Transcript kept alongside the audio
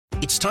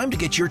It's time to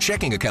get your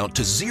checking account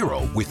to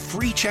zero with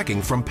free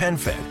checking from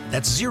PenFed.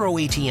 That's zero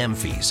ATM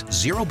fees,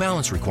 zero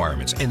balance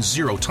requirements, and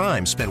zero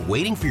time spent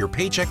waiting for your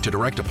paycheck to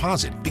direct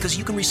deposit because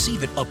you can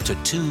receive it up to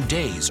 2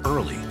 days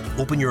early.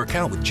 Open your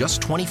account with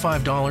just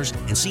 $25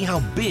 and see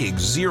how big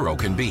zero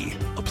can be.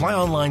 Apply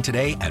online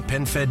today at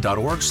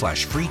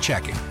PenFed.org/free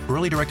checking.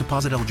 Early direct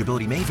deposit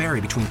eligibility may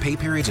vary between pay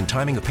periods and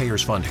timing of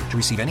payer's funding. To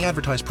receive any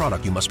advertised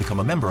product, you must become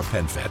a member of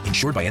PenFed,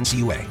 insured by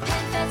NCUA.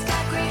 PenFed's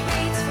got great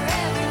rates for everyone.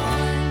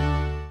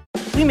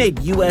 We made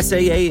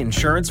USAA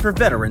insurance for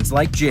veterans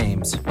like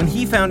James. When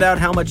he found out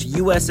how much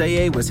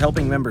USAA was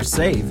helping members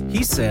save,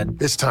 he said,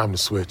 "It's time to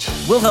switch."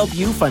 "We'll help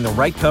you find the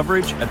right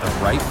coverage at the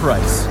right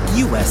price."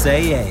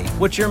 USAA.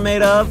 What you're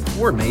made of,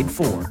 we're made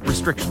for.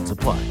 Restrictions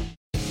apply.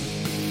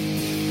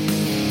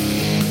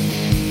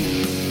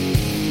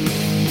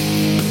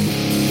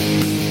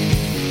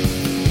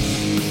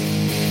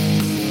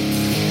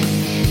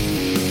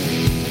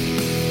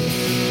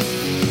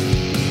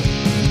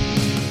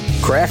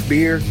 Craft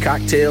beer,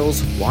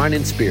 cocktails, wine,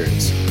 and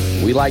spirits.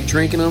 We like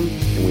drinking them,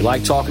 and we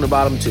like talking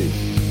about them too.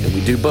 And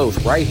we do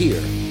both right here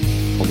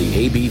on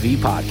the ABV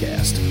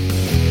Podcast.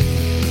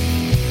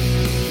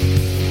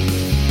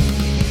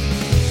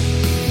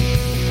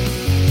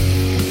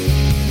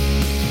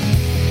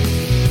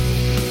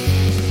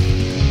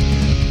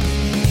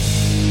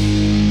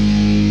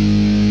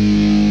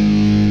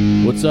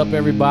 What's up,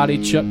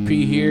 everybody? Chuck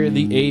P here,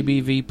 the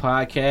ABV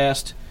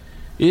Podcast.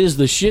 It is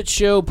the Shit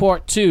Show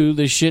Part 2.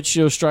 The Shit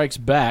Show Strikes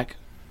Back.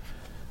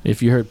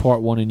 If you heard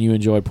Part 1 and you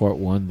enjoyed Part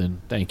 1, then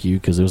thank you,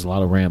 because there was a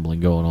lot of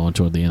rambling going on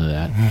toward the end of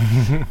that.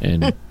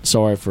 And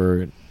sorry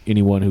for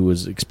anyone who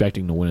was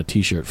expecting to win a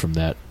T-shirt from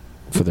that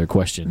for their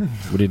question.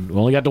 We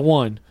only got to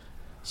one,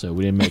 so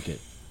we didn't make it.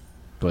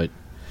 But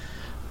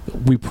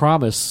we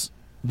promise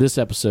this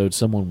episode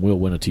someone will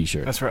win a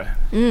T-shirt. That's right.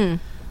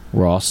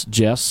 Ross,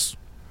 Jess,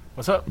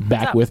 what's up?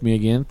 Back with me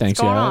again.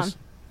 Thanks, What's going guys. on?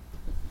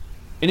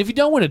 And if you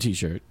don't win a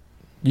T-shirt,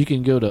 you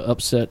can go to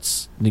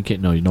Upsets. You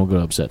don't go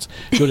to Upsets.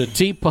 Go to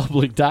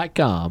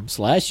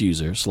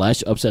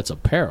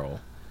tpublic.com/user/upsetsapparel.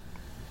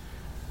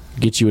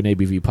 Get you an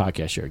ABV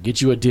podcast shirt. Get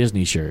you a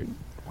Disney shirt.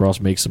 Ross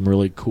makes some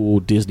really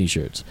cool Disney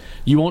shirts.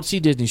 You won't see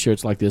Disney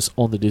shirts like this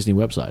on the Disney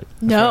website.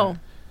 No.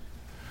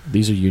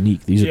 These are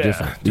unique. These are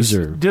different. These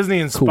are Disney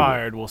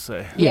inspired, cool. we'll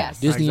say. Yes.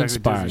 Disney Not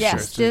exactly inspired. Yes,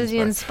 shirts. Disney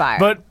inspired.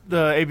 But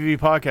the ABV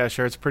podcast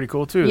shirt's pretty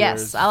cool too.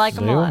 yes, I like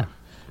them They a are. lot.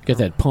 Got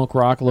that punk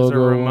rock There's a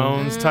logo.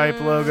 Ramones type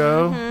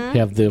logo. Mm-hmm. You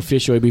have the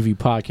official ABV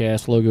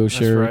podcast logo That's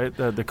shirt.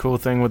 right. The cool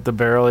thing with the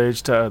barrel room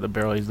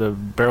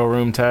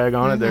tag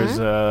on it. There's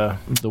The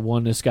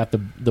one that's got the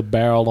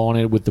barrel on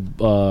it with the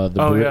that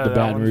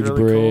Baton one's Rouge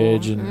really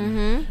Bridge cool.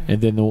 and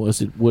then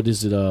what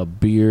is it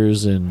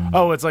beers and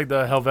it's like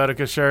the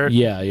Helvetica shirt.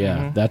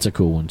 yeah that's a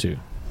cool one too.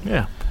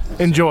 Yeah.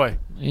 Enjoy.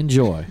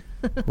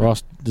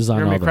 Ross You designed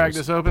want all me to crack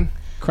those. this open?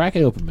 Crack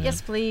it open, man.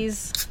 Yes,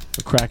 please.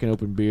 We're cracking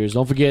open beers.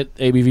 Don't forget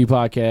ABV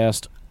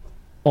Podcast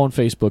on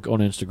Facebook, on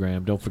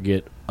Instagram. Don't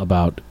forget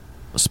about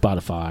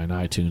Spotify and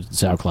iTunes and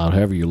SoundCloud,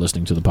 however you're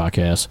listening to the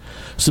podcast.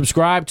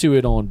 Subscribe to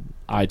it on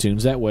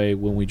iTunes. That way,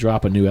 when we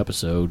drop a new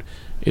episode,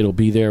 it'll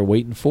be there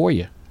waiting for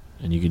you.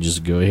 And you can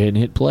just go ahead and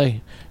hit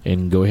play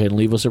and go ahead and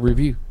leave us a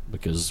review,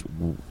 because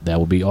that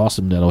would be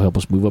awesome. That'll help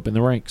us move up in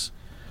the ranks.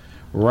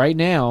 Right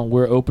now,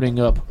 we're opening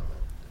up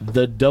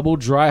the Double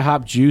Dry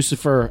Hop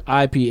Juicifer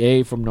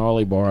IPA from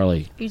Gnarly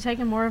Barley. Are you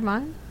taking more of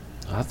mine?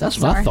 That's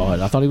what I thought.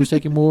 I thought he was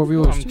taking more of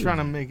yours. I'm trying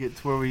to make it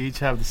to where we each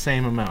have the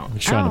same amount. I'm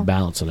trying to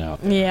balance it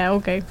out. Yeah,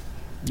 okay.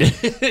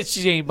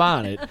 She ain't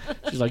buying it.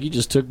 She's like, you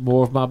just took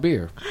more of my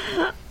beer.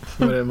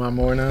 What am I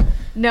more now?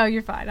 No,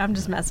 you're fine. I'm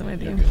just messing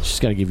with you. She's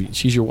got to give you.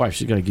 She's your wife.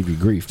 She's got to give you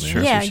grief, man.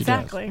 That's Yeah, what she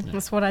does. exactly.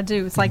 That's what I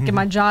do. It's like in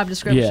my job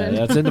description. Yeah,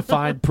 that's in the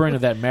fine print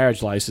of that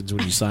marriage license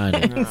when you sign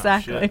it.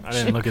 Exactly. Shit. I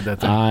didn't look at that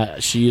thing.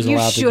 She is You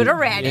allowed to. should have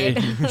read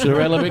it. Should have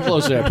read a little bit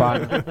closer there,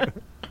 partner.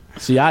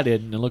 See, I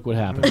didn't, and look what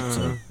happened.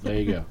 So there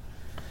you go.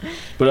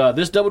 But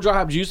this Double Dry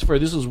Hop Juicifer,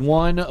 this is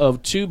one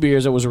of two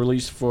beers that was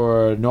released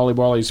for Gnarly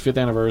Barley's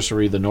 5th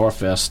anniversary, the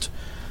Norfest,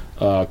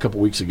 a couple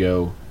weeks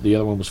ago. The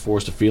other one was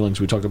Forest of Feelings.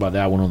 We talked about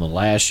that one on the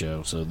last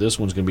show. So this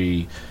one's going to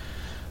be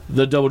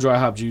the Double Dry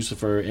Hop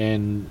Juicifer,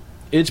 and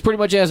it's pretty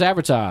much as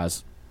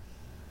advertised.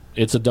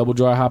 It's a double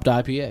dry hopped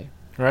IPA.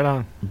 Right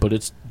on. But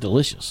it's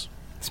delicious.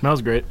 It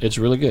smells great. It's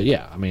really good.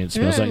 Yeah, I mean, it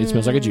smells like a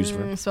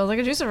juicifer. It smells like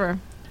a juicifer.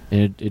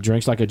 And it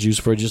drinks like a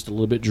juicifer, just a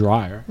little bit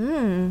drier.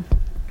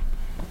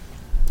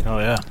 Oh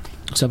yeah.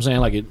 So I'm saying,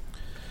 like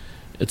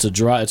it's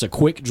a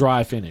quick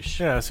dry finish.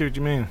 Yeah, I see what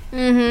you mean.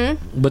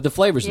 But the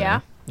flavor's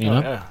Yeah. there. You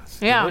know? Yeah.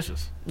 It's Yeah.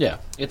 delicious. Yeah.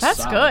 It's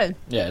That's solid.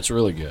 good. Yeah, it's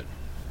really good.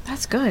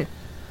 That's good.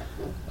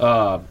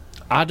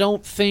 I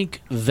don't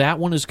think that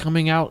one is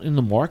coming out in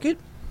the market.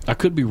 I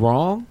could be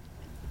wrong,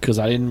 because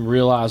I didn't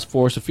realize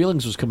Forest of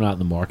Feelings was coming out in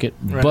the market.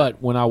 Right.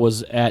 But when I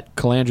was at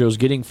Calandro's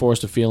getting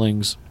Forest of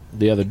Feelings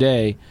the other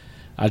day,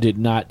 I did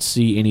not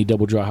see any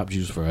double dry hop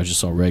juicifer. I just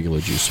saw regular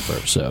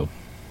juicifer. So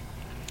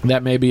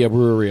that may be a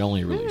brewery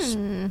only release.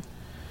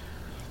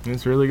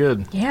 It's really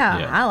good. Yeah,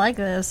 Yeah. I like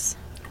this.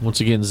 Once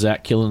again,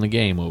 Zach killing the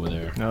game over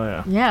there. Oh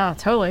yeah. Yeah,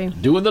 totally.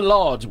 Doing the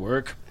Lord's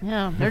work.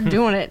 Yeah, they're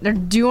doing it. They're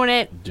doing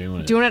it.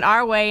 Doing it. Doing it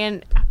our way.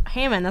 And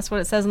Hammond, that's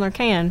what it says in their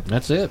can.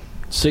 That's it.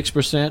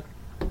 6%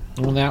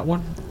 on that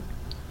one.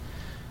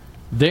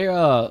 They're,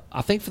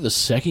 I think for the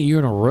second year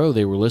in a row,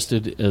 they were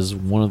listed as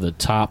one of the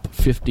top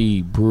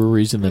 50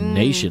 breweries in the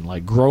nation,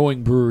 like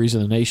growing breweries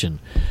in the nation,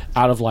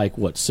 out of like,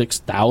 what,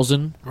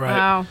 6,000? Right.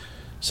 Wow.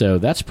 So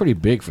that's pretty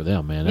big for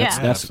them, man. That's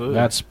Yeah. Absolutely.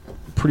 that's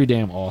pretty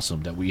damn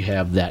awesome that we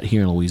have that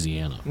here in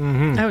Louisiana.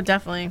 Oh,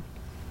 definitely.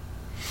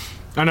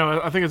 I know.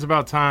 I think it's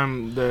about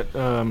time that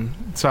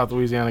South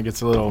Louisiana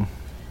gets a little,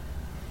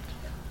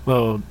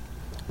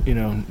 you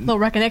know, Little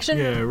recognition?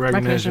 yeah,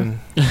 recognition.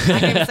 I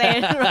can't even say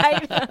it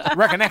right.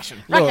 Recognition.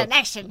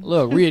 Recognition.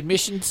 Look,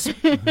 readmissions.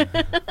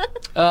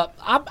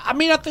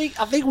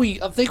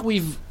 I think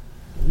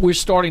we're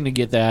starting to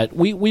get that.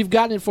 We've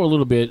gotten it for a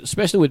little bit,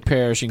 especially with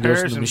Parrish and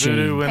Ghost in Parrish the and Machine.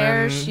 Voodoo and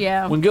Parrish,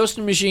 yeah. When Ghost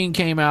in the Machine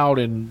came out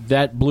and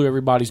that blew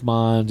everybody's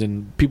minds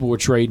and people were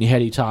trading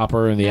Hetty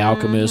Topper and The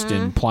Alchemist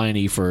and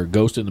Pliny for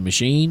Ghost in the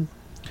Machine,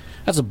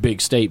 that's a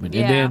big statement.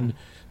 Yeah. And then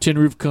Tin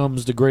Roof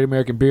comes the Great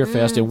American Beer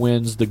Fest and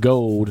wins the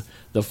gold,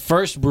 the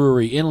first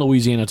brewery in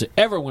Louisiana to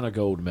ever win a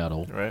gold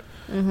medal. Right.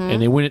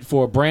 And they win it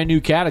for a brand new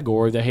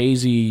category, the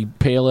hazy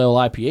pale ale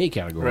IPA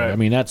category. Right. I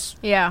mean,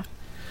 Yeah.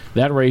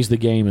 that raised the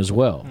game as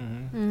well.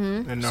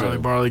 And Gnarly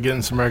Barley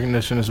getting some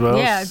recognition as well.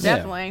 Yeah,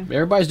 definitely.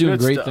 Everybody's doing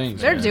Good great stuff.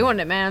 things. They're man. doing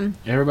it, man.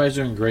 Everybody's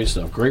doing great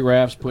stuff. Great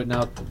raps, putting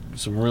out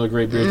some really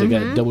great beers. They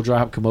got Double Dry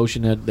Hop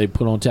Commotion that they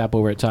put on tap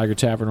over at Tiger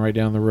Tavern right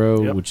down the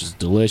road, Yep. which is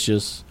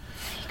delicious.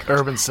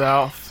 Urban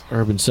South.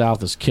 Urban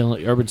South is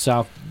killing. Urban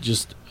South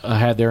just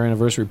had their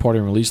anniversary party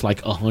and released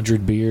like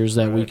 100 beers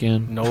that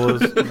weekend.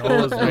 Nola's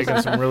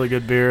making some really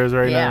good beers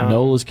right Yeah. now.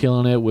 Nola's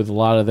killing it with a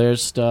lot of their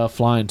stuff.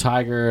 Flying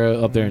Tiger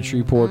up there in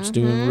Shreveport's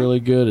doing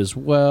really good as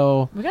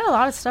well. We got a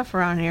lot of stuff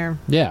around here.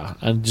 Yeah,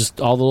 and just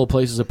all the little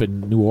places up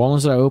in New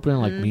Orleans that are opening,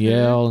 like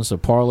Miel and so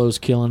Parlo's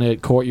killing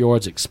it.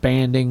 Courtyard's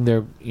expanding.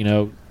 They're,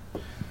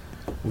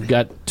 we've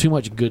got too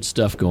much good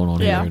stuff going on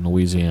Yeah. here in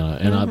Louisiana,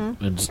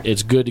 and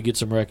it's good to get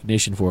some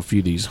recognition for a few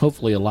of these.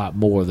 Hopefully, a lot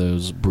more of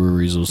those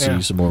breweries will see Yeah.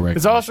 some more recognition.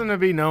 It's awesome to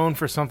be known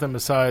for something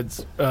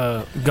besides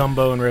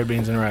gumbo and red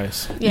beans and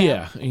rice,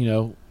 yeah,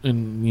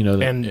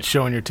 and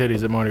showing your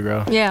titties at Mardi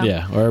Gras. Yeah.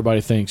 yeah. Or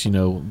everybody thinks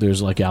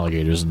there's like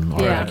alligators in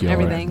our Yeah, backyard.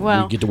 everything.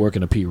 Well- we get to work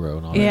in a P-row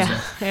and all that Yeah.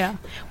 stuff. Yeah.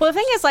 Well, the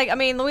thing is,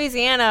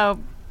 Louisiana,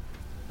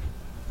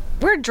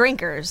 we're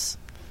drinkers.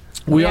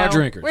 We You are know,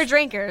 drinkers. We're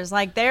drinkers.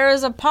 Like,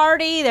 there's a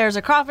party, there's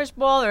a crawfish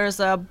bowl, there's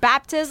a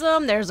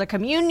baptism, there's a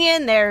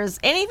communion, there's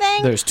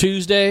anything. There's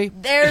Tuesday.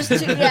 There's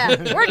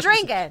yeah, we're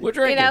drinking. We're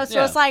drinking, So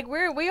yeah. it's like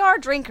we are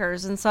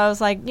drinkers, and so it's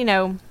like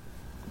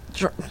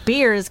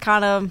beer is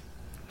kind of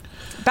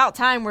about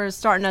time we're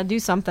starting to do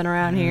something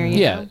around here. You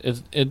Yeah, know?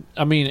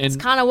 it's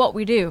kind of what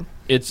we do,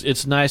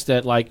 it's nice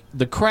that like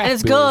the craft And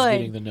it's beer good. is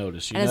getting the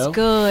notice. and it's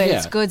good. Yeah.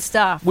 It's good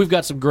stuff. We've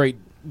got some great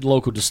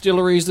local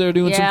distilleries that are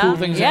doing some Yeah. cool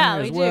things Yeah, down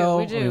there we as do, well.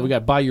 we do. I mean, we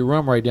got Bayou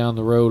Rum right down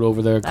the road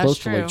over there, That's close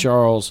to true. Lake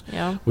Charles.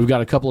 Yeah. We've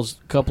got a couple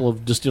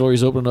of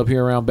distilleries opening up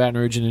here around Baton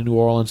Rouge and in New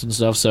Orleans and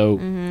stuff. So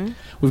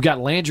we've got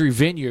Landry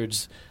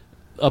Vineyards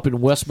up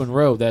in West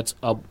Monroe. That's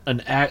a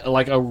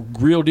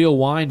real deal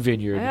wine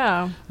vineyard.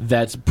 Yeah.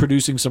 That's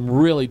producing some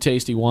really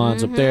tasty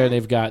wines up there.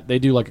 They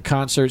do like a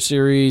concert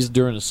series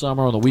during the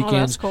summer on the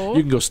weekends. cool.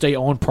 You can go stay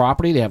on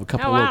property. They have a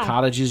couple Oh, of little wow.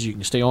 cottages. You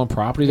can stay on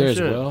property there as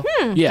shit. well.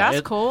 That's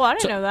cool. I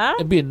didn't know that.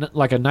 It'd be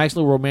like a nice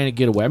little romantic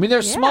getaway. I mean,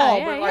 they're small,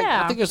 yeah, but like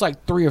yeah. I think there's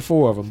like 3 or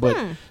 4 of them. But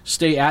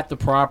stay at the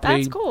property.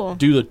 That's cool.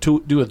 Do a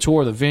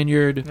tour of the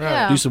vineyard.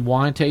 Yeah. Do some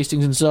wine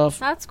tastings and stuff.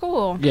 That's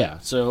cool. Yeah,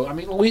 so I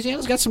mean,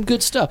 Louisiana's got some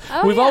good stuff.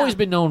 Oh, We've yeah. always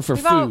been known for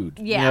We've al- food.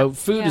 yeah,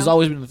 Food yeah. has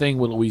always been the thing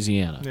with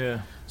Louisiana. Yeah.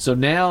 So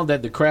now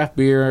that the craft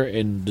beer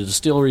and the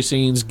distillery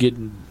scene's get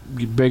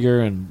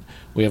bigger, and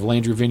we have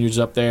Landry Vineyards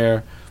up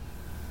there,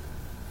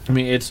 I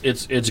mean,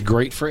 it's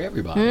great for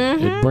everybody.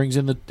 It brings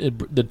in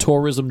the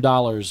tourism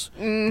dollars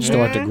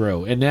start to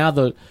grow, and now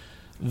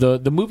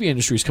the movie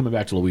industry is coming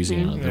back to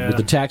Louisiana Yeah. with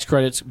the tax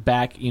credits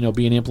back,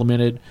 being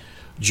implemented.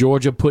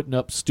 Georgia putting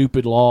up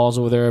stupid laws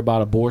over there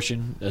about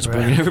abortion. That's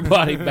bringing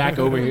everybody back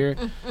over here.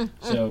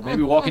 So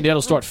maybe Walking Dead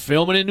will start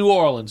filming in New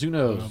Orleans. Who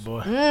knows? Oh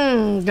boy.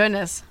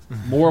 Goodness.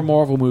 More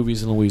Marvel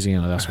movies in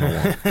Louisiana. That's what I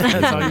want.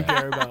 That's all you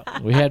care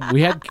about.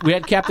 We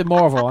had Captain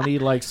Marvel. I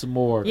need like some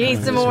more. You need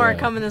coming some this more way.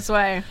 coming this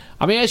way.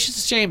 I mean, it's just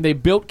a shame they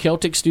built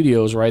Celtic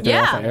Studios right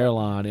there off Yeah. of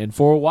Airline, and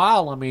for a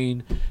while, I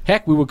mean,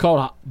 heck, we were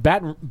called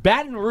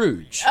Baton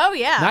Rouge. Oh,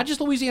 yeah. Not just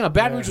Louisiana.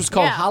 Baton Rouge was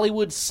called Yeah.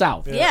 Hollywood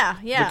South. Yeah,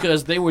 yeah.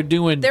 Because they were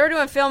doing. They were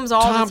doing films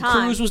all Tom the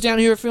time. Cruise was down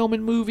here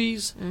filming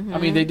movies. I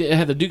mean, they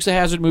had the Dukes of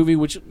Hazzard movie,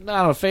 which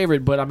not a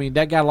favorite, but I mean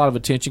that got a lot of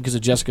attention because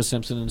of Jessica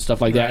Simpson and stuff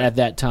like that at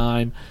that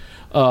time.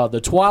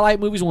 The Twilight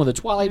movies, one of the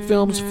Twilight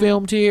films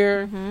filmed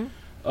here.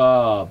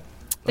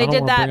 They I don't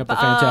did wanna that, bring up the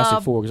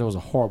Fantastic Four because that was a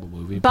horrible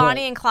movie.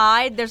 Bonnie but- and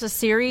Clyde. There's a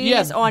series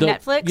Yeah, on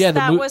Netflix the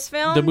that mo- was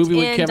filmed the movie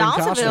with in Kevin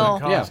Donaldsonville.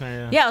 Costner. Yeah.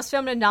 Costner, Yeah, it was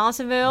filmed in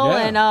Donaldsonville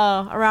Yeah. and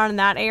around in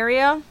that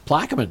area.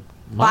 Plaquemine.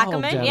 My Plaquemine,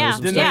 hometown, yeah. there's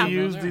some Didn't stuff they down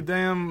use there. the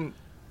damn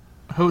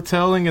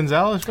hotel in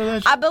Gonzales for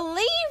that? I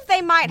believe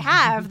they might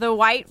have the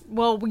white.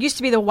 Well, it used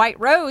to be the White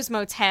Rose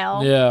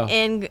Motel. Yeah.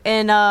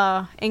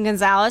 In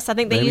Gonzales, I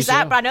think they Maybe use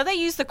that. so. But I know they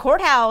used the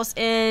courthouse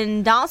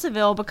in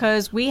Donaldsonville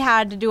because we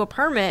had to do a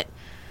permit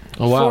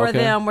for okay.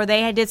 them where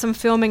they did some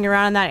filming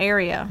around in that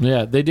area.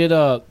 Yeah, they did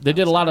a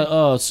lot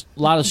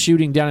of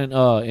shooting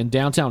down in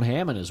downtown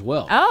Hammond as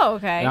well. Oh,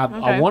 okay. And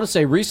I want to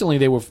say recently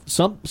they were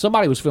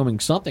somebody was filming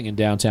something in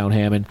downtown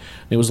Hammond.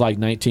 It was like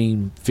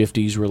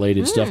 1950s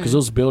related stuff because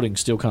those buildings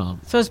still kind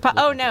of So it's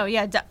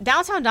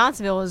downtown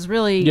Donaldsonville is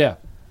really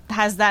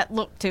has that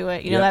look to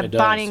it. You know, Yeah, that it does.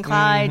 Bonnie and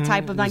Clyde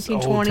type of This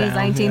old 1920s,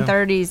 town,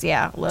 1930s.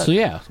 Yeah. Look. So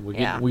yeah, we're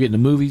getting the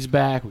movies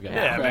back. We got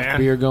Yeah, craft man.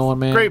 beer going,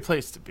 man. Great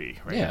place to be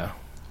right Yeah, now.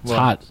 it's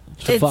hot.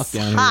 It's Fuck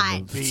down hot. here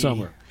in the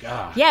summer.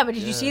 God. Yeah, but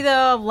did you see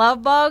the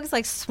love bugs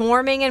like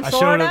swarming in I showed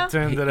Florida? up to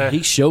him today.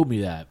 He showed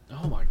me that.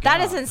 Oh my god,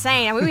 That is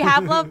insane. I mean, we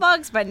have love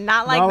bugs, but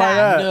not like Not like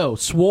that. that. no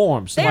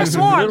swarms. They're Like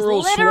swarms,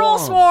 literal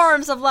swarms.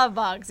 swarms of love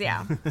bugs.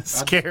 Yeah.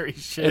 Scary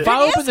shit. If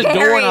I It opened is the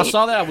door and I scary.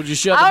 saw that, I would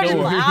just shut I the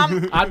would door.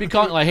 just- I'd be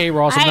calling like, "Hey,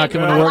 Ross, I'm not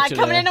coming to I'm work not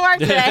today." coming into work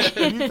today.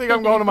 You think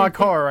I'm going to my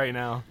car right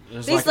now?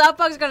 It's These like, love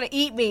bugs are gonna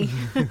eat me.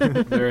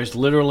 there is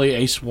literally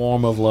a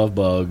swarm of love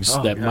bugs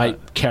Oh, that God.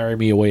 might carry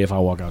me away if I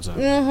walk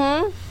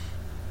outside.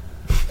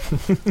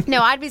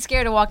 No, I'd be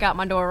scared to walk out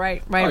my door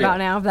right Oh, yeah, about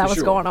now if that for was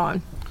sure. going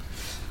on.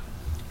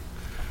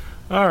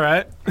 All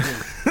right.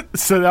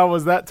 So that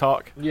was that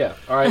talk. Yeah.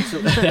 All right. So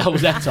that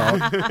was that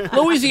talk.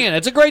 Louisiana,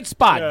 it's a great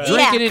spot. Yeah.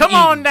 Drinking and Come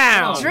on eating.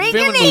 down. Drink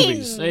Filming and eating.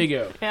 movies. There you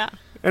go. Yeah.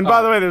 And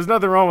by the way, there's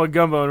nothing wrong with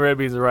gumbo and red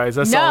beans and rice.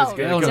 That's No, always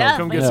good. hell Come, no.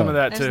 come get some of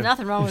that There's too.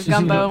 nothing wrong with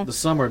gumbo. The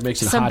summer it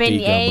makes it Some hot to eat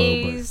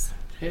gumbo, beignets.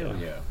 but hell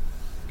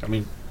yeah. I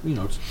mean,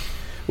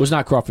 it's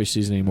not crawfish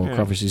season anymore. Yeah.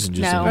 Crawfish season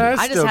just No, ended.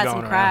 That's I just still had going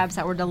some around. crabs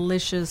that were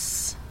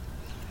delicious.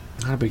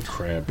 Not a big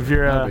crab. If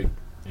you're, not a big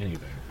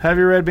anything. Have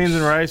your red beans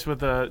and rice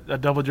with a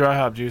double dry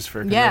hop juice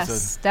for. 'cause that's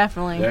Yes,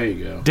 definitely. There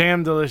you go. a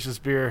damn delicious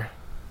beer.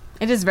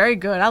 It is very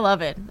good. I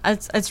love it.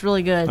 It's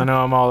really good. I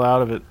know I'm all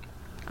out of it.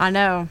 I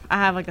know. I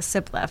have like a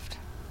sip left.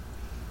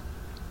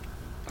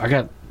 I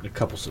got a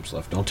couple sips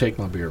left. Don't take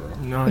my beer, bro.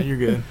 No, you're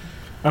good.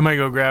 I might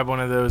go grab one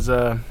of those.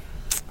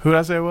 Who did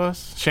I say it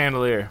was?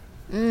 Chandelier.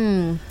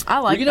 I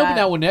like We can open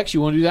that one next.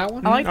 You want to do that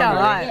one? I like that a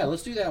lot. Yeah,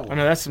 let's do that I one.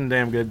 know that's some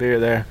damn good beer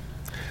there.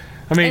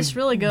 I mean, It's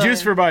really good.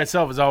 Juice for by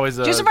itself is always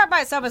a Juice and Bar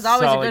by itself is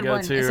always a solid good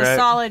one. go-to, It's right? a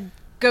solid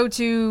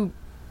go-to,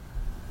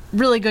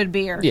 really good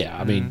beer. Yeah,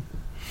 I mean,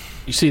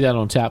 you see that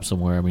on tap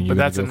somewhere. I mean, But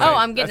you're that's a gonna Oh, go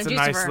I'm getting that's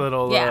a a nice juicifer.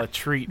 little Yeah.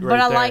 treat right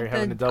But I there. like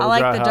having the a double I like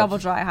dry the hop. double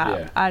dry hop.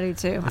 Yeah. I do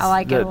too. I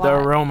like it a The lot.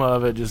 aroma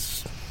of it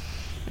just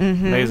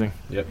amazing.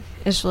 Yep.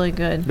 It's really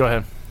good. Go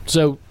ahead.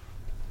 So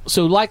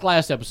like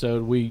last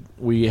episode, we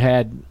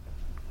had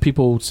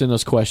people send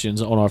us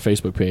questions on our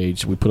Facebook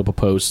page. We put up a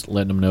post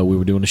letting them know we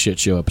were doing a shit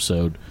show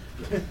episode.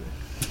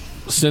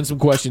 Send some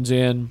questions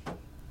in.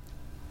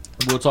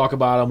 We'll talk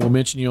about them. We'll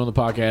mention you on the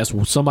podcast.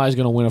 Well, somebody's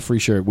going to win a free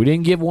shirt. We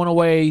didn't give one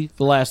away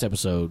the last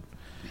episode.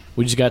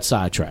 We just got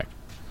sidetracked.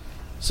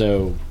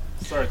 So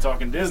Started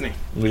talking Disney.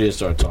 we just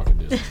started talking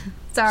Disney.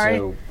 Sorry.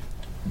 So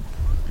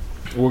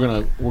we're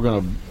gonna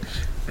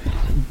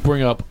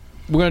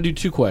do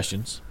two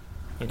questions.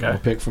 Okay. We'll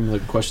pick from the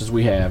questions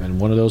we have,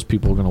 and one of those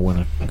people are gonna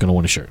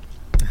win a shirt.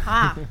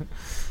 Ah.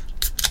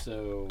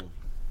 So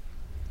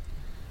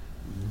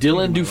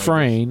Dylan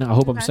Dufresne, I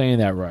hope I'm saying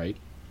that right,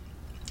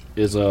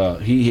 is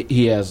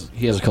he has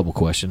a couple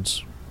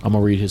questions. I'm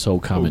gonna read his whole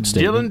comment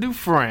statement. Dylan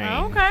Dufresne.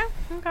 Oh, okay.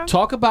 Okay.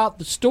 Talk about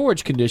the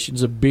storage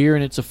conditions of beer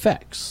and its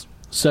effects,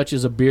 such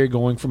as a beer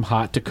going from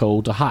hot to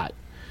cold to hot.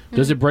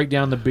 Does it break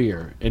down the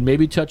beer? And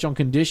maybe touch on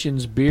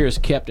conditions beer is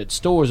kept at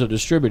stores or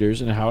distributors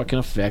and how it can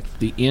affect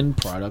the end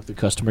product the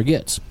customer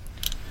gets.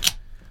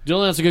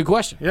 Dylan, that's a good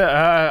question.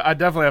 Yeah, I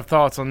definitely have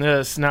thoughts on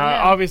this. Now,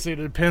 Yeah. obviously, it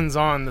depends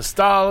on the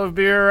style of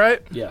beer,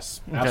 right?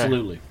 Yes,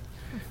 absolutely.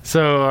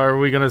 So, are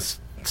we going to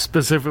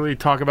specifically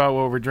talk about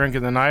what we're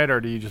drinking tonight,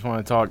 or do you just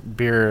want to talk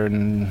beer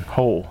and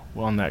whole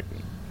on that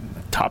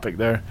topic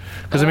there?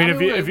 Because I mean,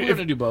 we're going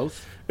to do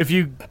both. if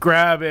you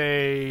grab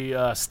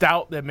a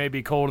stout that may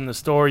be cold in the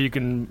store, you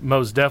can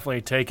most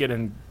definitely take it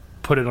and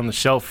put it on the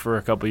shelf for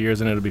a couple of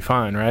years, and it'll be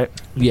fine, right?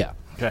 Yeah.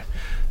 Okay.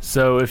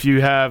 So if you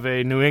have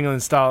a New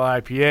England style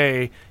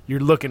IPA, you're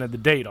looking at the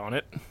date on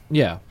it,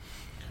 Yeah.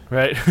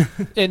 right?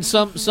 And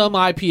some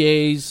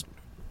IPAs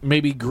may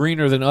be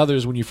greener than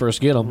others when you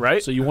first get them.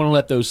 Right. So you want to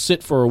let those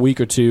sit for a week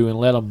or two and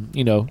let them,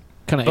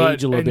 kind of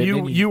age a little and bit. you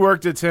and then you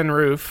worked at Tin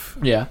Roof,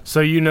 yeah. so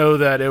you know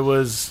that it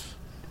was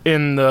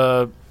in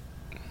the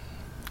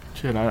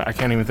shit. I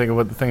can't even think of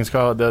what the thing's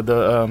called.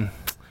 The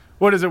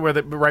what is it where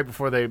right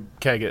before they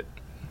keg it?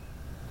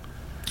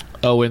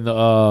 Oh, in the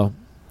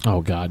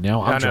oh god,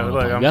 now I I'm know, drawing a look,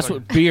 blank. I'm That's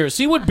fucking- what beer.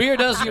 See what beer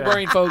does to your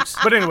brain, folks.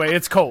 But anyway,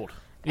 it's cold,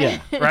 Yeah.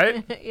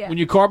 right? Yeah. When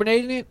you're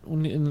carbonating it,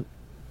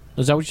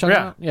 is that what you're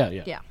talking Yeah. about?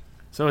 Yeah. Yeah.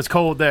 So it's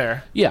cold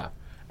there, Yeah.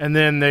 and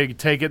then they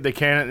take it, they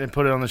can it, and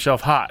put it on the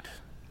shelf hot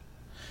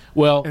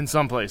Well, in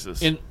some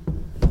places. in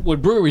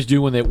what breweries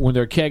do when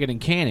they're kegging and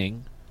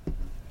canning,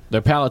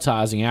 they're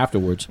palletizing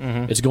afterwards.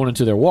 It's going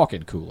into their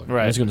walk-in cooler.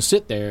 Right. And it's going to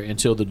sit there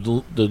until the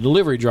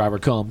delivery driver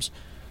comes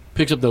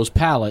picks up those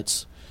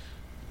pallets,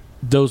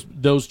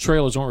 those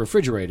trailers aren't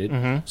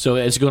refrigerated, so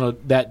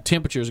that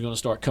temperature is gonna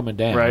start coming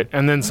down. Right,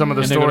 and then some of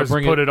the And they're gonna stores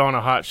bring put it on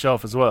a hot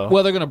shelf as well.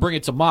 Well, they're gonna bring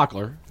it to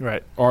Mockler,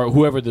 Right. or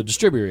whoever the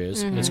distributor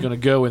is. It's gonna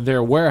go in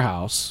their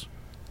warehouse.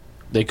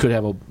 They could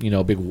have a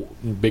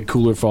big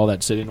cooler for all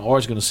that sitting, or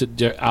it's gonna sit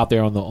there, out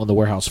there on the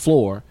warehouse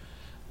floor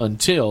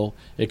until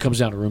it comes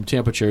down to room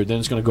temperature. Then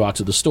it's gonna go out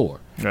to the store.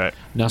 Right.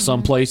 Now,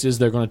 some places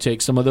they're going to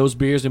take some of those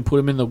beers and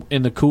put them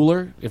in the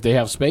cooler if they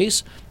have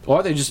space,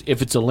 or they just,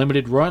 if it's a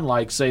limited run,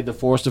 like say the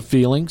Forest of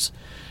Feelings,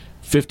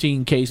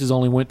 15 cases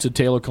only went to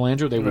Taylor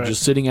Calandra. They were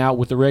just sitting out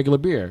with the regular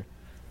beer.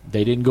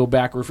 They didn't go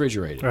back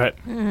refrigerated. Right.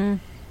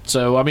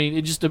 So I mean,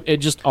 it just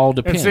all And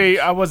depends. see,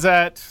 I was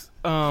at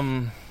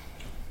Idle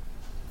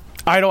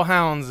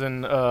Hounds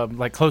in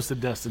like close to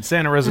Destin,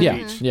 Santa Rosa yeah,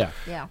 Beach, yeah,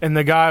 Yeah. and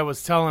the guy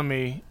was telling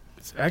me.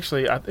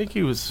 Actually, I think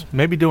he was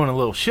maybe doing a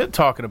little shit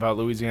talking about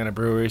Louisiana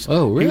breweries.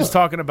 Oh, really? He was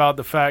talking about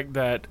the fact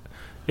that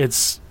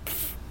it's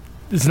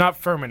not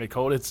fermented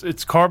cold.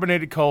 It's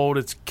carbonated cold.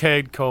 It's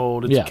kegged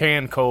cold. It's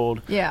canned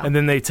cold. Yeah. And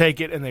then they take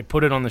it and they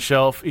put it on the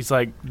shelf. He's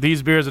like,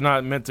 these beers are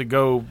not meant to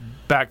go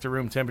back to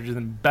room temperature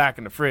then back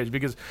in the fridge,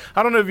 because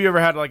I don't know if you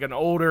ever had like a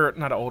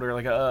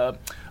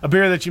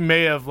beer that you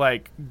may have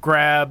like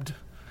grabbed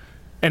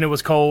and it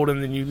was cold,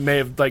 and then you may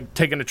have like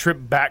taken a trip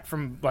back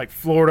from like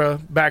Florida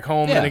back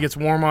home, and it gets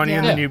warm on you,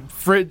 and then you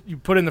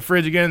put it in the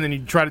fridge again, and then you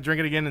try to drink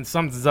it again, and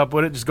something's up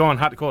with it, just going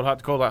hot to cold, hot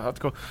to cold, hot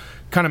to cold,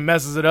 kind of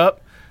messes it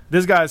up.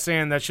 This guy's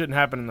saying that shouldn't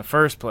happen in the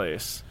first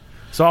place.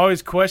 So I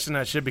always question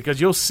that shit,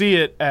 because you'll see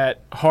it at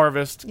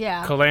Harvest,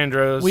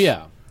 Calandras,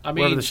 I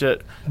mean, whatever the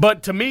shit.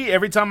 But to me,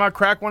 every time I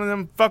crack one of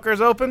them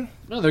fuckers open,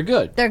 no, they're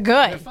good. They're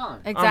good. They're fine.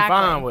 Exactly. I'm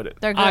fine with it.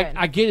 They're good.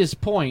 I get his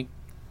point,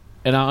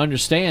 and I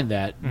understand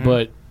that,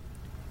 but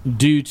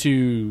due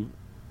to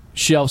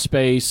shelf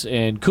space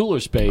and cooler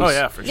space, oh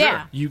yeah, for sure.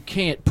 Yeah. you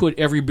can't put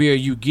every beer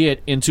you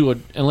get into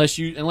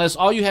unless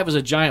all you have is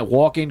a giant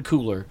walk-in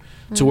cooler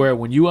to where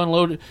when you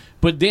unload it,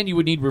 but then you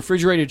would need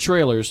refrigerated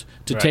trailers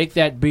to take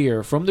that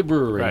beer from the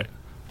brewery. Right.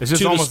 It's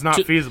just to almost not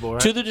feasible,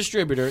 right? To the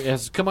distributor. It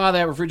has to come out of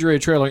that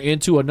refrigerated trailer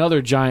into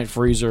another giant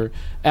freezer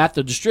at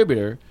the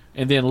distributor,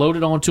 and then load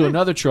it onto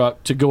another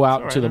truck to go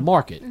out to the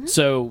market.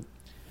 So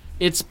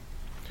it's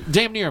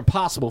damn near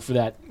impossible for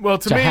that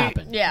to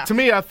happen. Yeah. To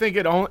me, I think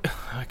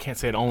I can't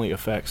say it only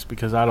affects,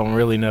 because I don't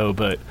really know,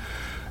 but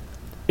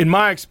in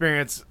my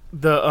experience,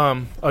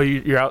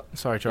 you're out.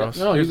 Sorry, Charles.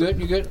 No, you're good.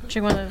 You're good.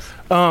 Drink one of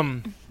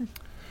those.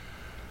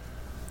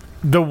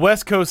 The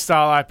West Coast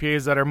style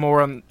IPAs that are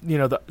more on,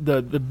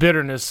 the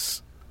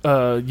bitterness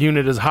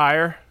unit is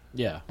higher.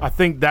 Yeah. I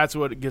think that's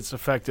what gets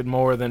affected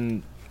more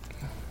than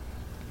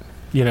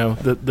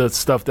the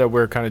stuff that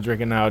we're kind of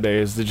drinking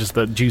nowadays, just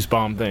the juice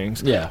bomb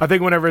things. Yeah. I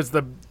think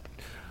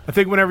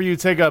whenever you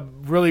take a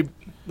really,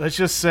 let's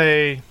just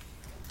say,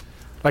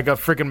 like a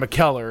freaking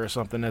McKellar or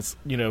something that's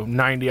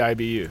 90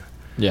 IBU.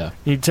 Yeah.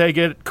 You take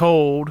it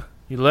cold,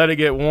 you let it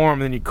get warm,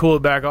 then you cool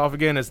it back off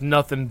again. It's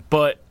nothing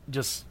but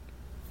just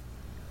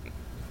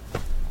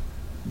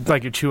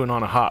like you're chewing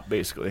on a hop,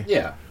 basically.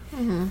 Yeah.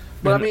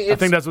 But I mean, I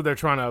think that's what they're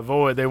trying to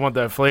avoid. They want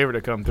that flavor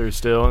to come through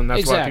still, and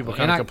that's why people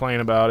kind of complain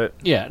about it.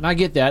 Yeah, and I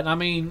get that. I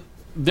mean,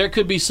 there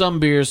could be some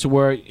beers to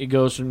where it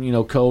goes from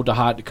cold to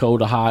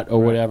hot,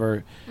 or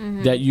whatever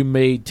that you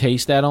may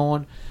taste that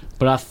on.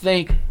 But I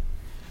think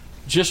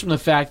just from the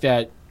fact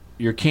that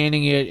you're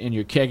canning it and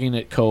you're kegging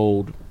it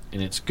cold,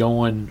 and it's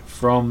going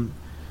from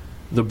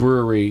the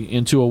brewery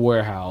into a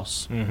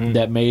warehouse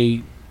that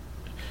may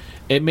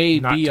be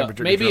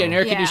maybe an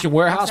air conditioned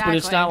warehouse, but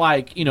it's not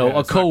like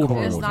a cold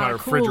room. It's not a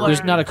cooler.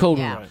 There's not a cold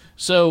Yeah. room,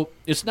 so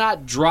it's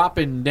not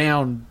dropping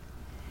down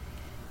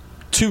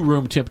to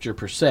room temperature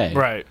per se.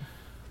 Right.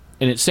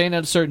 And it's staying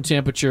at a certain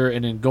temperature,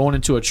 and then going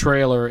into a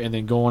trailer, and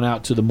then going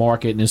out to the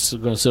market, and it's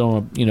going to sit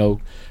on a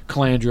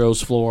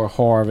Calandro's floor,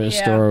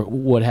 Harvest, or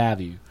what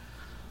have you.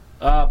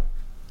 I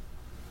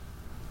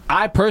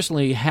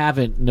personally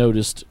haven't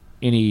noticed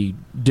any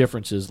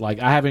differences. Like,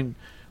 I haven't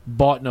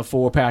bought in a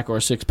 4-pack or a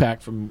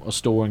 6-pack from a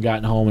store and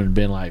gotten home and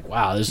been like,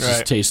 wow, this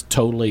just tastes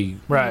totally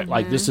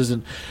like this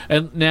isn't.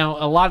 And now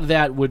a lot of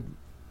that would,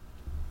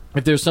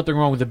 if there's something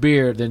wrong with the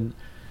beer, then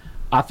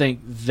I think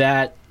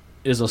that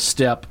is a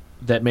step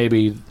that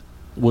maybe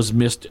was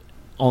missed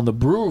on the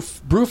brew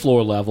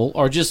floor level,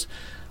 or just,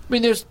 I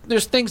mean, there's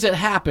things that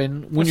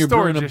happen when you're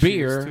brewing a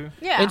beer,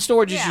 and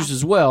storage issues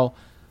as well.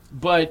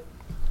 But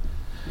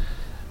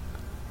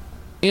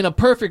in a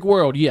perfect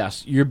world,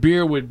 yes, your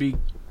beer would be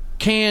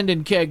canned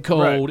and keg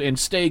cold and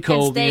stay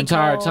cold the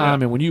entire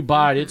time, and when you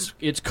buy it,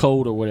 it's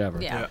cold or whatever.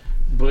 Yeah.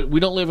 But we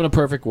don't live in a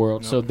perfect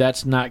world, so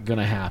that's not going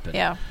to happen.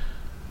 Yeah.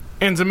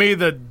 And to me,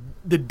 the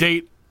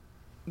date,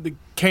 the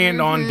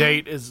canned on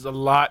date is a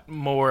lot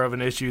more of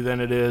an issue than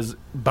it is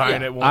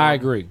buying it warm. I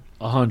agree,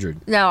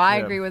 100. No, I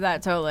agree with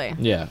that totally.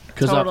 Yeah,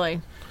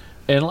 Totally.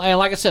 And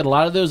like I said, a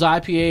lot of those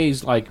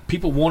IPAs, like,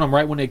 people want them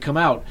right when they come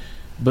out,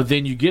 but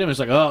then you get them, it's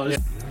like, oh.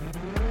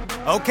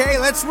 Okay,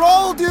 let's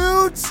roll,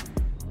 dudes.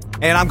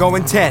 And I'm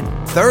going 10,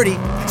 30,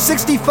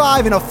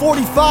 65 in a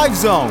 45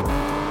 zone.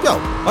 Yo,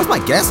 what's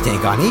my gas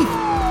tank on E?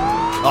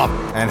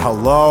 And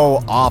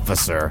hello,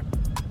 officer.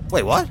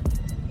 Wait, what?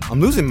 I'm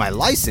losing my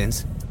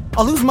license?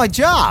 I'll lose my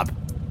job.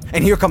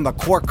 And here come the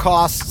court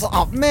costs.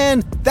 Oh,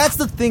 man, that's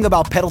the thing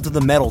about pedal to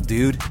the metal,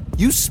 dude.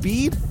 You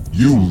speed,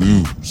 you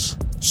lose.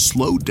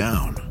 Slow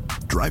down.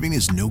 Driving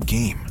is no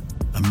game.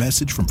 A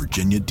message from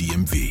Virginia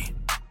DMV.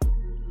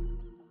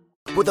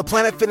 With the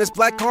Planet Fitness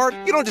Black Card,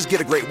 you don't just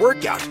get a great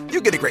workout, you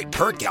get a great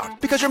perk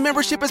out because your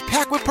membership is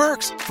packed with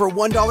perks. For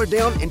 $1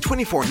 down and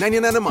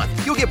 $24.99 a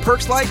month, you'll get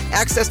perks like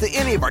access to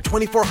any of our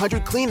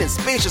 2,400 clean and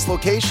spacious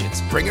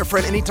locations. Bring a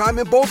friend anytime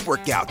and both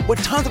work out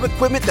with tons of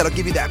equipment that'll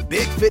give you that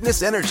big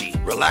fitness energy.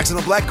 Relax in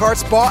the Black Card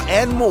spa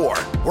and more.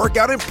 Work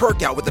out and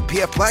perk out with the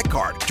PF Black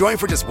Card. Join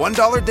for just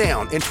 $1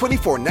 down and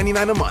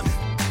 $24.99 a month.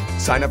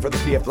 Sign up for the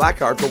PF Black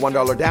Card for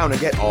 $1 down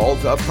and get all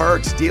the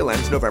perks. Deal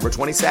ends November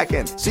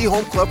 22nd. See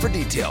Home Club for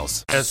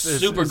details. It's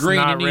super green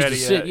and needs to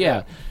sit.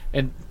 Yeah.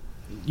 And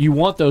you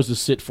want those to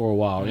sit for a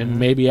while and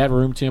maybe at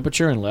room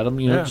temperature and let them,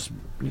 just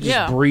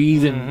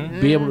breathe and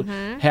be able to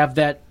have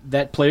that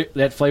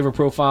flavor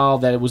profile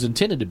that it was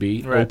intended to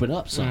be open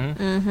up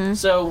some.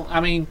 So, I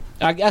mean,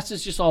 I guess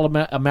it's just all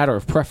a matter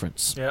of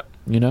preference. Yep.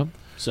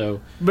 So.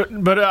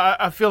 But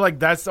I feel like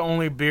that's the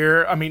only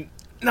beer. I mean,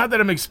 not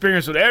that I'm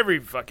experienced with every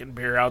fucking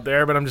beer out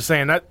there, but I'm just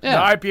saying that the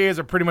IPAs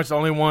are pretty much the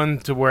only one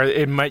to where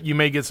you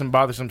may get some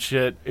bothersome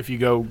shit if you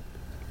go,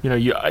 you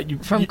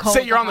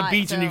say you're on the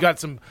beach and you got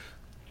some,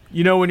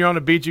 when you're on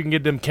the beach you can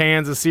get them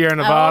cans of Sierra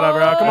Nevada,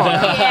 bro. Come on.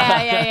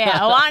 Yeah.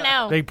 Oh, I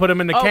know. They put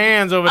them in the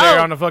cans over there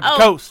on the fucking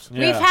coast.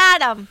 Yeah.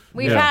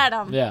 We've had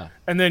them. Yeah.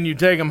 And then you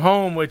take them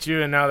home with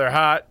you, and now they're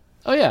hot.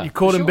 Oh yeah, you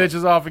cool them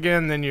bitches off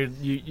again, then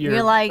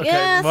you're like,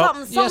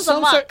 something's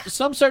amok.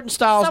 Some certain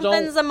styles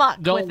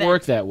don't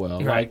work that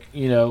well, right. like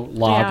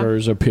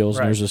lagers or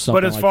pilsners or something.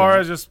 But as far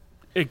as just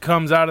it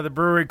comes out of the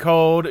brewery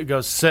cold, it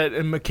goes set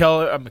in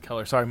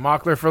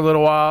Mockler for a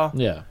little while.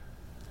 Yeah,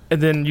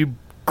 and then you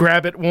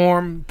grab it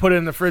warm, put it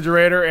in the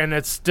refrigerator, and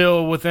it's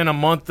still within a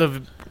month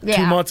of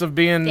 2 months of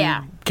being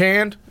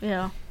canned.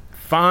 Yeah,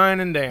 fine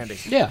and dandy.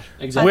 Yeah,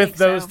 exactly. With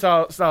those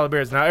style of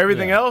beers. Now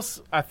everything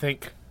else, I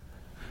think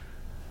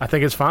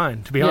it's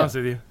fine, to be honest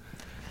with you.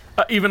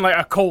 Even like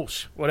a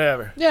Kolsch,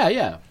 whatever.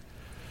 Yeah.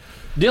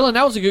 Dylan,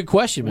 that was a good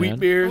question, man. Wheat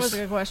beers. That was a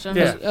good question.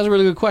 Yeah. That was a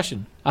really good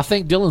question. I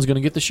think Dylan's going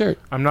to get the shirt.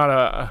 I'm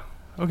not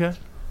okay.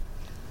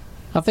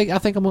 I think we're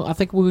going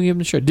to give him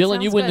the shirt. Dylan,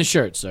 Sounds you win good. the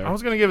shirt, sir. I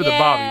was going to give it to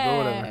Bobby, but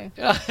whatever.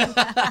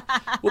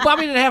 Well,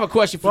 Bobby didn't have a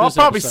question for I'll this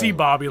probably episode. see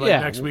Bobby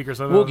next week or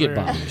something. We'll get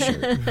Bobby the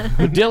shirt.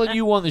 But Dylan,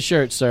 you won the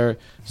shirt, sir.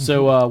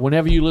 So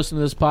whenever you listen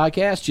to this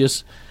podcast,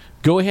 just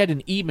go ahead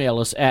and email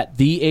us at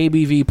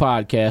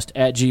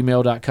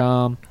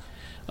theabvpodcast@gmail.com.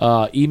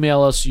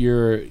 Email us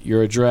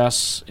your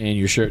address and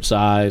your shirt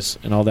size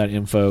and all that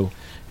info,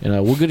 and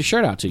we'll get a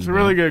shirt out to you. It's a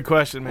really good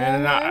question,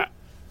 man. And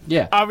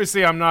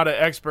obviously I'm not an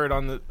expert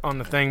on the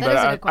thing, That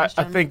is a but good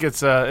I think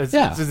it's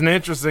an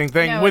interesting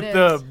thing No, with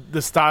it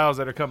the styles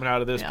that are coming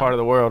out of this part of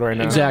the world right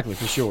now. Exactly,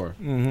 for sure.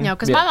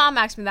 Because my mom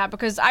asked me that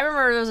because I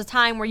remember there was a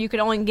time where you could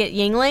only get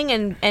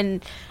Yingling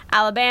and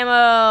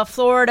Alabama,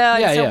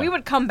 Florida, we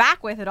would come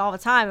back with it all the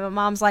time. And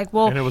my mom's like,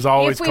 well, and it was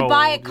always if we cold,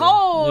 buy it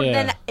cold, Yeah.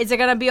 then is it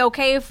going to be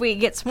okay if it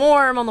gets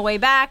warm on the way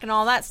back and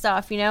all that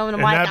stuff, And I'm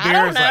And like, that I beer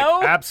don't is know.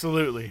 like,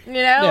 absolutely. I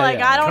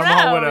don't Come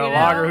know. on with a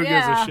lager, who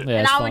gives a shit? Yeah,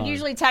 and it's I would fine.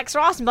 usually text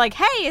Ross and be like,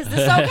 hey, is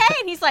this okay?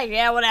 And he's like,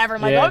 yeah, whatever.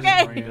 I'm like, Yeah,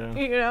 okay. just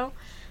bring it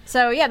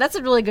So, that's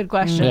a really good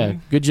question. Yeah,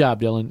 good job,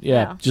 Dylan.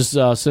 Yeah. Just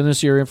send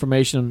us your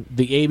information,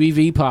 the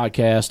ABV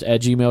podcast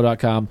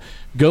 @gmail.com.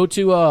 Go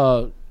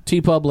to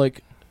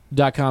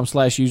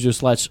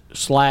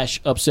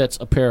tpublic.com/user/upsets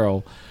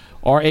apparel.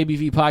 Our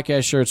ABV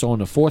podcast shirts on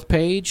the 4th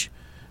page.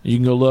 You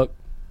can go look,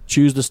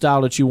 choose the style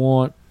that you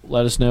want,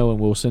 let us know, and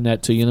we'll send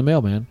that to you in the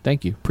mail, man.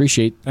 Thank you.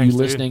 Appreciate Thanks, you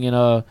listening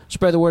and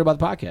spread the word about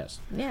the podcast.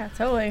 Yeah,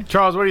 totally.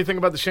 Charles, what do you think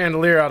about the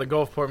chandelier out of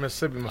Gulfport,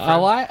 Mississippi, my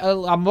friend?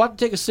 I'm about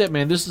to take a sip,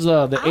 man. This is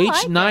the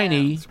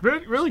H90 It's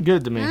really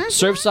good to me.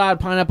 Surfside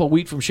Pineapple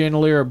Wheat from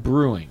Chandelier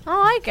Brewing.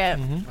 I like it.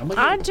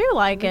 I do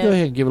like it. Go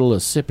ahead and give it a little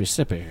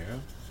sippy here.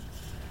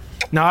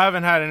 No, I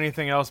haven't had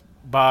anything else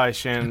by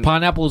Chandelier.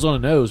 Pineapple is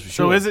on the nose for So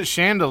sure. is it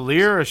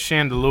chandelier or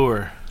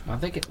chandelure? I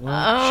think it.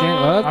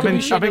 I've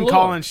been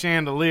calling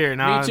chandelier.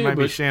 Now Me too, it might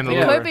be but- chandelier.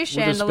 Yeah, Could be with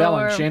the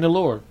spelling, chandelure.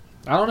 chandelure.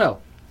 I don't know.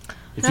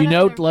 If you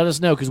know, let us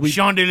know because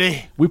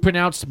Chandelier. we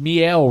pronounced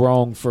miel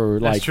wrong for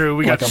That's like true.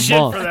 We like got a shit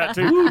month. for that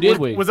too. Ooh, did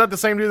we? Was that the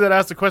same dude that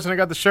asked the question? I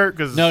got the shirt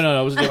because No,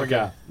 it was a different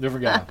guy.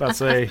 Different guy. Let's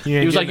say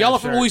He was like, "Y'all are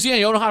from Louisiana.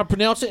 You don't know how to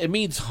pronounce it. It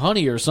means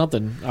honey or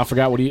something." I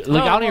forgot what he.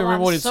 Like, I don't even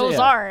remember what it so said.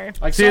 sorry.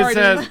 Like, See, it sorry,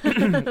 says.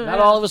 dude. Not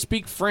all of us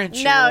speak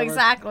French. or No, whatever.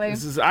 exactly.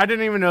 I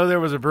didn't even know there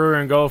was a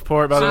brewery in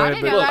Gulfport. By the I way,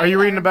 didn't but know that are you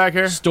either. reading the back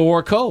here?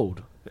 Store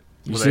code.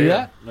 You Well, see there you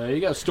that? There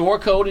you go. Store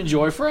code.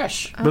 Enjoy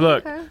fresh. But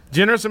look,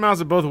 generous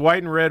amounts of both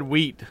white and red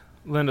wheat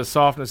lend a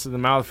softness to the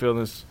mouthfeel in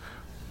this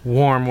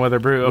warm weather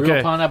brew. Real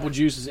Okay, pineapple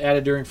juice is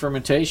added during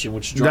fermentation,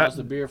 which draws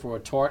the beer for a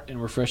tart and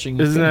refreshing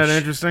isn't that finish.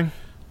 interesting?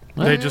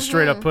 They just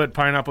straight up put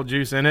pineapple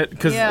juice in it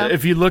because Yeah.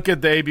 if you look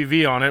at the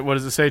ABV on it, what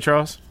does it say,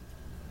 Charles?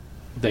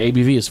 The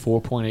ABV is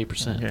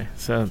 4.8%. Okay,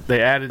 so they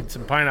added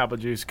some pineapple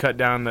juice, cut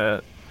down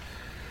the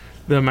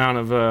the amount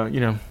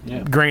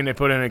of grain they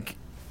put in it.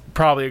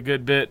 Probably a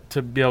good bit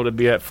to be able to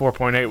be at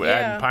 4.8 with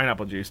adding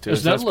pineapple juice to it.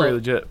 So that's pretty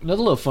legit.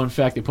 Another little fun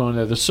fact they put on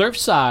there: the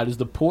Surfside is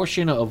the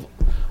portion of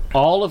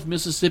all of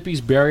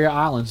Mississippi's barrier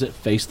islands that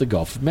face the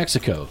Gulf of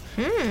Mexico.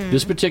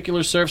 This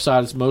particular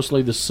Surfside is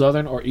mostly the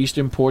southern or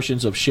eastern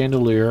portions of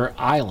Chandelier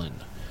Island.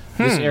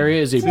 This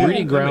area is a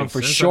breeding ground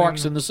for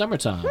sharks in the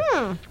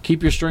summertime.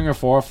 Keep your stringer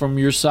far from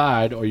your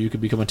side, or you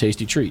could become a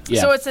tasty treat.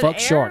 Yeah, so it's fuck an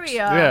sharks.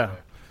 area. Yeah.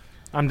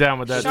 I'm down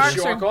with that. Sharks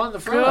Shark are on the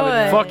front of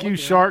it. Fuck you,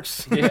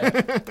 sharks. Yeah.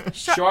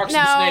 Sharks no,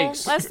 and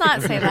snakes. let's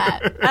not say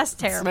that. That's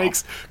terrible.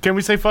 Snakes. Can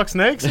we say fuck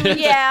snakes?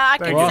 Yeah, I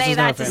can Ross say is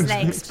that not to a fan.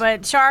 snakes,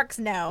 but sharks,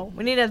 no.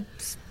 We need to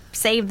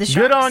save the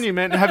sharks. Good on you,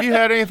 man. Have you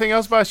had anything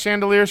else by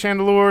Chandelier?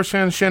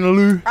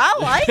 I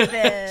like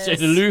this.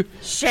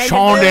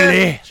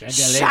 Chandelier.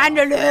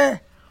 Chandelier.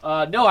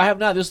 No, I have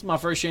not. This is my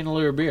first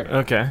Chandelier beer.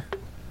 Okay.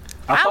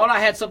 I thought I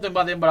had something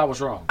by then, but I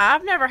was wrong.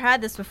 I've never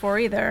had this before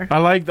either. I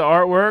like the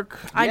artwork.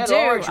 I Yeah, do. the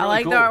artwork's I really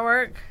like cool. the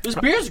artwork. This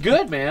beer's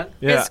good, man.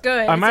 Yeah. It's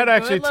good. I It's might a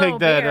actually good take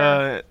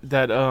little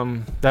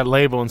that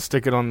label and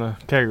stick it on the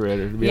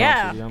kegerator. To be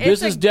Yeah. honest with you.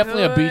 This It's is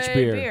definitely a beach good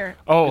beer.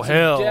 Oh It's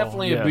hell,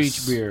 definitely yes. a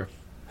beach beer.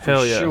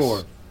 Hell yes.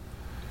 Sure.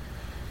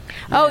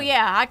 Oh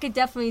yeah, I could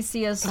definitely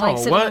see us like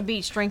sitting what? on the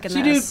beach drinking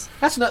See, dude, this.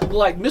 that's not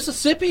like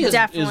Mississippi is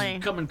Definitely.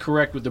 coming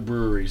correct with the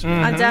breweries.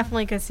 Man. I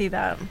definitely could see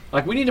that.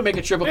 Like we need to make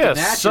a trip up Yeah, to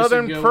Natchez.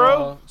 Southern and go,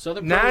 Pro,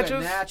 Southern Pro,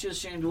 Natchez. Natchez,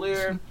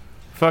 Chandelier.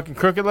 Fucking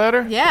Crooked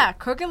Ladder. Yeah,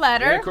 Crooked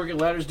Ladder. Yeah, Crooked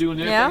Ladder's doing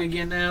their Yeah. thing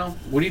again now.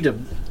 We need to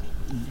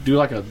do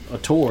like a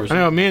tour. Or I something.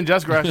 know. Me and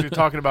Jessica were actually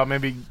talking about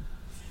maybe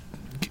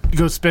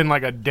go spend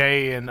like a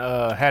day in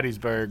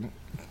Hattiesburg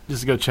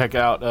just to go check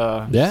out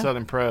Yeah.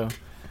 Southern Pro.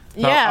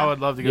 So Yeah. I would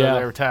love to go Yeah.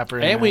 there, tap her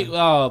in. And we,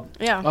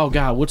 Yeah. oh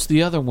god, what's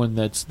the other one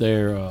that's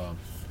there? in The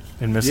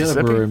other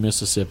Mississippi. brewery in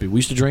Mississippi. We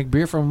used to drink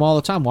beer from them all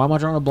the time. Why am I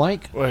drawing a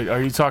blank? Wait,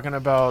 are you talking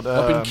about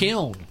Up in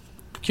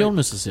Kiln,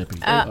 Mississippi.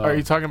 Are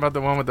you talking about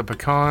the one with the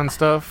pecan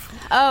stuff?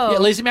 Oh, Yeah,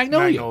 Lazy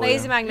Magnolia.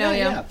 Lazy Magnolia.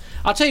 Yeah.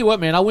 I'll tell you what,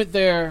 man. I went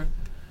there.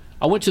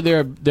 I went to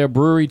their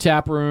brewery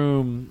tap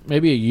room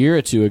maybe a year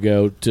or two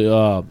ago.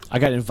 To I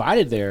got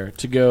invited there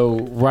to go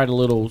write a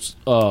little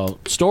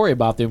story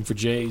about them for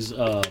Jay's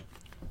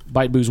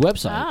Bite Booze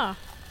website. Ah.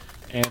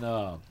 And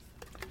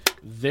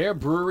their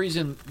beers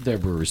in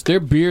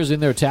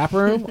their tap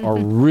room are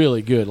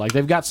really good. Like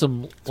they've got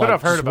some what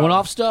I've heard about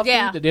one-off stuff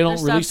Yeah, dude, that they don't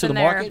there's release stuff to the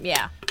in there. market.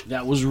 Yeah.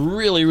 That was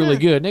really, really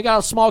good. And they got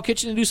a small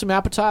kitchen to do some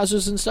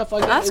appetizers and stuff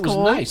like that. That's it was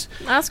cool. nice.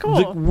 That's cool.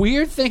 The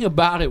weird thing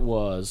about it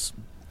was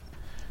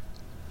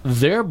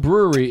their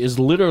brewery is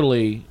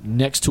literally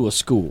next to a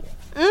school.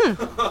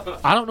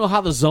 I don't know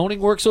how the zoning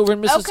works over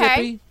in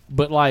Mississippi,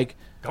 but like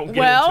Don't get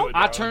Well, into it.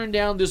 I dog. turned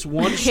down this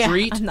one Yeah,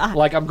 street, I'm not.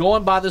 like I'm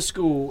going by the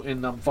school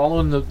and I'm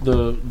following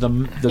the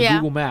Yeah.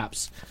 Google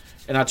Maps,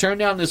 and I turned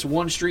down this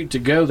one street to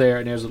go there,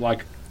 and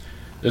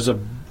there's a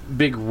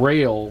big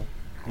rail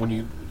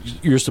when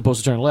you're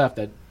supposed to turn left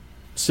that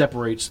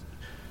separates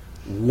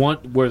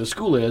where the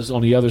school is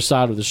on the other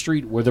side of the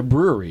street where the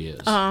brewery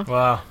is. Uh-huh.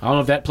 Wow. I don't know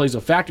if that plays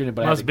a factor in it,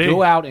 but I had Must to be.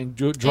 go out and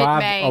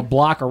drive may. a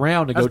block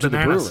around to go That's to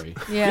bananas. the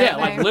brewery. Yeah,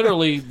 like they-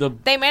 literally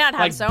They may not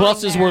have like zoning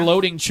buses there. were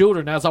loading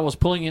children as I was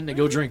pulling in to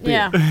go drink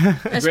beer. Yeah,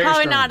 it's Very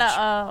probably not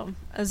strange.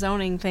 a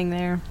zoning thing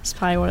there. It's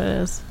probably what it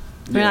is.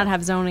 They may Yeah. not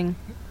have zoning.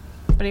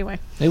 But anyway,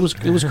 It was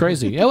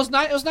crazy. It was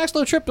nice. It was a nice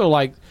little trip though.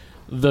 Like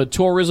the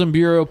tourism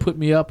bureau put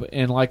me up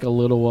in like a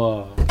little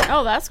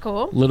oh, that's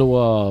cool.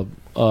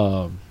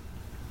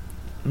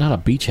 not a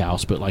beach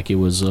house, but like it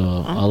was a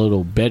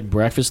little bed and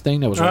breakfast thing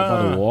that was right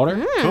by the water.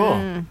 It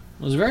Cool.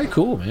 was very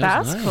cool, man. It was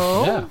That's nice.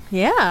 cool. Yeah.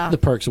 Yeah. The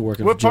perks of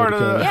working What for part Joe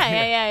of Dakota. the-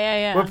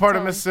 Yeah. What part of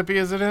Totally. Mississippi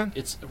is it in?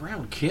 It's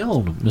around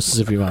Kiln,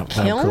 Mississippi. If I'm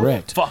Kiln?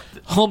 correct. Fuck.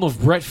 Home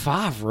of Brett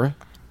Favre.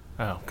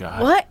 Oh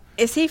God. What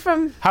is he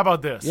from? How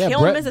about this? Yeah,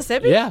 Kiln, Brett,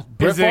 Mississippi? Yeah,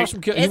 Brett Is it- Favre's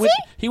from Kiln. Is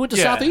He went to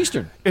Yeah.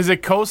 Southeastern. Is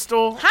it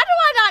coastal? How do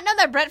I not know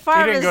that Brett Favre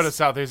He didn't is go to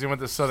Southeast. He went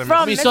to Southern.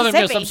 From I mean, Southern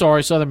Miss. Mississippi. I'm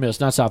sorry, Southern Miss,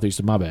 not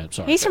Southeastern. My bad.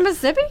 Sorry. He's from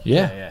Mississippi?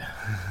 yeah. Yeah.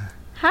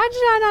 How did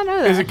I not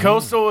know that? Is it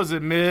coastal? Is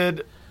it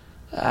mid?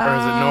 Or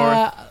is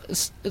it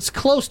north? It's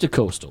close to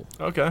coastal.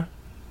 Okay.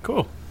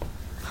 Cool.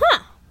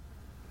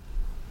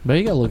 But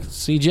you gotta look.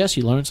 See, Jess,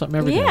 you learn something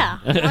every day. Yeah.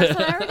 I learn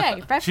something every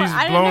day. Brett She's Favre,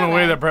 I didn't blown know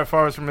away that. that Brett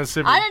Favre is from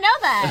Mississippi. I didn't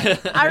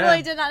know that. I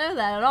really did not know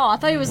that at all. I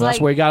thought he was Well, like.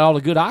 that's where he got all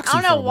the good oxy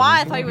I don't know from. why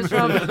I thought he was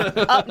from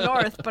up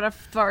north, but I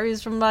thought he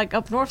was from like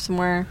up north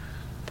somewhere.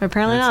 But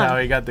apparently That's not. how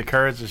he got the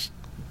courage to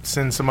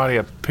send somebody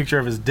a picture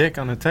of his dick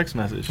on a text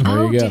message. There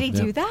Oh, you go. did he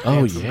do that?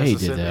 Oh, Yeah, yeah, he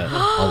did Mississippi. that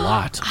a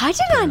lot. I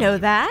did not know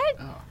that.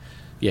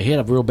 Yeah, he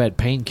had a real bad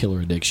painkiller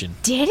addiction.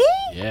 Did he?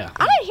 Yeah.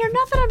 I didn't hear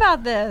nothing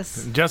about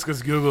this.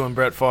 Jessica's Googling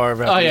Brett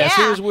Favre. Oh, yeah. As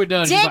soon Yeah. as we're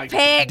done, Dick he's like,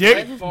 pic.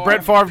 Dick,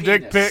 Brett Favre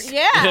dick penis. pic.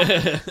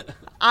 Yeah.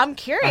 I'm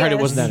curious. I heard it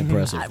wasn't that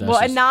impressive. That's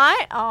Well, just-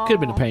 not? Oh. Could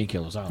have been the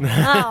painkillers. I don't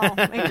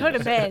know. Oh, it could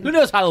have been. Who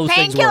knows how those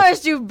things work?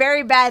 Painkillers do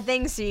very bad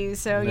things to you,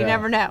 so you Yeah.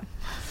 never know.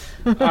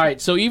 All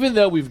right, so even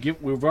though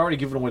we've already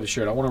given away the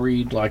shirt, I want to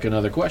read like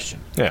another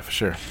question. Yeah, for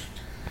sure.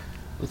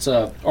 Let's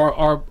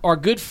our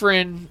good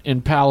friend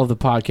and pal of the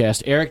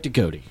podcast, Eric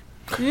Ducote,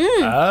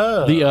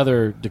 Oh. the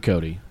other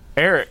Ducote.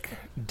 Eric.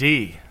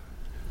 D.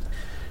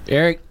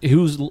 Eric,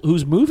 who's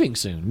moving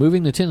soon,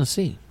 moving to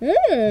Tennessee.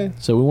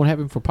 So we won't have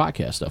him for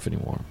podcast stuff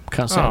anymore.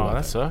 Kind of sad about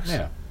that sucks.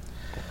 Yeah.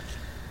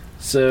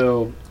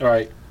 So, all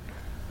right.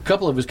 A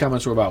couple of his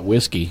comments were about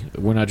whiskey.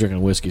 We're not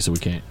drinking whiskey, so we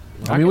can't.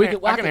 I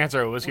can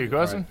answer a whiskey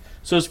question. Right.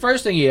 So his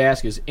first thing he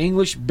asked is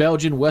English,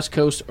 Belgian, West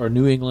Coast, or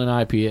New England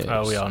IPAs.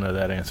 Oh, we all know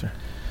that answer.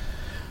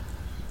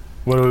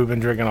 What have we been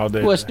drinking all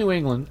day? West New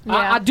England. Yeah.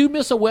 I do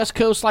miss a West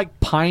Coast, like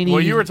piney.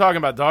 Well, you were talking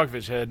about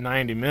Dogfish Head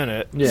 90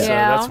 Minute. Yeah. So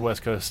Yeah. that's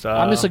West Coast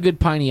style. I miss a good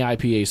piney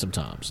IPA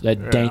sometimes.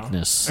 That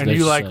dankness. And that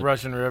you like said.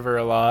 Russian River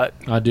a lot.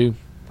 I do.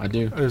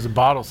 There's a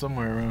bottle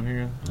somewhere around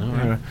here. All right.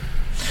 Anyway.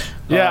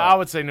 Yeah, I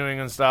would say New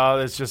England style.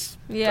 It's just,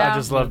 Yeah. I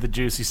just love the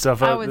juicy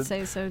stuff. I would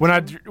say so,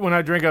 When too. when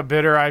I drink a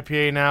bitter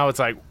IPA now, it's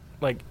like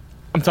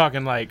I'm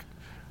talking like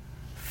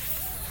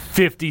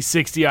 50,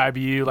 60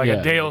 IBU, like Yeah.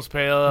 a Dale's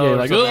Pale. Yeah, or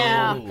like, something.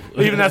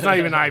 Yeah. Even that's not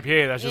even an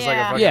IPA. That's just like a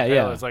Yeah. fucking Yeah, pale.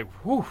 yeah. It's like,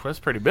 whew, that's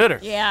pretty bitter.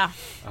 Yeah.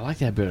 I like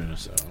that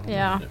bitterness. Though.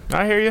 Yeah.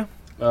 I hear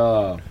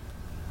you.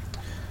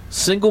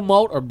 Single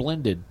malt or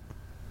blended?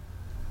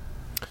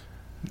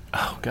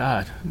 Oh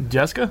God,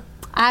 Jessica.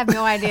 I have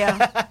no idea.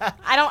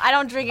 I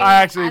don't drink it.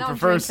 I actually don't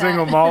prefer drink that.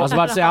 single I malt. was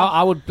about to say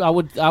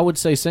I would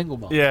say single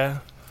malt. Yeah,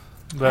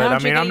 but I don't I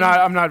mean, drink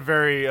I'm any- not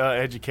very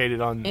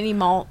educated on Any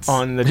malts.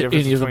 the difference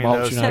Any of the between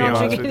malts those. you're To not be I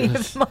don't honest drink with any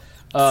you.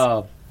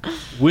 of the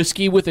malts.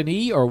 Whiskey with an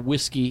E or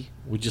whiskey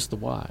with just the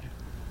Y?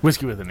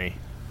 Whiskey with an E.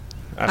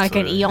 Like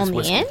an E on It's the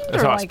whiskey. end,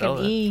 That's or how I like spell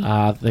an it. E.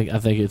 I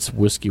think it's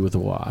whiskey with a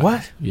Y.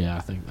 What? Yeah, I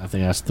think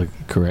that's the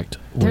correct.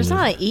 There's word.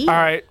 not an E. All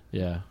right,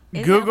 Yeah,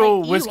 Isn't Google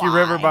it like Whiskey EY?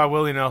 River by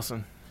Willie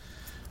Nelson.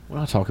 we're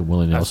not talking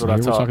Willie That's Nelson what I here.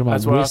 We're thought. talking about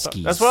That's what I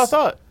whiskeys. thought. That's what I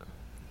thought.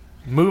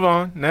 Move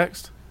on.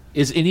 Next.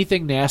 Is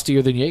anything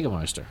nastier than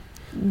Jägermeister?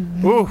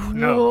 Ooh,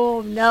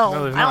 no. No, No, I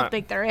there's don't not.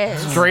 think there is.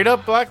 Straight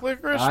up black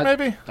licorice,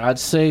 maybe. I'd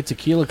say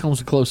tequila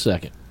comes a close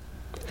second.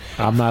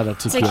 I'm not a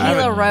tequila.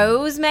 Tequila man.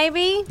 Rose,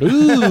 maybe.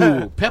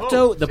 Ooh,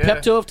 Pepto, the yeah.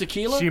 Pepto of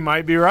tequila. She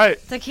might be right.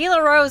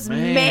 Tequila Rose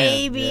Man,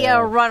 may be yeah.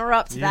 a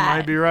runner-up to You that.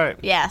 might be right.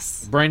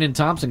 Yes. Brandon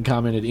Thompson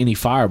commented, "Any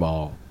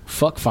Fireball?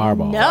 Fuck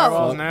Fireball."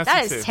 Fireball's No, nasty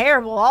that is too.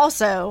 terrible.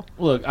 Also,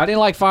 Look, I didn't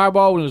like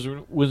Fireball when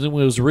it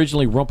was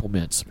originally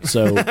Rumpelmints.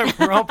 So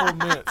Rumple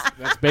mints.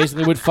 that's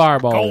basically what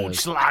Fireball is.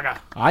 Goldschlager.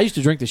 I used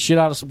to drink the shit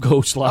out of some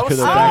Goldschlager. was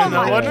though, cinnamon, back oh in the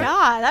my though, wasn't day. it?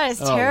 god, that is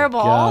terrible.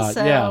 God,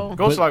 Also, yeah.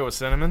 Goldschlager with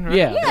cinnamon, right?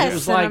 Yeah, Yes, it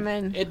was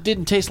cinnamon. like it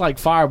didn't taste like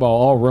Fireball,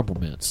 all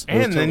Rumpelmints. It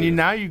was And then totally-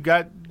 now you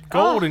got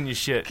gold Oh, in your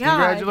shit. God.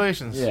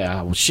 Congratulations.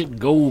 yeah, well, shit and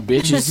gold,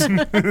 bitches.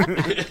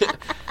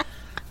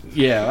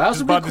 Yeah, that was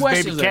some Bought good this baby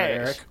questions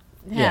there, cash. Eric.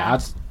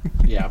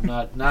 Yeah. I'm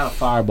not a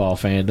Fireball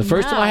fan. The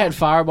first time I No. had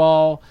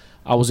Fireball,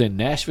 I was in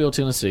Nashville,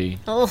 Tennessee,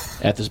 Ugh.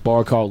 at this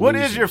bar called What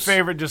Losers. is your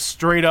favorite, just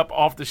straight up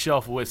off the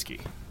shelf whiskey?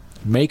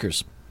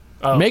 Makers.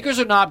 Oh. Makers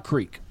or Knob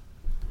Creek.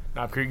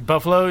 Knob Creek.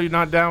 Buffalo. You're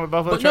not down with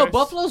Buffalo? But no, Trace?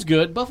 Buffalo's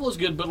good. Buffalo's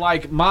good, but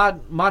like my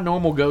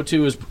normal go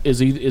to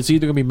is either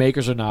gonna be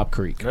Makers or Knob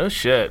Creek. No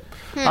shit.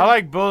 I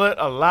like Bullet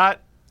a lot,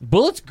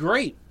 Bullet's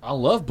great. I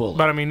love Bullet.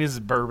 but I mean, this is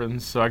bourbon,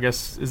 so I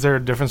guess is there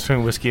a difference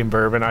between whiskey and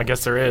bourbon? I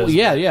guess there is. Well,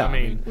 yeah. I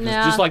mean,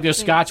 Yeah, just like I there's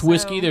think Scotch so.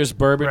 whiskey, there's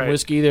bourbon right.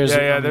 whiskey, there's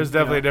there's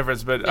definitely a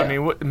difference. But I Yeah.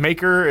 mean, what,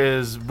 Maker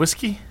is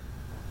whiskey.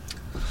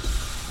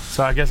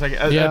 So I guess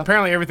Yeah.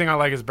 apparently everything I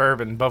like is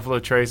bourbon. Buffalo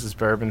Trace is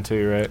bourbon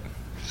too, right?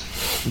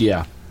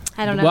 Yeah.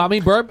 I don't know. Well, I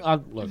mean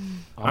bourbon. Look,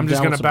 I'm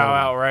just down gonna with some bow bourbon.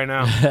 out right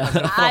now.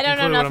 I don't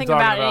know nothing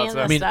about any of so-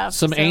 this I mean, stuff.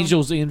 some so.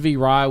 Angels Envy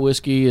rye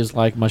whiskey is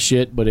like my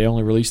shit, but they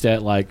only release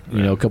that like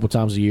a couple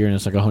times a year, and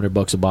it's like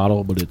 $100 a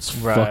bottle, but it's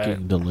Right.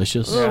 fucking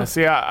delicious. Yeah,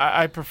 see,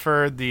 I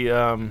preferred the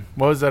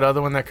what was that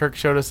other one that Kirk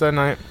showed us that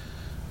night?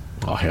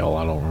 Oh hell,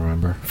 I don't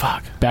remember.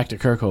 Fuck. Back to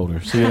Kirk Holder.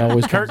 See, it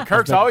always Kirk's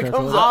back to always Kirk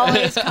comes Holder. up.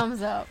 Always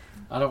comes up.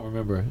 I don't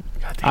remember.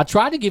 I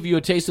tried to give you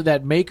a taste of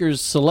that Maker's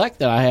Select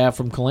that I have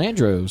from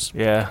Calandro's.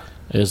 Yeah.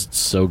 It's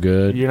so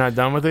good. You're not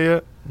done with it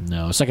yet?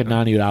 No, it's like a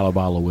 $90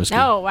 bottle of whiskey.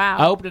 Oh, wow.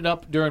 I opened it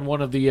up during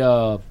one of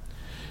the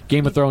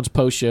Game of Thrones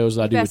post shows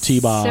that I do You with gotta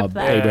T-Bob, sip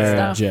that A-Bear, and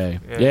stuff. Jay.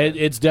 Yeah. Yeah,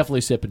 it's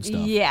definitely sipping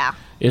stuff. Yeah.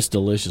 It's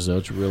delicious, though.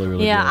 It's really,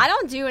 really Yeah, good. I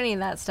don't do any of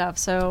that stuff,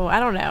 so I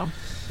don't know.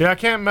 Yeah, I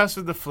can't mess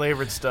with the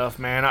flavored stuff,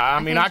 man. I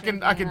mean, I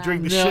think can so,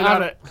 drink the yeah. shit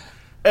out of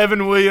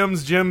Evan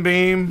Williams, Jim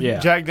Beam, Yeah.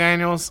 Jack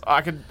Daniels.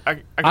 I could I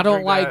don't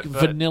drink like that,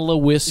 but- vanilla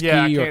whiskey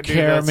Yeah, I or can't do that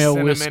caramel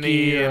cinnamony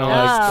whiskey. and Or all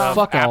that like, stuff.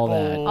 fuck all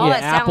that. Apple. Oh, yeah, that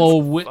sounds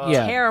apple.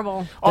 Yeah,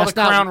 Terrible. all That's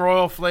the not- Crown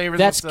Royal flavors.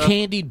 that's and stuff.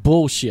 candied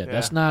bullshit.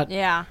 That's not.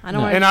 Yeah, I don't No.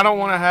 want And I don't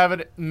want to have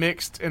it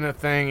mixed in a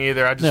thing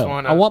either. I just No,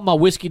 want. I want my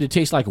whiskey to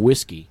taste like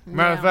whiskey.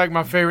 Matter of Yeah. fact,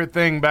 my favorite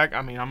thing back.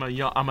 I mean,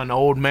 I'm an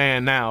old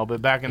man now,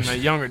 but back in the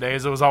younger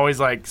days, it was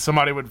always like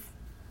somebody would.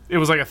 It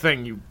was like a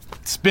thing. You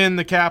spin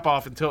the cap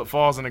off until it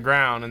falls in the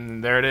ground,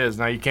 and there it is.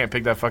 Now you can't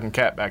pick that fucking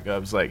cap back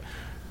up. It's like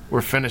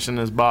we're finishing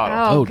this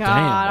bottle. Oh, damn.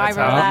 God, I That's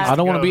how remember it that. I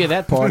don't want to go. be at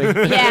that party.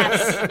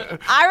 Yes.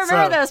 I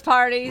remember So, those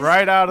parties.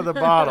 Right out of the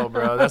bottle,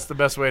 bro. That's the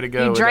best way to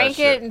go. You with drank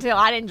that shit. it until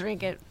I didn't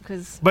drink it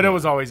because. But it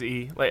was always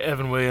E, like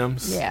Evan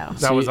Williams. Yeah.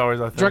 That was always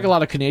our thing. Drank a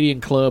lot of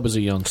Canadian Club as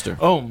a youngster.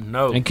 Oh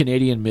no. And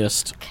Canadian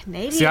Mist.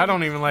 Canadian. See, I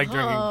don't even like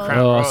drinking Crown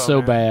Oh, Royal, so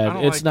man. bad. I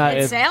don't It's like not.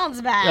 It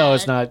sounds bad. No,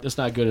 it's not. It's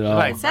not good at all.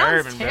 Like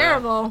Sounds bourbon,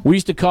 terrible. We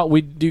used to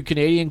we'd do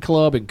Canadian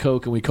Club and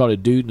Coke, and we called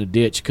it Dude in a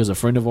Ditch because a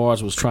friend of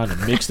ours was trying to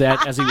mix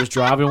that as he was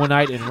driving one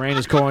night and ran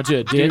his car into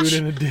a ditch. Dude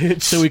in a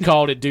ditch. So we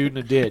called it Dude in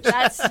a Ditch.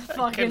 That's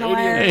fucking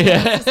hilarious.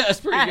 Yeah, that's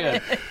pretty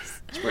good.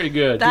 It's pretty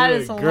good. That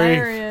is Good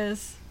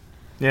hilarious.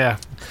 Yeah.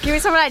 Give me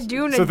some of that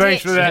Dune. So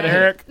thanks for that,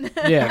 Eric.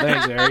 Yeah,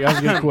 thanks, Eric. That was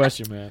a good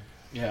question, man.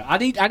 Yeah, I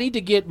need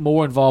to get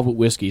more involved with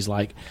whiskeys.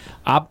 Like,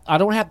 I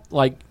don't have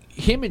like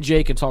him and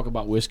Jay can talk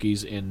about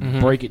whiskeys and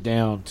break it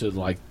down to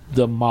like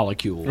the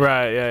molecule.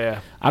 Right. Yeah.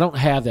 I don't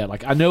have that.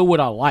 Like, I know what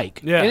I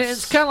like. Yes. And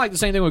it's kind of like the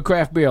same thing with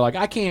craft beer. Like,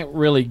 I can't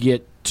really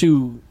get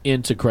too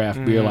into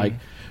craft beer, like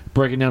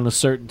breaking down the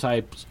certain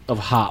types of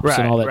hops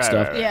and all that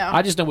stuff. Right. Yeah.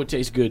 I just know what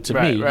tastes good to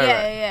Right, me. right.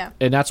 Yeah.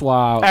 And that's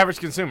why Average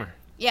consumer.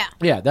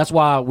 Yeah. that's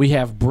why we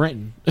have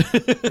Brenton.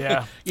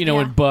 Yeah.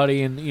 And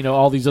Buddy and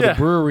all these other Yeah.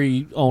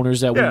 brewery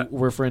owners that Yeah.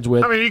 we're friends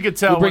with. I mean, you could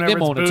tell We bring whenever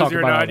them on to it's talk boozy or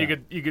about all not.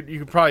 that. You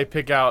could probably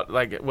pick out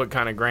like what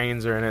kind of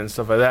grains are in it and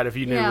stuff like that if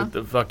you knew Yeah. what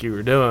the fuck you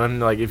were doing.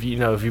 Like if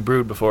if you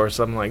brewed before or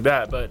something like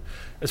that. But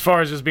as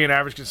far as just being an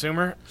average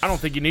consumer, I don't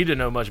think you need to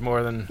know much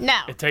more than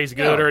it tastes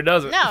good or it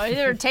doesn't. No,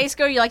 either it tastes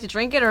good, you like to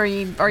drink it, or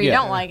you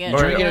don't like it.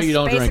 Drink it or you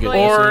don't drink it. Basically-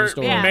 Or Same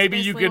story. Yeah, maybe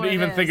it's you basically could what it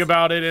even is. think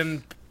about it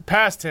in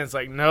past tense,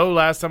 like, no,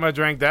 last time I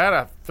drank that,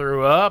 I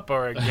threw up,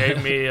 or it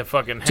gave me a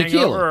fucking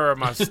Tequila. hangover, or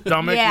my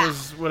stomach Yeah.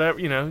 was whatever,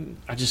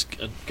 I just,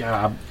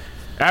 God,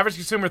 Average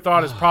consumer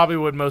thought is probably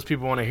what most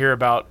people want to hear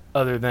about,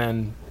 other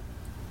than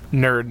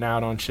nerding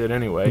out on shit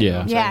anyway. You know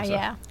what I'm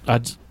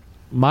saying? So-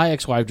 my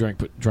ex-wife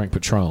drank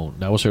Patron.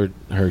 That was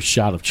her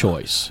shot of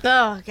choice.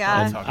 Oh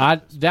God.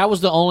 And that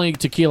was the only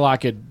tequila I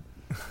could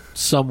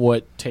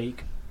somewhat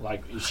take.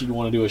 Like, she'd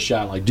want to do a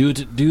shot. Like, do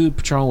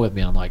Patron with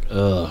me. I'm like,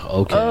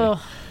 okay.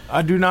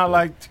 I do not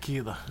like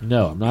tequila.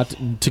 No, I'm not.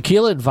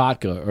 Tequila and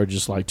vodka are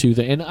just like two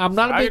things. And I'm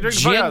not a I big drink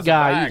vodka gin as a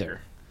guy bag.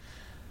 either.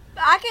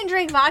 I can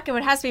drink vodka, but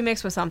it has to be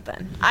mixed with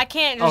something. I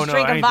can't Oh just no,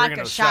 drink I a ain't drinking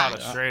vodka no shot.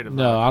 of straight of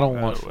No, I don't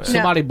vodka, want. by the way.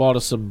 Somebody bought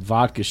us some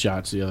vodka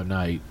shots the other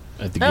night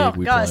at the gig Oh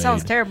we God, played. it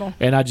sounds terrible.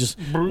 And I just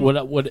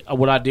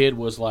what I did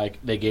was, like,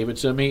 they gave it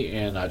to me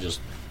and I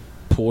just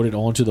poured it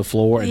onto the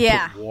floor and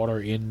Yeah. put water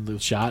in the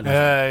shot.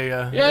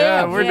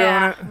 Yeah, we're doing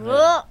it.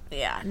 Well,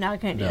 yeah, no, I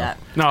can't do that.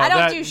 No, I don't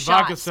that do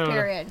vodka shots. soda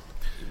Period.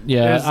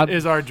 Yeah,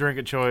 is our drink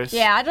of choice.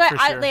 Yeah, I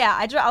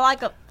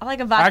like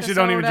a vodka. I actually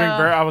don't even soda. drink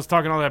bourbon. I was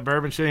talking all that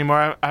bourbon shit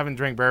anymore. I haven't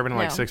drank bourbon in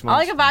like 6 I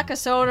months. like a vodka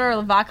soda or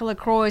a vodka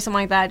LaCroix, something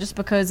like that, just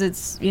because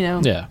it's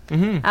yeah.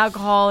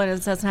 alcohol and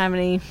it doesn't have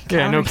any.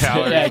 no calories.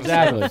 calories. Yeah,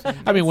 exactly.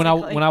 I mean, when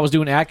I was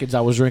doing Atkins,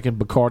 I was drinking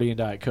Bacardi and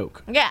Diet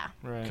Coke Yeah,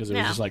 because it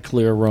was Yeah. just like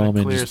clear rum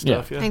and Clear just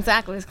stuff, yeah. yeah.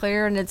 exactly. It's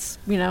clear and it's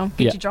Yeah.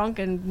 get you drunk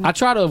and I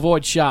try to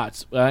avoid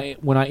shots.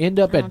 When I end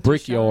up I at don't do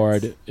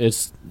Brickyard, shots.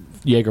 it's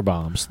Jaeger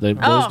bombs. Those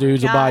Oh,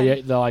 dudes will buy.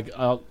 God. They're like,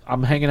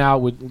 I'm hanging out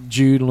with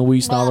Jude and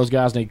Luis and all Blah. those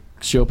guys, and they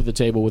show up at the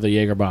table with a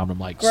Jaeger bomb. I'm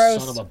like,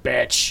 Gross. son of a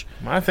bitch.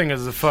 My thing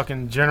is the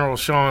fucking General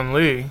Sean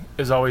Lee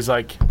is always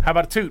like, how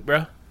about a toot,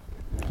 bro?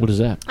 What is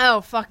that?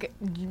 oh fuck it.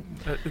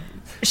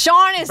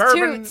 Sean is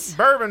toots.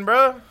 Bourbon,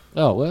 bro.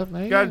 Oh well,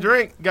 there you Gotta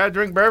go.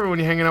 drink bourbon when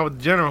you're hanging out with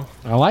the General.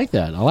 I like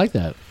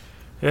that.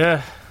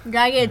 Yeah.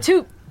 Gotta get a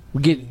toot.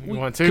 You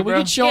want to, Can we bro?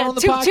 get Sean Yeah, on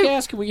the toot, toot.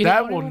 podcast? Can we get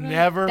That him will on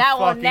never That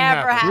will fucking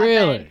never happen.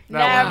 Really?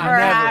 That will Never never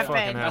happen.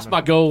 fucking That's happen.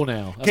 my goal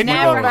now. That's Can my you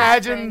goal. Never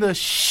imagine happen. the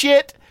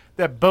shit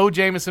that Bo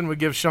Jameson would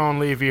give Sean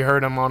Lee if he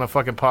heard him on a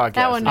fucking podcast?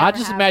 That would never I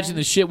just happen. imagine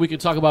the shit we could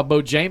talk about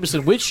Bo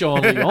Jameson with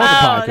Sean Lee on the Oh, podcast.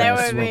 that That's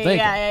would what I'm be thinking.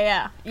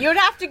 yeah. You'd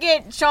have to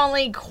get Sean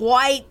Lee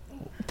quite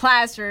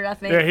plastered, I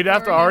think. Yeah, he'd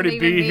have for to him already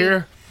even be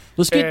here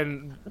Let's get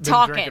and been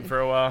talking drinking for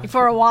a while.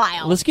 for a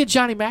while. Let's get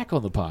Johnny Mac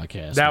on the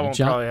podcast. That man. won't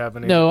probably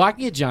happen No, I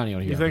can get Johnny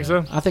on here. You think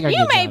man. so? I think I can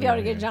You get may Johnny be able to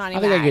on get here. Johnny I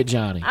think I can back. get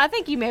Johnny. I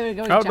think you may be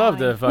able to go I with would love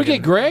Johnny. to fucking... We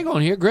get Greg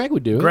on here. Greg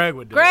would do it. Greg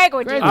would do Greg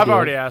would do Greg it. would I've do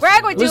already it. asked Greg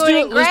him. would do Let's it.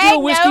 do and let's Greg do a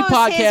whiskey knows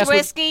podcast his with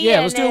whiskey. yeah.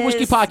 Let's do a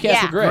whiskey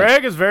podcast with Greg.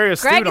 Greg is very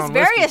astute Greg is on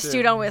very whiskey,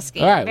 astute too. on whiskey.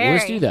 All right, very. well,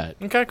 let's do that.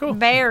 Okay, cool.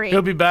 Very.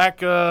 He'll be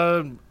back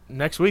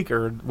next week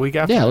or week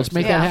after. Yeah, next. let's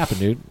make that happen,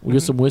 dude. We'll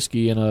get some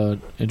whiskey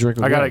and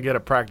drink. I gotta get a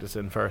practice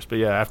in first, but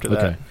yeah, after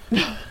that.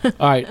 Okay.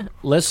 All right,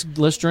 let's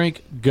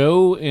drink.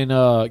 Go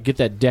and get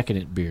that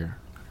decadent beer.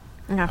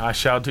 I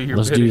shall do your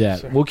Let's bidding, do that.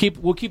 sir. We'll keep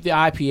the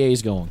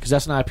IPAs going because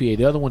that's an IPA.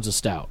 The other one's a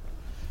stout.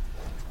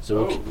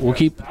 So we'll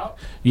keep.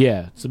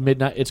 Yeah, it's a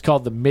midnight. It's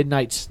called the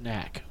Midnight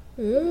Snack.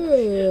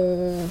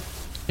 And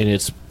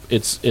it's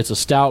a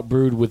stout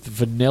brewed with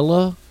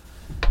vanilla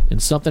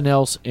and something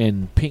else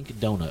and pink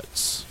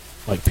donuts,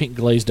 like pink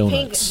glazed Pink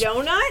donuts.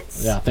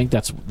 donuts? Yeah, I think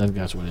that's what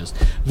it is.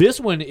 This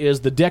one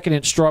is the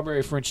decadent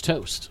strawberry French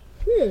toast.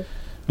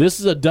 This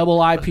is a double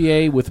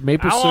IPA with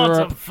maple I want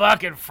syrup. some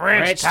fucking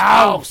French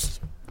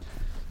toast.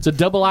 It's a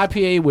double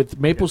IPA with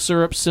maple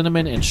syrup,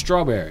 cinnamon, and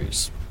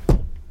strawberries.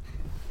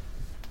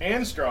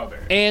 And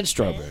strawberry. And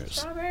strawberries.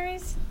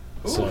 Strawberries?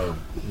 So,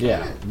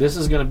 yeah, this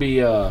is going to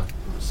be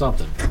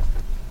something.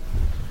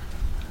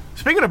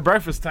 Speaking of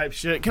breakfast type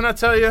shit, can I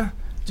tell you?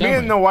 Me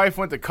and the wife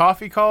went to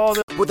Coffee Call.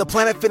 With the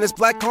Planet Fitness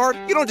Black Card,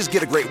 you don't just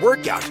get a great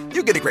workout,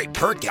 you get a great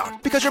perk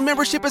out because your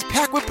membership is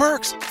packed with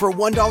perks. For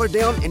 $1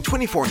 down and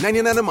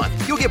 $24.99 a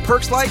month, you'll get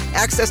perks like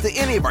access to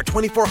any of our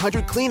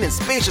 2,400 clean and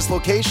spacious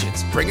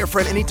locations. Bring a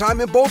friend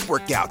anytime and both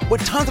work out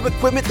with tons of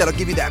equipment that'll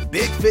give you that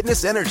big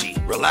fitness energy.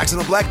 Relax in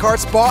the Black Card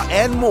spa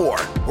and more.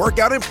 Work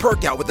out and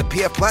perk out with the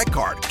PF Black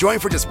Card. Join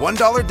for just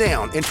 $1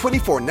 down and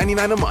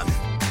 $24.99 a month.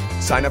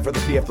 Sign up for the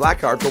PF Black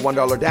Card for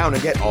 $1 down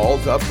and get all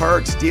the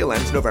perks. Deal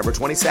ends November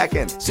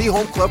 22nd. See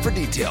Home Club for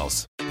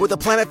details. With the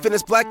Planet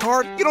Fitness Black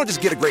Card, you don't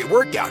just get a great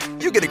workout,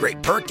 you get a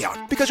great perk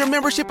out because your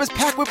membership is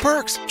packed with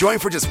perks. Join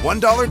for just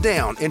 $1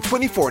 down and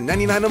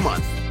 $24.99 a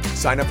month.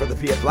 Sign up for the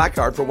PF Black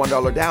Card for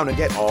 $1 down and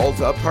get all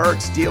the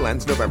perks. Deal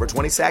ends November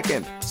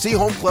 22nd. See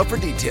Home Club for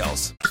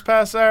details. This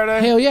past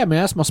Saturday. Hell yeah, man.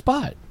 That's my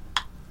spot.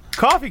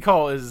 Coffee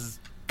Call is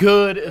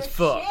good as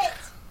fuck.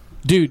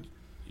 Dude,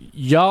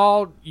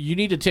 y'all, you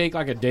need to take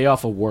like a day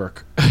off of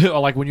work or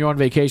like when you're on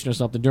vacation or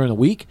something during the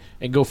week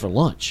and go for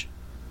lunch.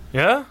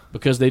 Yeah?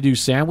 Because they do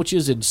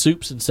sandwiches and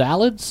soups and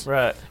salads.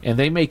 Right. And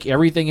they make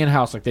everything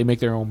in-house. Like they make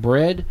their own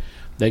bread.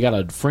 They got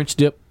a French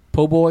dip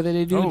po' boy that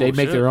they do. Oh, they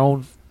make shit. their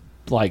own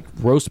like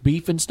roast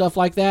beef and stuff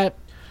like that.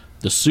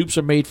 The soups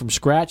are made from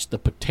scratch. The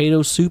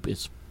potato soup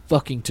is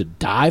fucking to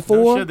die for.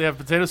 No shit, they have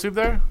potato soup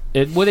there?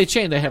 Well, they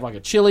change. They have like a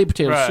chili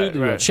potato soup. They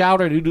do a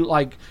chowder. They do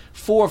like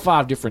 4 or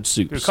 5 different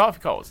soups. Dude, Coffee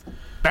Call is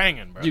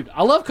banging, bro. Dude,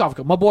 I love Coffee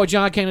Call. My boy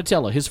John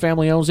Canatella, his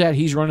family owns that.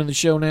 He's running the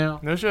show now.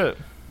 No shit.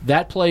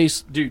 That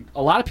place, dude,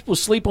 a lot of people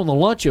sleep on the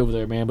lunch over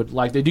there, man, but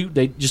like they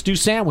just do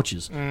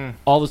sandwiches.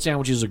 All the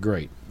sandwiches are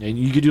great. And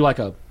you could do like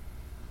a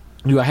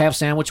half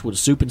sandwich with a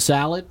soup and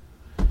salad.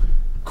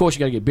 Of course, you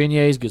got to get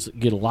beignets,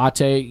 get a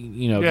latte,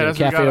 get a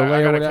cafe au lait. I got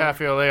or a whatever.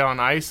 cafe au lait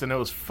on ice, and it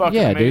was fucking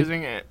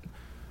amazing. And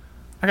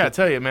I got to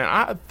tell you, man,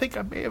 I think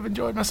I may have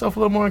enjoyed myself a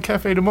little more in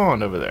Cafe Du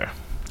Monde over there.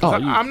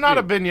 I'm not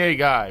a beignet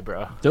guy,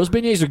 bro. Those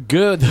beignets are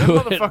good, Those though.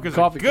 motherfuckers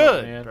Coffee are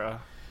good, Call, man. bro.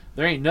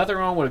 There ain't nothing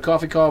wrong with a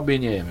Coffee Call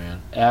beignet,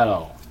 man, at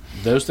all.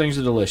 Those things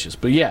are delicious.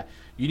 But yeah,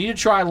 you need to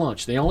try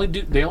lunch. They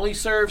only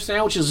serve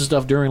sandwiches and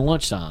stuff during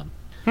lunchtime.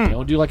 They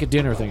don't do like a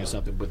dinner thing or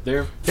something. But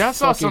they're I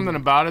saw something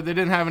about it. They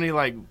didn't have any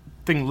like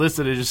thing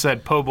listed. It just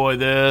said po' boy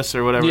this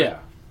or whatever. Yeah,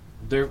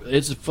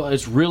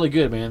 it's really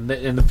good, man.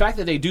 And the fact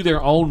that they do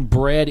their own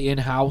bread in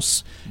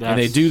house and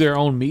they do their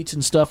own meats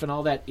and stuff and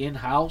all that in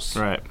house,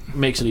 right,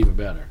 makes it even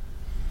better.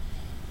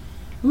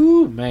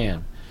 Ooh,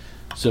 man.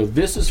 So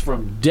this is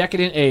from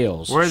Decadent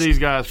Ales. Where are these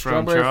guys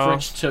from, Strawberry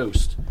Charles? French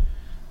Toast.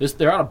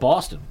 They're out of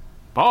Boston.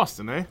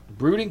 Boston, eh?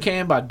 Brewed and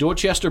canned by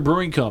Dorchester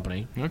Brewing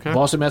Company,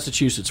 Boston,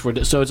 Massachusetts.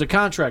 So it's a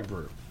contract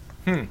brew.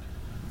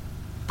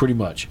 Pretty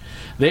much.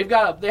 They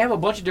have a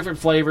bunch of different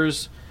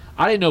flavors.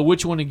 I didn't know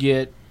which one to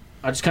get.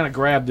 I just kind of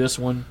grabbed this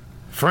one.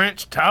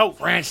 French toast.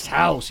 French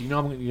toast.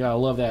 I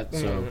love that.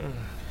 So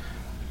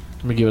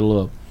let me give it a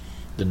little.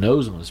 The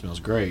nose on it smells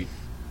great.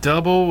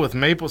 Double with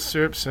maple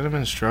syrup,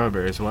 cinnamon,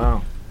 strawberries.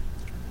 Wow.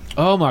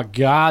 Oh my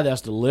God,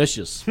 that's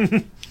delicious.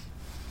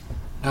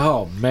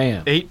 Oh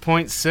man.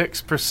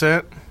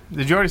 8.6%.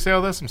 Did you already say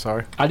all this? I'm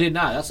sorry. I did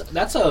not.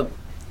 That's a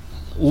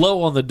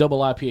low on the double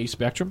IPA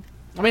spectrum.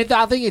 I mean,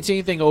 I think it's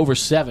anything over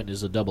 7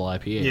 is a double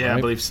IPA. Yeah, right?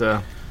 I believe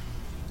so.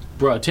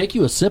 Bro, take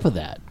you a sip of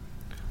that.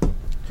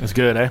 That's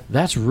good, eh?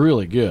 That's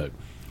really good.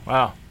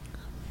 Wow.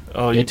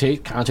 Oh, it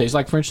kind of tastes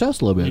like French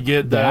toast a little bit. You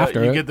get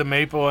get the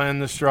maple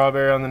and the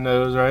strawberry on the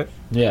nose, right?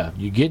 Yeah,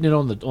 you're getting it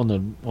on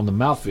the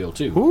mouthfeel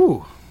too.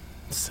 Ooh,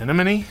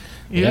 cinnamony.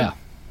 Yeah.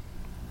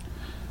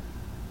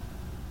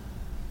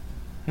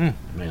 Man,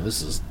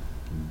 this is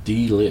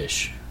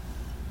delish.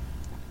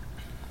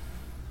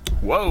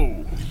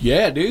 Whoa.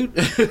 Yeah, dude.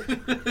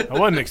 I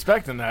wasn't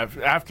expecting that.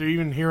 After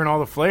even hearing all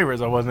the flavors,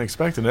 I wasn't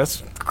expecting.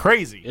 That's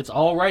crazy. It's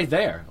all right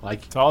there.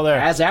 Like, it's all there.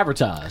 As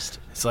advertised.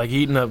 It's like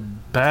eating a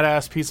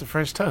badass piece of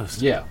French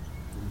toast. Yeah.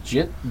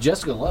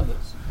 Jessica will love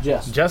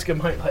this. Jessica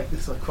might like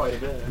this quite a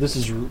bit.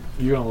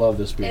 You're going to love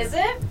this beer. Is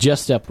it?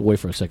 Jess stepped away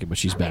for a second, but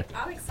she's back.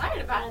 I'm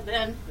excited about it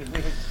then.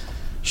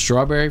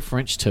 Strawberry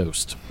French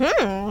toast.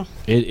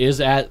 It is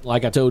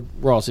like I told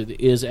Ross,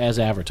 it is as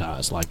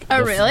advertised. Like,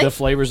 really? The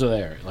flavors are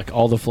there. Like,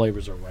 all the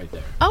flavors are right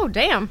there. Oh,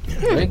 damn.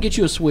 Then get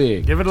you a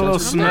swig. Give it a little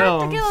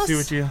smell. See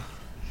what you.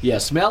 Yeah,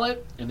 smell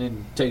it and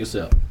then take a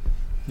sip.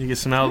 You can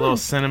smell a little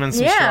cinnamon,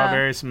 some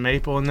strawberry, some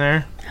maple in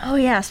there. Oh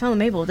yeah, I smell the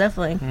maple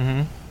definitely.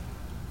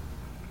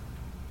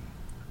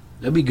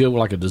 That'd be good with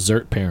like a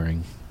dessert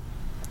pairing.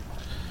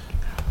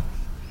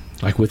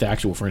 Like with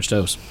actual French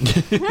toast.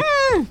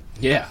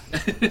 Yeah.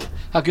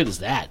 How good is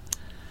that?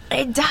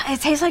 It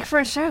tastes like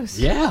French toast.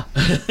 Yeah.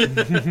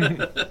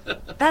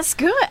 That's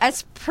good.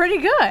 That's pretty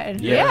good.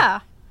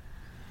 Yeah.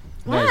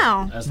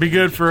 Wow. That's be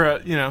good for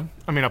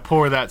a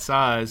pour that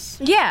size.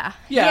 Yeah.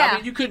 I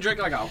mean, you couldn't drink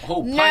like a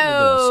whole pint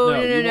of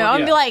this. No.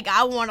 I'm be like,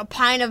 I want a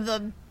pint of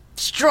the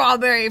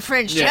strawberry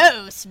French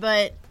toast,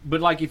 but But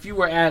like if you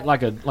were at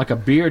like a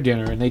beer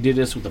dinner and they did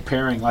this with a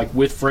pairing like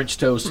with French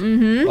toast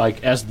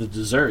like as the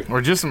dessert,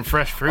 or just some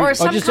fresh fruit, or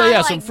some just kind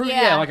of some fruit,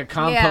 like a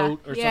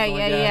compote or something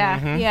like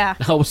that. Yeah.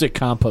 I almost said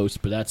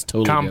compost, but that's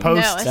totally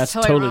Compost? different. No, That's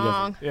totally totally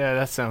wrong. Yeah,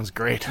 that sounds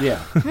great.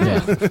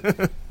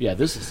 different. Yeah,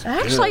 this is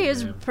Actually, good,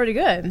 is man. pretty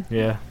good.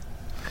 Yeah.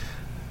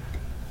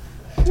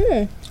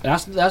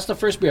 That's the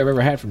first beer I've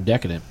ever had from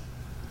Decadent.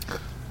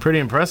 Pretty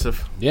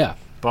impressive. Yeah,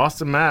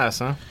 Boston, Mass,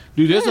 huh?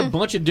 dude, there's a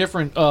bunch of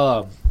different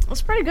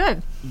It's pretty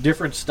good.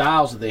 different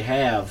styles that they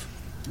have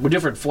with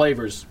different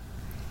flavors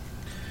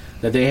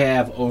that they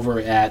have over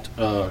at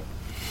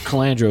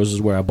Calandro's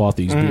is where I bought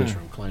these beers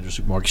from. Calandro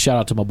Supermarket. Shout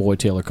out to my boy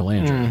Taylor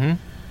Calandro.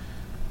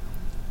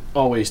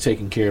 Always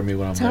taking care of me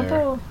when I'm there.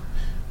 Temple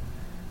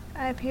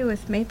IPA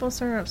with maple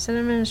syrup,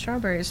 cinnamon, and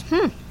strawberries.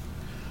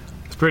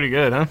 It's pretty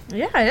good, huh?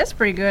 Yeah, it is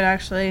pretty good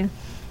actually.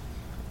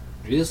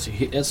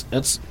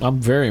 I'm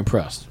very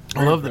impressed.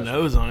 I love the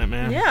nose on it,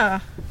 man. Yeah.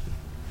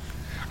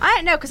 I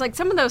don't know, because like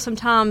some of those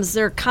sometimes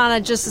they're kind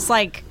of just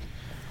like,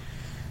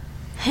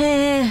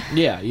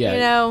 Yeah. you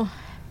know.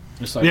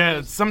 It's like,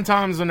 Yeah,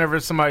 sometimes whenever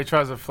somebody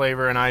tries to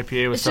flavor an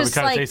IPA with It's stuff, it just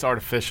kind of like tastes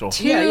artificial.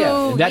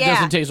 And that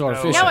doesn't taste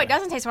artificial. No, it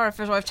doesn't taste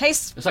artificial. It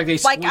tastes It's like they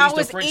like I squeezed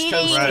was the French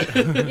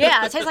eating. toast.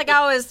 Yeah, it tastes like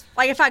I was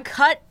like if I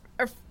cut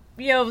or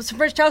some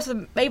French toast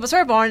with maple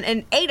syrup on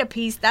and ate a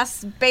piece.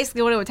 That's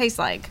basically what it would taste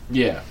like.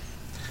 Yeah.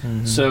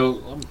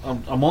 So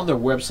I'm on their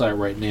website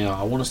right now.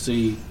 I want to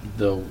see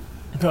the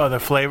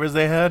flavors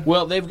they had.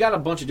 Well, they've got a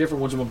bunch of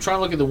different ones. I'm trying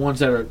to look at the ones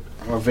that are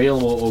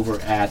available over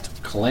at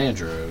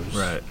Calandro's.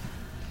 Right.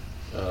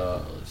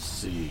 Let's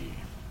see.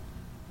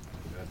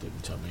 That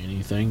didn't tell me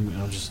anything.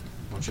 I'll just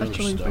a bunch of other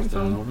stuff that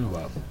I don't know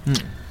about.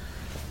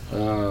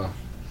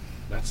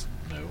 That's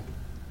no.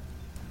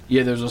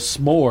 Yeah, there's a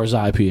s'mores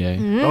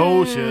IPA.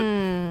 Oh shit.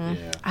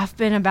 Yeah. I've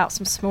been about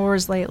some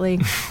s'mores lately.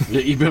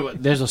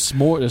 There's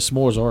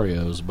s'mores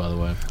Oreos, by the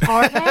way.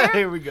 Are there?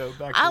 Here we go.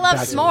 Back I love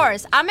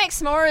s'mores. I make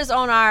s'mores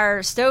on our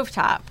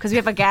stovetop because we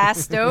have a gas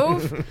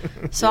stove.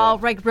 So I'll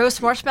like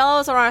roast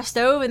marshmallows on our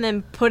stove and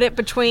then put it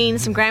between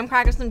some graham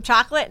crackers and some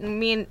chocolate, and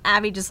me and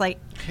Abby just like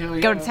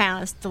go to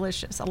town. It's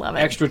delicious. I love it.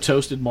 Extra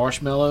toasted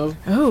marshmallow.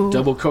 Ooh.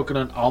 Double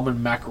coconut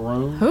almond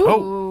macaroon.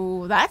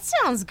 Ooh, that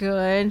sounds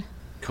good.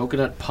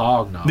 Coconut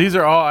pognog. These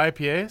are all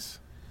IPAs.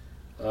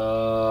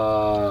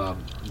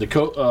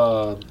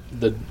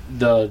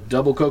 The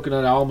double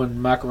coconut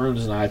almond macaroon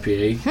is an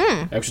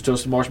IPA. Extra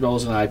toasted marshmallow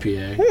is an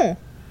IPA.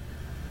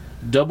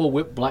 Double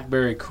whipped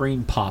blackberry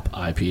cream pop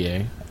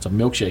IPA. It's a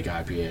milkshake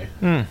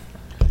IPA.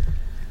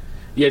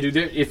 Yeah, dude.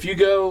 If you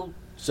go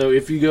to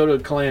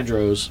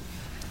Calandro's,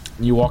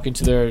 and you walk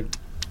into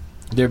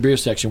their beer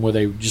section where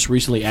they just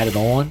recently added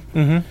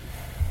on.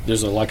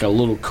 There's a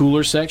little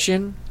cooler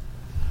section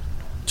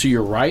to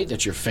your right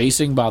that you're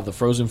facing by the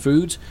frozen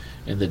foods,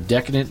 and the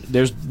Decadent.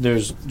 There's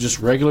just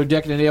regular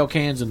Decadent ale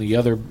cans in the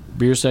other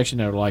beer section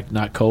that are like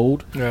not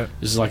cold. Yeah.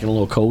 This is like a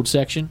little cold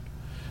section,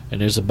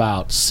 and there's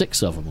about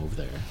 6 of them over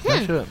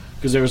there.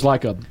 Because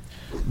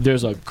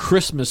there's a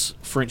Christmas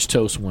French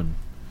toast one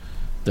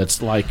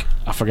that's like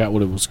I forgot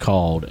what it was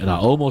called, and I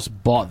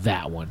almost bought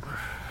that one,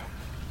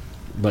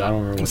 but I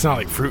don't remember. It's not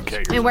like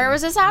fruitcake. And where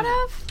was this out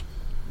of?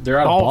 They're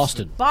out of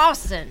Boston.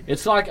 Boston.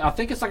 It's like I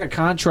think it's like a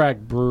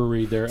contract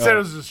brewery. They're Said it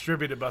was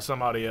distributed by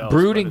somebody else.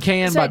 brewed and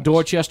canned by like-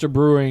 Dorchester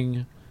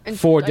Brewing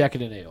for like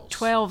Decadent Ales.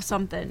 12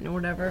 something or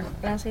whatever.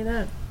 Did I say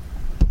that?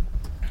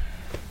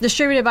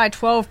 Distributed by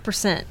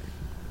 12%.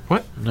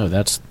 No,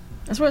 that's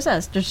what it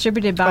says.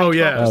 Distributed by 12%. Oh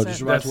yeah, Oh,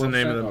 just that's about the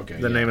name 12%? of Okay,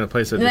 the yeah. name of the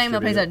place. That The name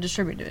of the place that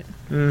distributed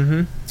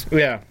distributed it.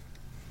 Yeah,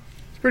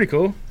 it's pretty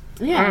cool.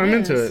 Yeah, I'm it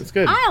into is. it. It's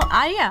good.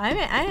 I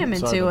am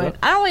Sorry into about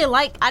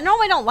it. I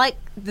normally don't like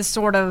this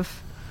sort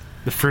of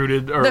The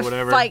fruited or the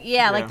whatever. like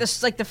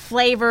the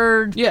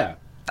flavored. yeah.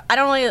 I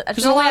don't really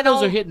Because a lot of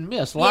those are hit and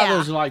miss. A lot Yeah. of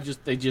those are like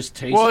they just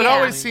taste. Well, it Yeah.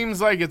 always seems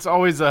like it's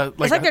always a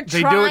It's like they're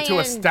they trying do it to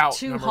a stout.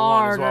 too number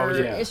hard, one as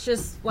well. or Yeah. it's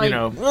just like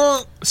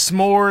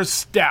S'mores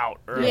stout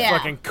or Yeah.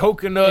 fucking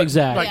coconut,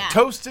 Exactly. Yeah.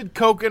 toasted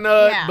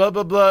coconut, Yeah. blah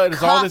blah blah.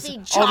 It's all this Coffee,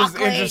 all this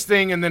chocolate,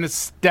 interesting, and then it's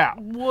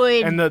stout.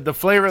 wood, And the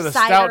flavor of the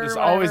cider, stout just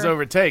always whatever.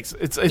 overtakes.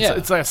 It's Yeah.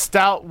 it's like a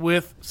stout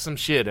with some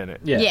shit in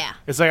it. Yeah. yeah.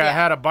 It's like I Yeah.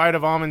 had a bite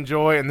of almond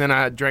joy and then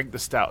I drank the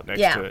stout next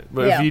Yeah. to it.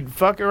 But Yeah. if you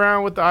fuck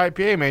around with the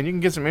IPA, man, you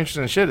can get some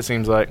interesting shit. It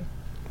seems like.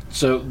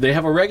 So they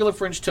have a regular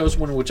French toast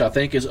one, which I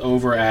think is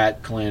over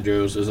at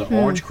Calandro's. There's an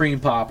orange cream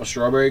pop, a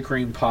strawberry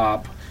cream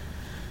pop.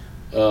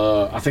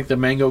 I think the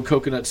mango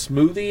coconut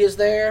smoothie is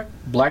there.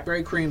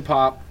 Blackberry cream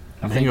pop,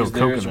 I think Mango is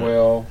there as coconut.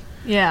 well.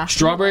 Yeah.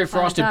 Strawberry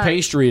frosted that.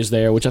 pastry is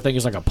there, which I think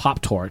is like a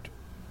Pop-Tart.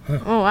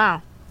 Oh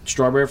wow.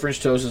 Strawberry French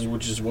toast is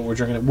which is what we're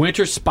drinking.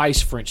 Winter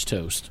spice French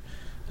toast.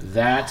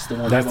 That's the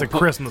one. That's They the have a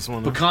Christmas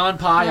one. Pecan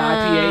pie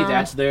IPA.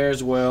 That's there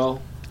as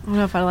well. I don't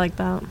know if I like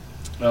that.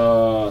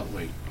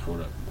 Wait,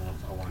 hold up.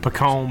 I wanna-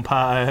 Pecan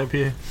pie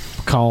IPA.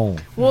 Pecan.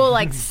 Well,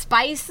 like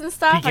spice and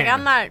stuff. Like Pecan.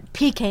 I'm not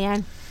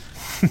pecan.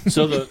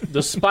 So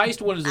the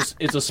spiced one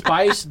it's a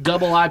spiced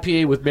double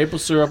IPA with maple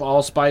syrup,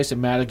 allspice,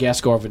 and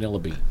Madagascar vanilla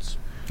beans.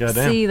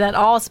 Goddamn. See, that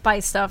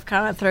allspice stuff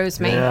kind of throws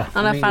me. Yeah. I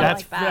don't know if I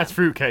that's like that. that's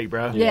fruitcake,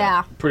 bro.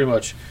 Yeah. Pretty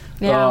much.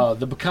 Yeah.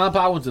 The pecan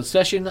pie one's a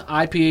session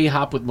IPA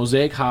hop with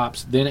mosaic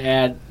hops. Then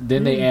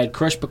they add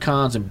crushed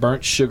pecans and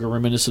burnt sugar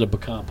reminiscent of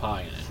pecan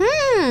pie in it.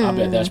 I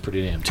bet that's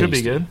pretty damn tasty. Could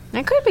be good.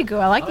 That could be good.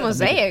 I like the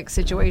mosaic Might be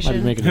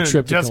situation. making a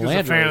trip to Jessica's a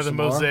Calandra fan of the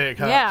tomorrow. mosaic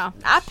hops. Yeah.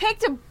 I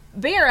picked a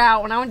beer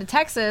out when I went to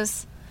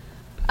Texas.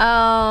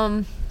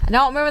 I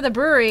don't remember the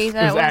brewery. It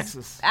That was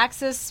Axis.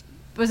 Axis.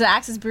 Was it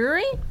Axis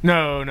Brewery?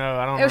 No,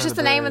 I don't. It was just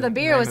the name of the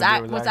beer was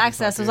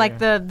Access. It was like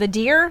the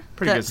deer,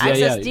 Pretty the good stuff.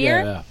 Access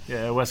deer.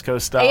 Yeah, West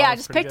Coast style. Yeah, I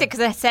It's just pretty picked it good.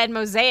 because it said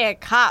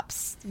Mosaic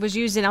hops was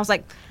used, and I was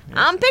like,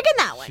 I'm picking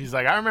that one. She's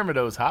like, I remember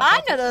those hops.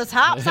 I know those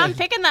hops. I'm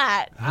picking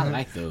that. I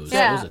like those.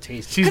 Yeah. Those are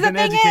tasty. She's Because the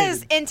been thing educated.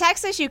 is, in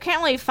Texas, you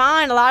can't really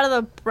find a lot of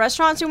the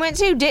restaurants we went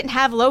to didn't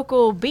have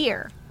local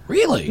beer.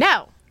 Really?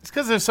 No. It's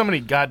because there's so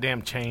many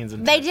goddamn chains.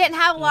 And They didn't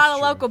have a lot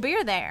of local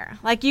beer there.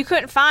 Like, you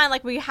couldn't find,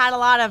 like, we had a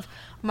lot of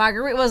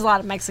margarita. It was a lot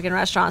of Mexican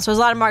restaurants. So it was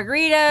a lot of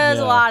margaritas,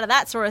 a lot of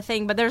that sort of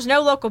thing. But there's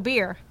no local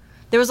beer.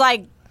 There was,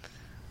 like,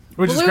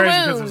 Which is Blue crazy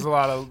because Moon. there's a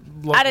lot of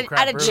local at a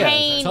craft breweries.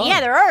 chain. Ton. Yeah,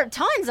 there are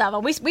tons of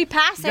them. We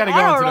passed You it gotta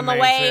go into on the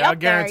main way city. up I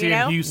guarantee there, you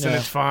know? in Houston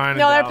it's fine.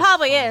 No, in there Dallas.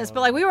 probably is. But,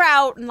 like, we were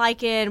out,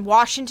 in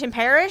Washington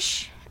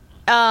Parish.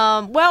 We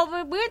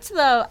went to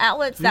the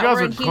outlets You that guys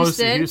were are in close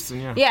to Houston.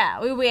 Houston,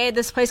 Yeah, we ate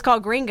this place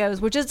called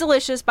Gringo's, which is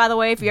delicious, by the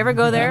way. If you ever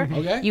go there,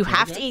 you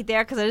have to eat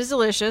there because it is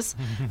delicious.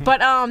 But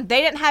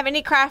they didn't have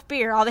any craft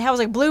beer. All they had was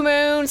like Blue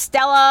Moon,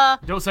 Stella,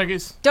 Dos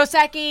Equis. Dos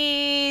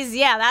Equis,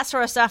 yeah, that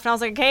sort of stuff. And I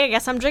was like, okay, I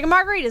guess I'm drinking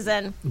margaritas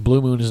then.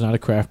 Blue Moon is not a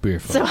craft beer,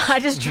 folks. So I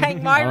just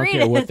drank I don't margaritas.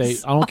 care what I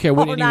don't care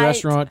what all any night.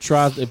 restaurant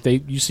tries. If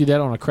you see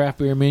that on a craft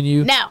beer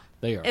menu, No,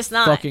 they are it's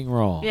not. fucking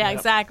wrong. Yeah,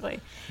 exactly.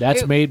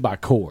 That's It- made by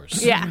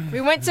Coors. Yeah, we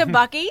went to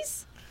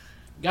Buc-ee's.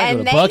 Gotta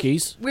go to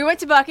Buc-ee's. We went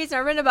to Buc-ee's.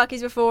 Never been to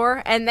Buc-ee's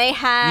before, and they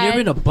had.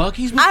 You never been to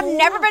Buc-ee's before? I've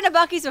never been to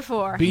Buc-ee's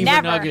before. Beaver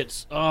never.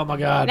 nuggets. Oh my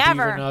god,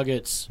 Never. beaver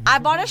nuggets. I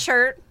bought a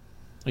shirt.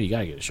 Oh, you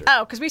gotta get a shirt.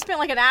 Oh, because we spent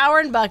like an hour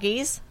in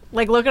Buc-ee's,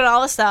 like looking at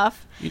all the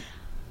stuff.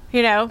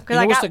 You know, because You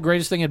know I what's got. the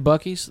greatest thing at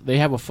Buc-ee's? They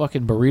have a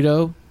fucking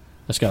burrito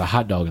that's got a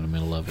hot dog in the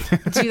middle of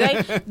it. Do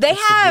they? They The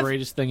have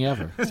greatest thing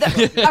ever. a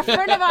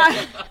friend of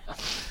mine.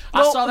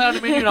 I saw that on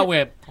the menu and I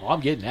went, "Oh, I'm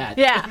getting that."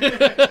 Yeah,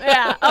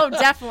 yeah. Oh,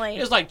 definitely.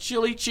 It's like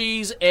chili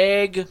cheese,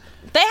 egg.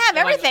 They have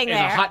and like- everything and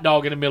there. a hot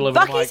dog in the middle of it.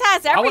 I'm Buc-ee's like,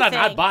 has How would I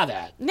everything. not buy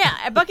that?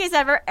 Yeah, Buc-ee's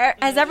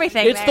has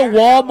everything. It's there. the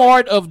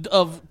Walmart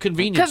of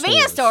convenience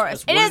Convenience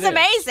stores. That's what It is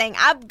amazing.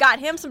 I've got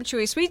him some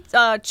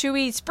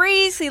chewy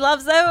sprees. He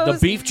loves those.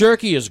 The beef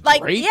jerky is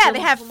like great. yeah,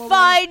 they have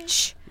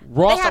fudge.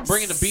 Ross, they I'm have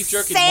bringing the beef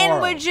jerky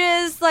tomorrow.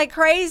 sandwiches like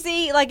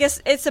crazy. Like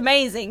it's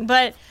amazing.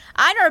 But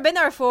I'd never been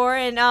there before,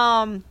 and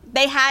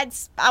they had.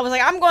 I was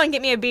like, I'm going to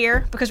get me a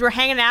beer because we're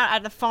hanging out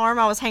at the farm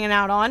I was hanging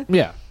out on.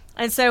 Yeah.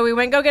 And so we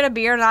went and go get a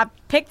beer, and I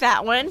picked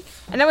that one,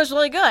 and it was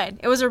really good.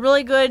 It was a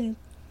really good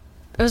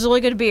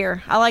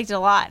beer. I liked it a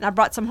lot, and I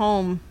brought some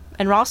home,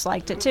 and Ross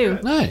liked it too.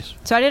 Nice.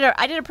 So I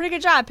did a pretty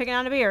good job picking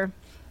out a beer.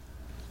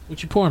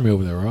 What you pouring me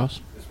over there,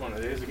 Ross? This one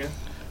of these again.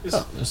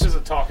 This is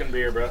a talking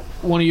beer, bro.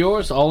 One of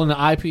yours, all in the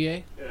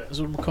IPA? Yeah.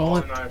 Is what we're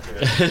calling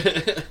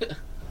it.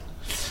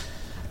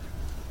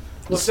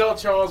 Let's tell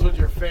Charles what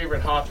your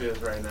favorite hop is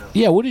right now.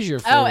 Yeah, what is your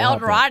favorite? El hop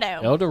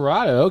Dorado. El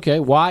Dorado, okay.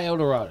 Why El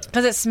Dorado?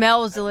 Because it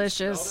smells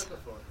delicious.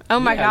 Oh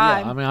my Yeah,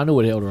 God. yeah. I mean, I know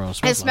what El Dorado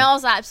smells It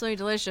smells absolutely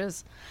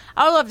delicious.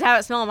 I would love to have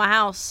it smell in my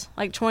house,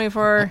 like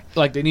 24.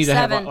 like they need to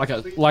have Seven. like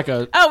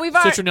a Oh, we've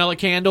already- citronella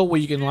candle where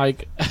you can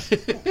like.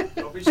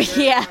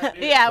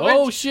 yeah.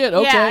 Oh shit!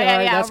 Okay, yeah, all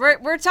right. yeah.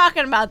 That's, We're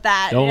talking about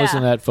that. don't yeah.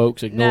 listen to that,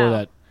 folks. Ignore No.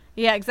 that.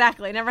 Yeah,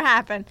 exactly. Never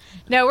happened.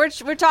 No, we're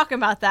talking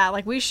about that.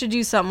 Like we should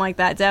do something like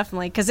that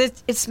definitely because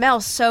it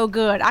smells so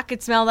good. I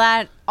could smell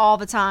that all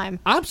the time.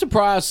 I'm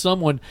surprised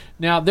someone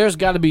now. There's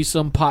got to be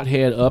some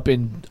pothead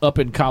up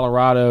in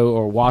Colorado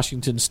or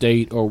Washington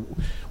State or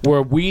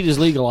where weed is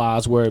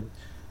legalized, where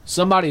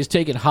somebody is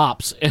taking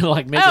hops and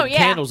like making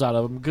candles out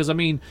of them. Because I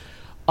mean,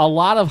 a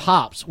lot of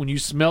hops when you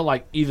smell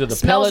like either the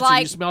Smells pellets or you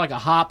like- smell like a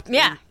hop.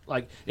 Yeah.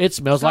 like it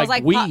smells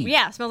like weed.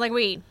 Yeah, it smells like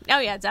weed. Oh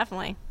yeah,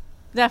 definitely.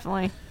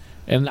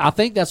 And I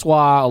think that's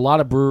why a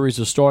lot of breweries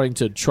are starting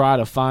to try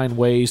to find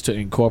ways to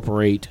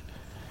incorporate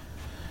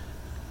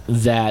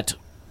that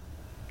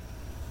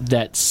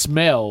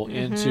smell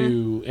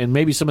into, and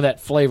maybe some of that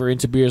flavor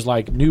into beers.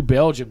 Like New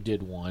Belgium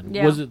did one.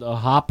 Yeah. Was it the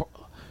hopper?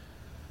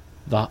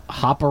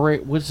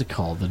 What is it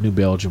called? The New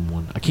Belgium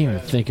one. I can't even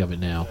think of it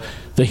now.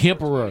 The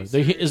Hemperor. Is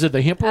it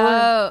the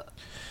Hemperor?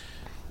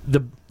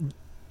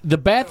 The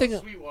bad thing.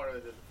 Sweetwater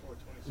did the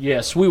 420.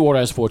 Yeah, Sweetwater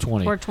has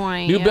 420.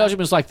 420. New yeah.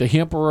 Belgium is like the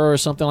Hemperor or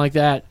something like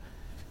that.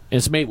 And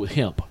it's made with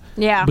hemp.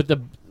 Yeah. But the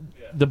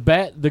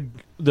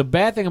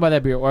bad thing about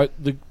that beer, or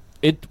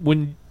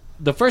when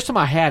the first time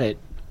I had it,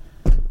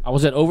 I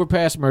was at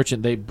Overpass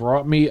Merchant. They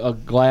brought me a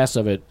glass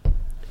of it,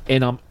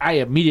 and I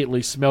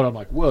immediately smelled it. I'm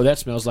like, whoa, that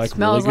smells like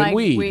smells really good like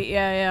weed.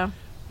 Yeah.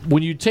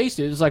 When you taste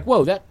it, it's like,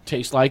 whoa, that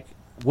tastes like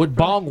what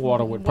bong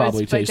water would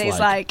probably What's it taste tastes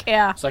like.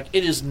 Yeah. It's like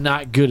it is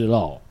not good at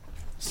all.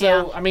 So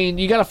Yeah. I mean,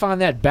 you got to find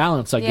that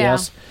balance, I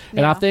guess.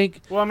 And I think,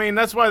 Well, I mean,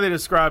 that's why they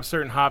describe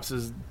certain hops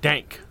as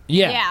dank.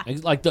 yeah,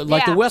 like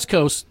the West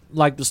Coast,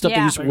 like the stuff they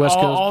Yeah. use for Like West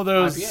Coast. all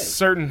those IPA.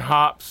 certain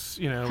hops,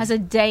 Has a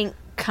dank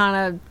kind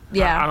of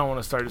I don't want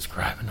to start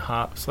describing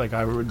hops. Like,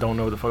 I don't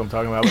know what the fuck I'm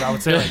talking about. But I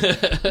would say,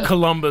 like,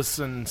 Columbus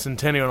and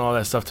Centennial and all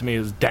that stuff to me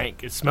is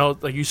dank. It smells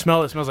like, it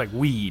smells like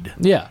weed.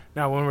 Yeah.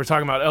 Now, when we're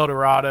talking about El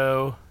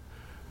Dorado,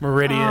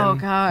 Meridian, Oh,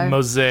 God.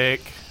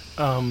 Mosaic,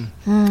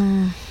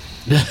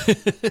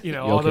 you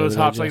know, all okay those with that,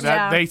 hops like Jess? that,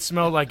 Yeah. they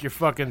smell like you're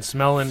fucking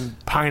smelling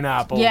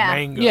pineapple,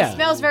 mango. Yeah. It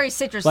smells very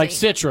citrusy. Like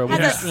Citra.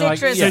 Has Yeah. a Like,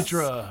 citrus. yeah.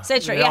 Citra.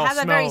 Citra. They Yeah, all it has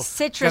a very smell-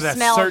 citrus got that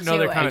smell certain to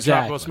other it. kind of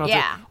Exactly. tropical smell. Yeah,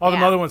 To it. All them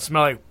yeah. other ones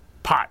smell like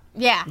pot.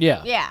 Yeah.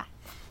 Yeah. Yeah.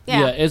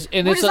 Yeah, it's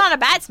Which is not a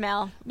bad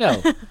smell.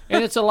 no,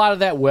 and it's a lot of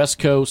that West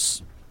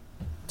Coast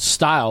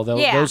style.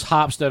 Yeah. Those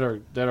hops that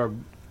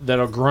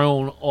are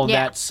grown on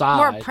Yeah. that side.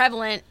 More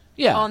prevalent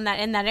Yeah. on that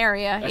in that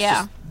area. That's Yeah.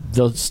 just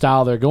the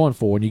style they're going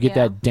for, and you get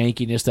Yeah. that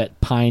dankiness, that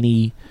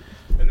piney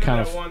kind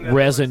of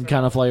resin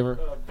kind of flavor.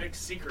 Big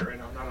secret right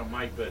now, not on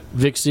mic, but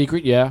Vic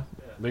Secret, yeah.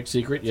 Vic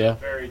Secret, yeah.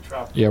 very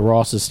tropical. Yeah,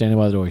 Ross is standing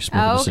by the door. He's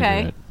smoking Oh, a okay.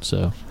 cigarette.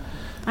 So,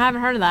 I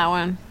haven't heard of that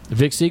one.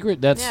 Vic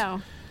Secret, that's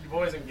No. You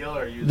boys in Gill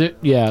are using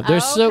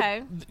there's Oh, so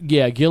okay.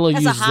 Gilla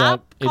That's a uses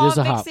hop that. It called is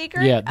a Vic hop.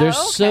 Secret? Yeah, there's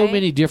Oh, so okay.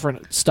 many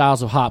different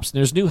styles of hops. And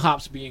there's new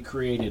hops being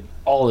created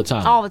all the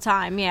time. All the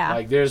time. Yeah.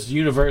 Like there's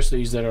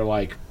universities that are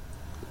like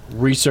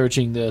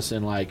researching this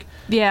and like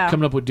yeah.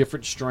 coming up with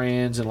different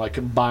strands and like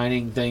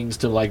combining things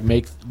to like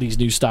make these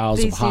new styles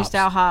These of new hops.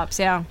 style hops.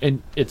 Yeah.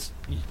 And it's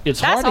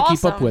That's hard to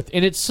keep up awesome. with.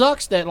 And it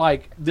sucks that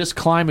like this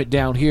climate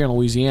down here in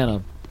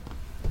Louisiana,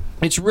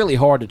 it's really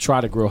hard to try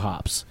to grow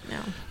hops. No.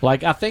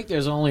 Like I think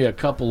there's only a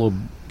couple of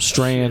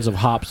strands of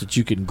hops that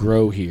you can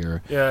grow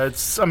here. Yeah,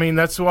 I mean,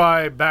 that's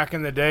why back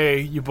in the day,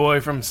 your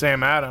boy from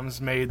Sam Adams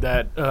made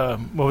that,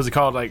 what was it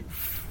called? Like,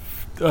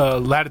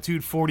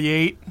 Latitude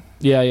 48.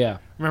 Yeah.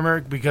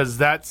 Remember? Because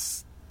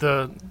that's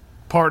the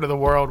part of the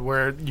world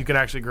where you can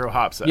actually grow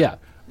hops at. Yeah.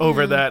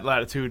 Over that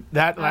latitude.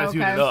 That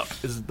latitude Okay. and up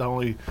is the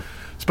only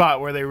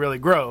spot where they really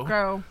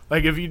grow.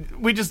 Like,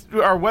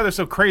 our weather's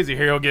so crazy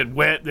here, it'll get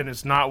wet, then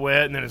it's not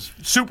wet, and then it's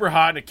super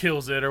hot and it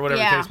kills it, or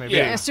whatever the case may be.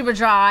 Yeah. Super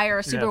dry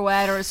or super Yeah.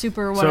 wet or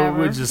super whatever. So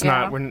we're just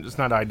it's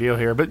not ideal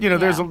here. But, you know,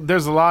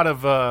 there's a lot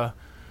of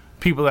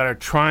people that are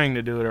trying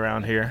to do it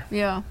around here.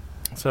 Yeah.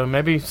 So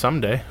maybe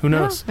someday. Who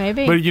knows?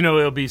 maybe. But, you know,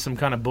 it'll be some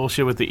kind of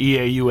bullshit with the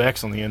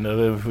EAUX on the end of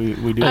it if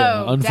we do that.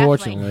 Oh,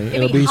 unfortunately, definitely.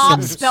 it'll be hops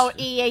some spelled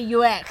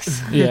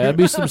EAUX. yeah, it'll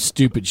be some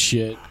stupid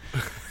shit.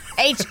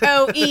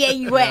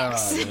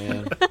 HOEAUX. Oh,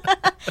 man.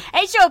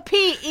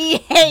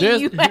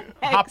 HOPEAUX.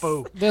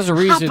 Hoppo. There's a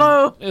reason.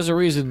 Hoppo. There's a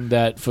reason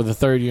that for the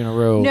third year in a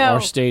row, No.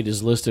 our state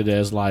is listed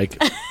as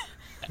like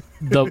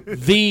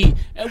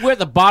we're at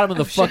the bottom of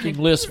the fucking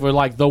list for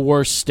like the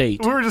worst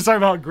state. We were just talking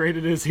about how great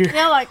it is here.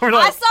 Yeah, like, We're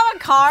I saw a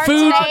car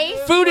today.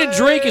 Food and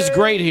drink is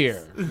great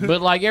here,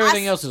 but like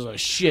everything else is a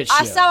shit show.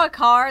 I saw a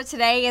car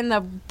today in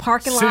the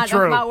parking lot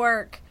Citro. of my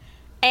work,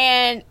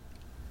 and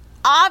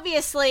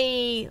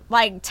obviously,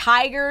 like,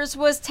 Tigers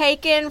was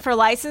taken for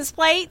license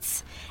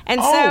plates, and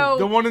Oh, so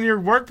the one in your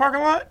work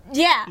parking lot?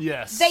 yeah,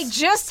 Yes. they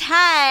just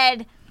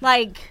had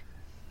like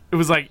It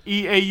was like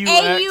EAUX.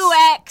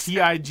 AUX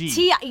TIG.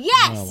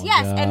 yes, Oh my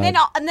yes, God. and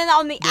then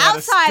on the Yeah, the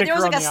outside there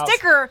was sticker like a on the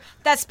sticker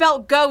that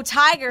spelled "Go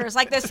Tigers,"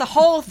 like that's the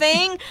whole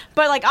thing.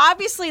 But like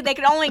obviously they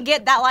could only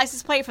get that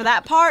license plate for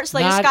that part, so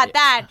they just Not- got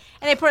that,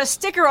 and they put a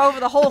sticker over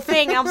the whole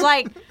thing. And I was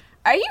like,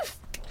 "Are you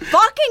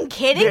fucking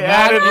kidding They me?"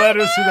 added right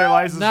letters to their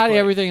license Not plate.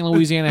 everything in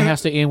Louisiana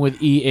has to end with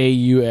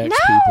EAUX. No.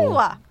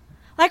 People.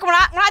 Like when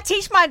I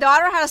teach my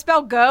daughter how to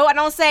spell "go," I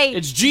don't say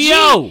It's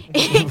G-O.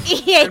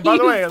 And by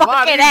the way, a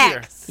lot fucking easier.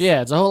 X.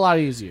 Yeah, it's a whole lot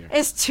easier.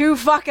 It's 2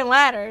 fucking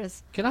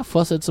letters. Can I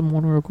fuss at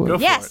someone real quick? Go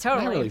for Yes, it.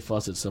 totally. Not really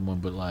fuss at someone,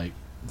 but like,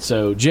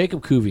 so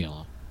Jacob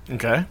Cuvion,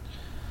 Okay.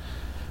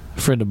 a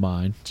friend of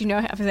mine. Do you know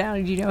him? Do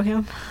you know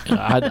him?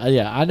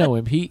 I know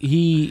him.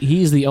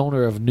 He's the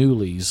owner of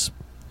Newly's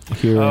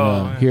here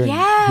Oh, here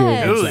Yes.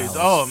 in Newly's.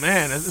 Oh,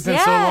 man. It's been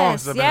so long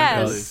since I've been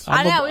at Newly's.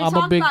 I know. We I'm a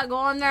talked big- about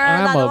going there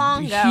I'm not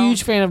long a ago.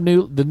 huge fan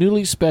of the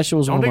Newly's special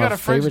is Don't one they of got my a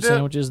French favorite dip?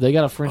 sandwiches. They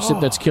got a French dip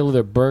that's killer.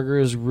 Their burger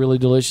is really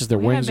delicious. Their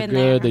We wings are haven't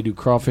good. been there. They do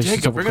crawfish and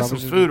Jacob, stuff with bring us some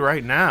crawfish. food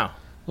right now.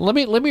 Let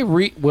me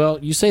read. Well,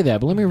 you say that,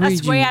 but let me read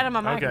That's you. way out of my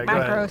Okay, go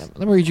ahead. macros.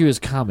 Let me read you his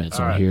comments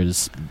All on right. here.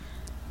 This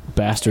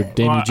bastard,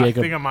 damn Well, you, I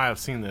Jacob. think I might have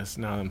seen this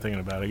now that I'm thinking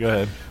about it. Go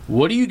ahead.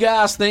 What do you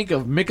guys think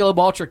of Michelob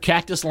Ultra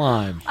Cactus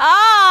Lime?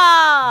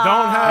 Oh!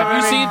 Don't have Have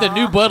you any- seen the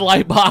new Bud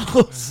Light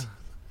bottles?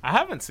 I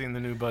haven't seen the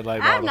new Bud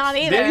Light I have bottles. not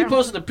either. Then he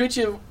posted a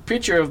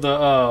picture of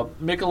the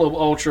Michelob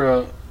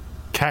Ultra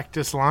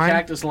Cactus Lime?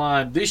 Cactus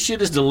Lime. This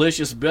shit is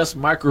delicious. Best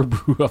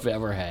microbrew I've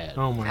ever had.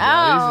 Oh, my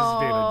God. He's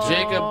Oh. just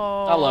being a Jacob,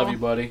 I love you,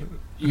 buddy.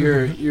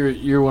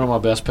 You're one of my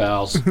best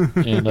pals,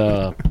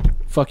 and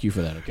fuck you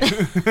for that.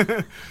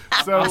 Okay.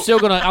 So, I'm still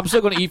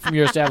gonna eat from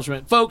your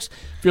establishment, folks.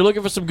 If you're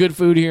looking for some good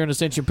food here in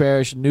Ascension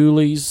Parish,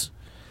 Newly's,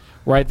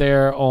 right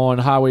there on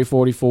Highway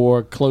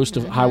 44, close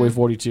to Highway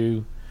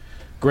 42.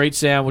 Great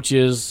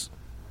sandwiches,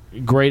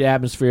 Great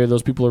atmosphere.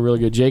 Those people are really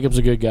good. Jacob's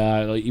a good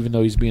guy, like, even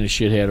though he's being a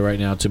shithead right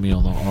now to me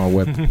on our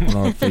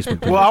Facebook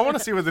page. Well, I want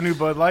to see what the new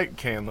Bud Light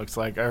can looks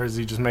like, or is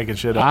he just making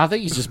shit up? I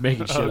think he's just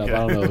making shit up.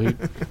 I don't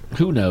know.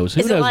 Who knows? Who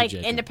Is knows it with like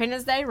Jacob?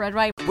 Independence Day, red,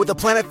 white? With the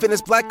Planet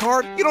Fitness Black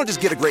Card, you don't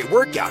just get a great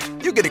workout,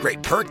 you get a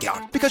great perk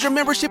out because your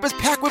membership is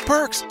packed with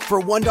perks.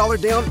 For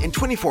 $1 down and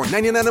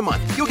 $24.99 a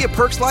month, you'll get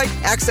perks like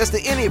access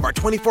to any of our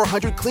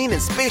 2,400 clean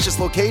and spacious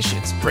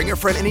locations. Bring a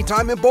friend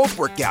anytime and both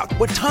work out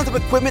with tons of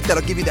equipment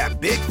that'll give you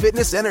that big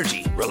fitness energy.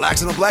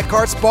 Relax in the Black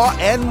Card Spa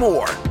and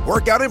more.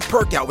 Work out and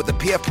perk out with the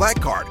PF Black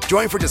Card.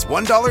 Join for just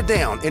 $1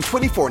 down and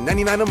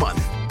 $24.99 a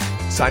month.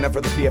 Sign up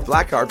for the PF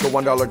Black Card for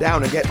 $1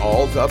 down and get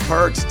all the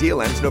perks.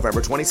 Deal ends November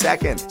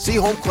 22nd. See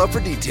Home Club for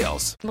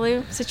details.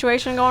 Blue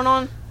situation going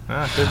on?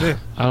 Could be.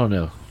 I don't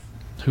know.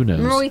 Who knows?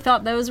 Remember we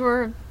thought they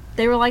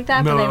were like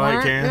that, but Miller they Lite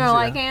weren't. cans, Miller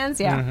Lite yeah. cans,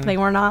 yeah. They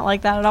were not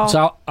like that at all.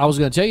 So I was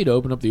going to tell you to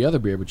open up the other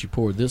beer, but you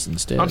poured this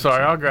instead. I'm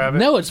sorry, I'll grab it.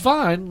 No, it's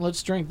fine.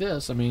 Let's drink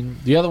this. I mean,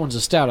 the other one's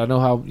a stout. I know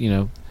how,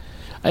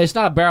 it's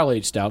not a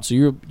barrel-aged stout, so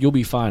you'll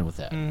be fine with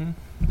that.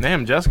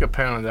 Damn, Jessica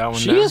pounded that one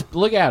She down. is.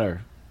 Look at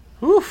her.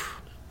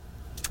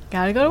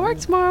 Gotta go to work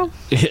tomorrow.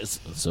 Yes,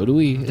 so do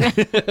we. You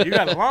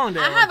got a long day.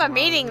 I have a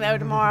meeting though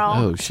tomorrow.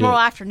 Oh, shit. Tomorrow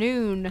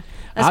afternoon.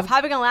 That's I've-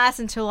 probably gonna last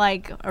until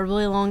like a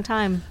really long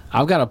time.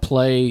 I've got to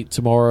play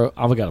tomorrow.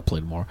 I've got to play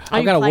tomorrow. Are I've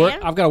you got to work.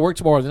 playing? I've got to work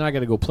tomorrow. Then I got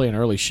to go play an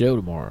early show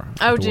tomorrow.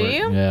 Oh, after do work.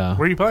 you? Yeah.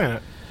 Where are you playing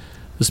it?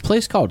 This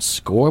place called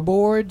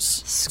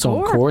Scoreboards. It's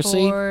on Corsi.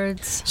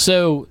 Scoreboards.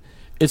 So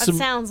it's That some.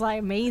 sounds like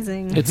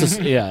amazing.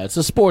 It's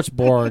a sports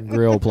bar and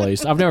grill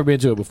place. I've never been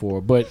to it before,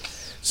 but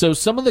so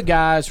some of the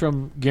guys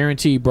from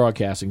Guarantee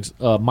Broadcasting,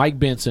 Mike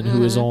Benson,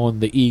 who is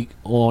on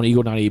on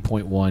Eagle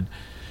 98.1,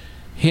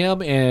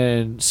 him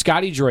and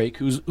Scotty Drake,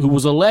 who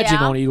was a legend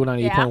Yeah. on Eagle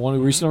 98.1,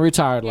 who recently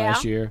retired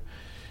last year,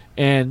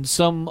 and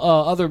some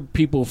other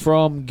people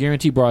from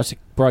Guarantee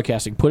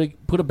Broadcasting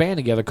put a band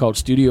together called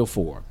Studio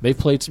 4. They've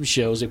played some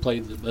shows. They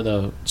played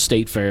the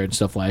State Fair and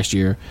stuff last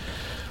year.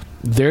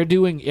 They're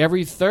doing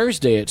every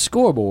Thursday at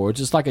Scoreboards.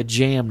 It's like a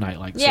jam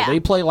night. So they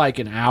play like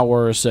an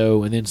hour or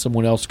so, and then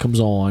someone else comes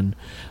on.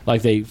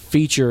 Like they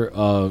feature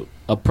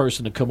a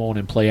person to come on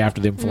and play after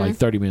them for like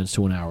 30 minutes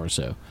to an hour or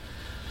so.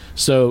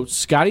 So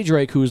Scotty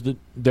Drake, who's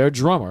their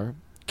drummer,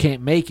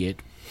 can't make it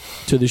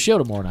to the show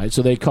tomorrow night.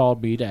 So they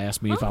called me to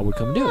ask me if I would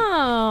come do it.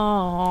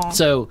 Oh,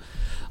 So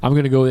I'm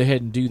going to go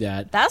ahead and do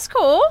that. that's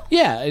cool.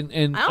 Yeah,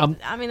 and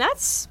I mean,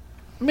 that's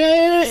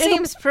man,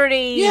 seems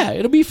pretty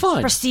it'll be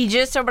fun.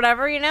 prestigious or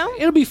whatever,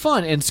 It'll be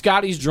fun, and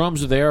Scotty's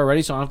drums are there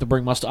already, so I don't have to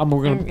bring my stuff. I'm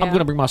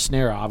gonna bring my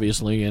snare,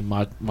 obviously, and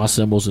my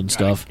cymbals and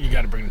stuff. You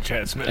got to bring the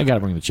Chad Smith. I got to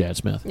bring the Chad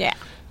Smith. Yeah.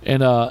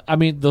 And I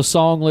mean, the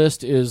song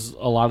list is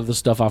a lot of the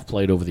stuff I've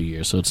played over the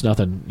years, so it's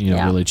nothing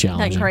really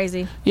challenging. Nothing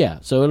crazy. Yeah,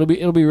 so it'll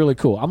be really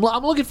cool. I'm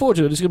looking forward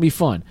to it. It's gonna be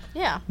fun.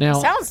 Yeah. Now,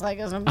 sounds like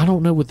it's I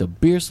don't know what the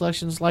beer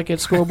selection's like at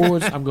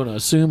Scoreboards. I'm gonna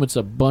assume it's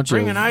a bunch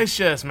Bring of an ice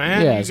chest,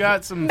 man. Yeah, You it's-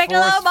 got some Michelob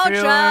Forest Ultra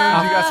Feelings.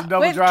 You got some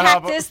double with dry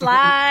hop. Cactus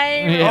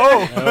Lime.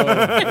 Yeah.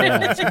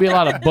 Yeah, it's gonna be a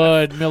lot of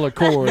Bud Miller You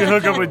Coors.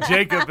 hook up with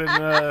Jacob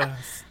and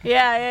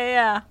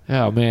Yeah.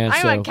 Oh man, I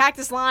know so what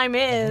Cactus Lime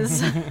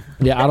is.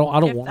 yeah, I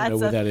don't If want to that's know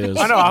what a that is.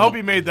 I know. I hope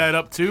he made that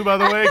up too. By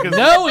the way, because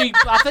No,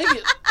 I think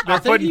they're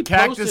he putting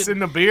cactus posted, in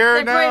the beer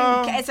They're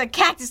now. putting- it's a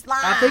Cactus Lime.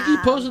 I think he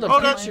posted a Oh,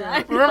 that's,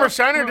 picture. remember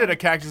Shiner did a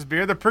cactus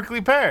beer, the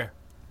prickly pear.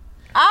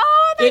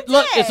 Oh, they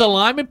Look, did. it's a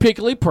lime and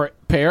pickly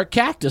pear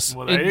cactus.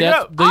 Well, there And you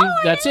that's go.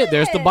 that's it.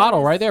 There's the is.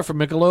 bottle right there from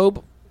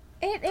Michelob.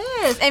 It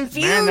is.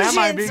 Infusions. that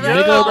might be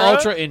good. Michelob bro.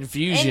 Ultra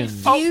Infusion.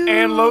 Oh,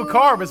 and low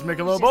carb is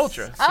Michelob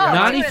Ultra. Oh,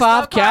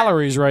 95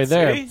 calories right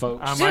there, See?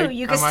 folks. I Shoot,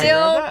 you can I might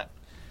still- grab that.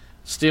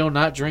 Still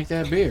not drink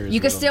that beer. is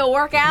You can what I'm- still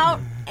work out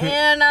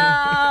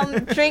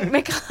and drink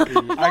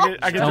Michelob.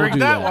 I can Don't drink do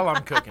that that. while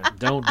I'm cooking.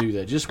 Don't do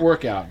that. Just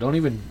work out. Don't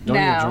even drink the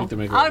I would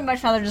Michelob.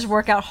 much rather just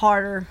work out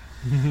harder.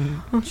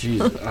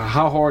 Jesus,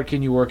 how hard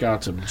can you work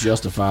out to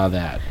justify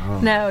that? Oh,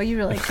 No, you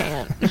really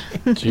can't.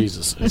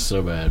 Jesus, it's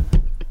so bad.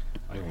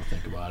 I don't want to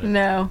think about it.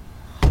 No.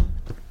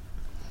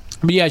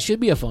 But yeah, it should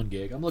be a fun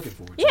gig. I'm looking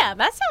forward to it. Yeah,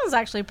 that sounds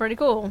actually pretty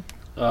cool.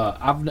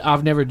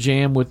 I've never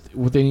jammed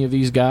with any of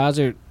these guys.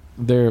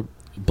 They're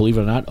believe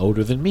it or not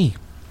older than me.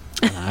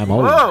 And I'm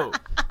older. Whoa!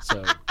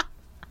 So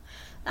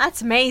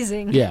That's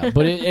amazing. yeah,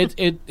 but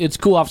it's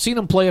cool. I've seen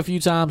them play a few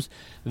times.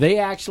 They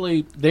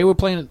were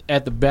playing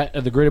at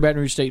the Greater Baton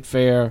Rouge State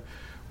Fair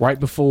right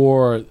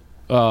before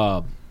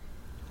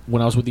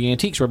when I was with the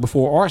Antiques, right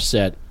before our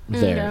set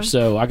there. Okay.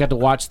 So I got to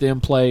watch them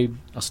play.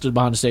 I stood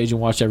behind the stage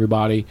and watched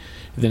everybody.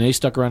 And then they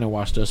stuck around and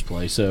watched us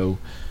play. So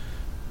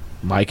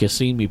Mike has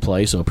seen me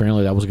play, so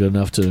apparently that was good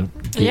enough to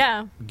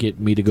get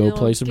me to go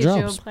play some Get you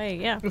drums. to play,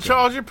 yeah.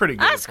 Charles, you're pretty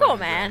good. That's at playing cool,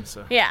 man. drums,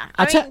 so. Yeah.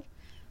 I I tell- mean,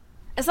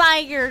 it's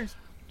like you're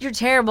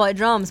terrible at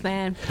drums,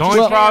 man. The only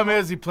Well- problem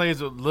is he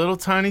plays with little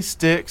tiny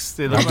sticks.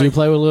 They I look do like,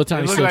 play with little they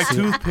tiny look sticks.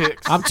 like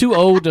toothpicks. I'm too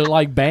old to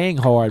like bang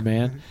hard,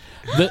 man.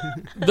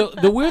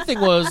 The weird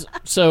thing was,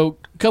 so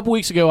a couple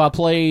weeks ago I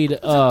played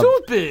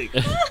toothpick.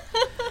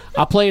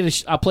 I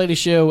played a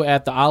show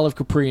at the Isle of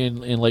Capri in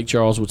Lake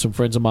Charles with some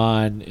friends of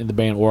mine in the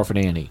band Orphan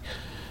Annie,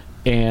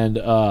 and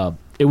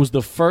It was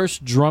the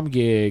first drum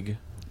gig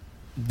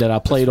that I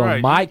played That's right.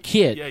 on my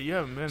kit Yeah, you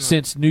haven't been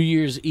since New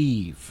Year's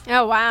Eve.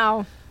 Oh,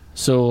 wow.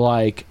 So,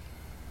 like,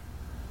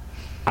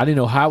 I didn't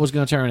know how it was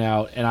going to turn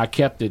out, and I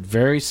kept it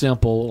very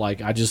simple.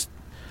 Like, I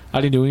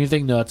didn't do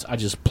anything nuts. I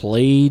just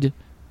played,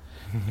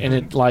 and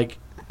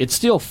it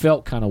still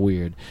felt kind of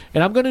weird.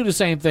 And I'm going to do the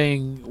same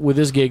thing with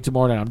this gig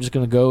tomorrow night. I'm just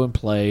going to go and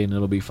play, and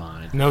it'll be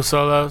fine. No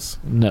solos?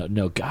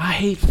 No. I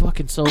hate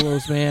fucking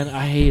solos, man.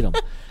 I hate them.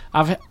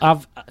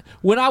 I've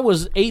when I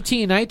was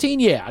 18, 19,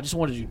 yeah, I just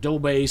wanted to do double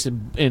bass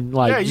and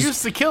like. Yeah, you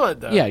used to kill it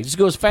though. Yeah, just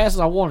go as fast as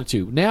I wanted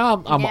to.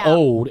 Now I'm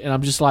old and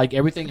I'm just like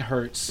everything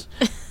hurts,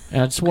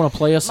 and I just want to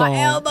play a song.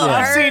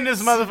 I've seen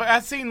this motherfucker.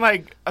 I've seen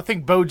like I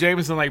think Bo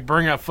Jameson like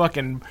bring a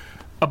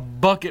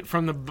bucket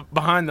from the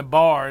behind the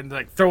bar and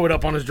like throw it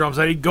up on his drums.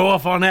 So he'd go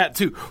off on that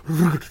too.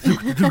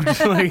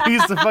 Like, he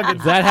used to fucking.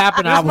 If that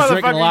happened, I was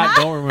drinking a lot.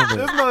 Don't remember.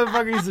 This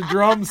motherfucker used to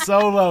drum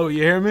solo.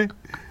 You hear me?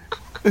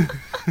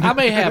 I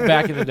may have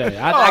back in the day.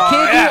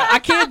 I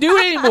can't do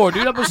it anymore,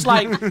 dude. I'm just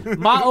like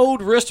my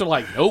old wrists are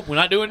like, nope, we're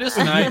not doing this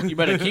tonight. You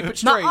better keep it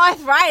straight. My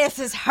arthritis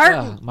is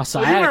hurting. My You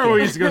sciatica. remember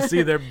we used to go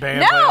see their band?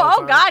 No, play all the oh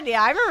time? God,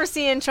 yeah. I remember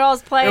seeing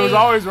Charles play. It was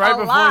always right a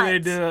before lot. they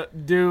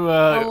do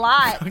a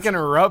lot. fucking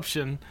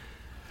Eruption.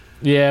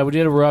 Yeah, we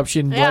did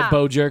Eruption. Yeah. Let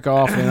Bo jerk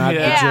off, and I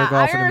Yeah. jerk off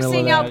I in the remember middle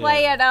seeing of y'all that.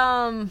 play at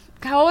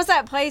what was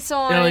that place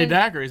on L.A.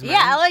 Daiquiris, man.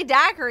 Yeah, LA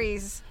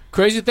Daiquiris.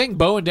 Crazy thing,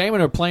 Bo and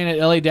Damon are playing at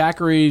LA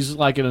Daiquiris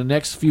like in the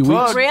next few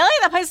Plug. weeks. Really?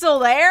 That place still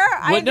there?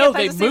 I Well, didn't no, get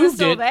they to see it was moved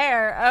still it.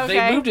 there. Okay.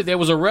 They moved it. There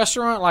was a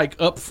restaurant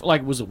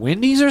was it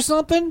Wendy's or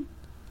something?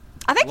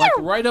 I think Like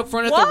there right up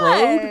front at the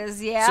road.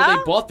 was, yeah. So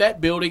they bought that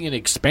building and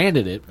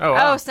expanded it. Oh,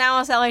 wow. Oh, so now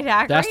it's LA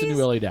Daiquiris? That's the new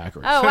LA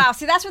Daiquiris. Oh, wow.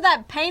 See, that's where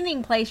that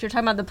painting place you're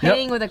talking about, the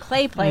painting with a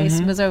clay place,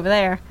 Mm-hmm. was over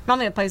there. I don't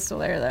think the place is still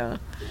there, though.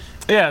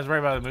 Yeah, it's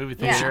right by the movie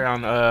Yeah. theater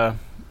on fucking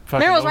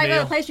Remember, it was right by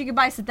O'Neill. the place you could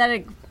buy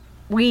synthetic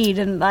weed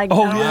and, like...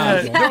 Oh, I don't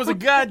yeah. know. There was a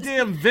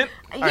goddamn vent.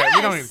 All right,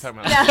 we don't even Yes. talk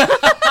about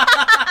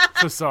that.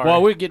 So sorry.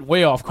 Well, we're getting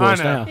way off course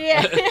I know. now.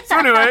 Yeah. So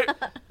anyway,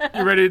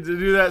 you ready to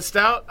do that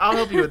stout? I'll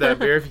help you with that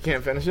beer if you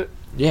can't finish it.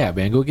 Yeah,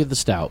 man, go get the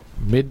stout.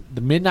 The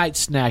Midnight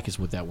Snack is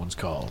what that one's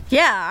called.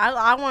 Yeah,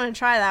 I want to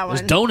try that one.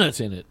 There's donuts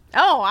in it.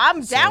 Oh,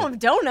 I'm down with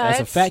donuts.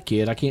 As a fat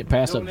kid, I can't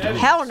pass up donuts.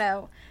 Hell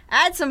no. I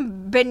had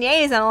some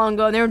beignets not long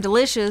ago, and they were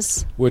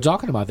delicious. We're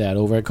talking about that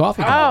over at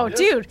Coffee Oh, Call.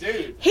 dude.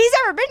 He's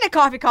never been to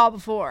Coffee Call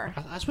before.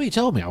 That's what you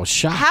told me. I was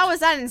shocked. How is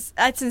that?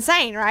 That's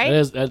insane, right?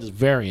 That is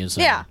very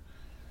insane. Yeah.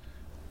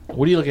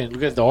 What are you looking at?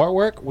 Look at the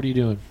artwork? What are you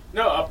doing?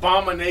 No,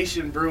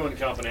 Abomination Brewing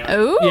Company.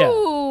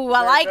 Ooh,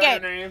 I like better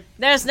it. name?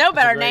 There's no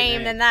better great name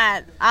name. than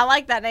that. I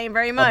like that name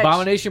very much.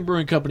 Abomination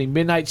Brewing Company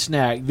Midnight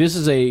Snack. This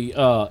is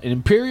an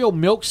imperial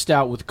milk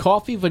stout with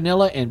coffee,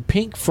 vanilla, and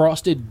pink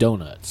frosted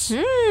donuts.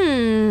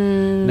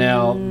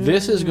 Now,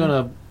 this is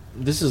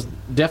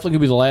definitely gonna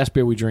be the last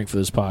beer we drink for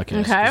this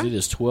podcast. Okay. 'Cause it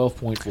is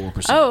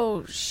 12.4%. Oh,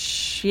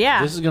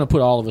 yeah. This is gonna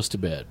put all of us to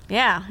bed.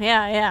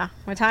 Yeah.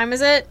 What time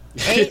is it?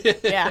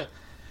 8? Yeah.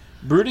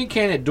 Brewed and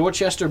canned at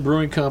Dorchester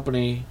Brewing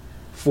Company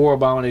for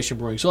Abomination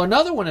Brewing. So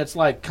another one that's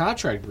like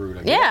contract brewed,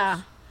 I guess. Yeah.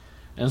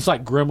 And it's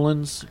like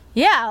Gremlins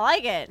Yeah, I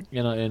like it.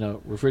 in a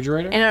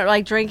refrigerator. And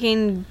like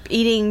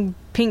eating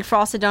pink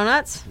frosted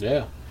donuts.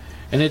 Yeah.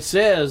 And it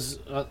says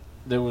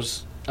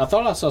I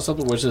thought I saw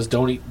something where it says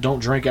don't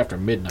drink after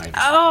midnight.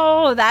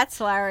 Oh, that's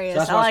hilarious. So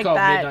that's I why like it's called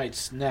that. Midnight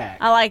Snack.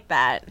 I like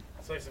that.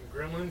 It's like some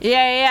gremlins. Yeah,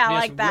 I Yeah,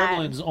 like some that.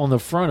 Gremlins on the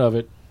front of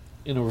it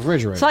in a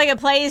refrigerator. So like it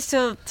plays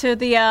to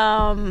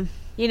the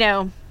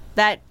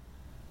that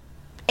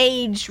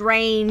age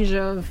range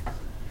of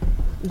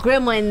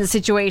Gremlins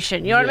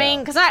situation. You know what I Yeah. mean?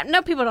 Because I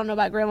know people don't know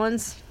about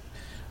Gremlins.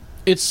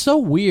 It's so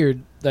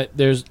weird that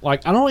there's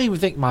like I don't even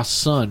think my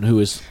son who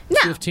is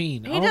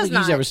 15. I he don't does think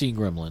he's not. ever seen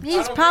Gremlins.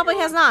 He probably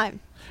has not.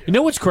 You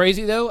know what's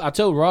crazy though? I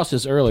told Ross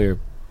this earlier.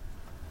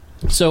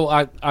 So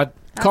I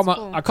call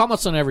my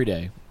son every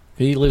day.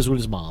 He lives with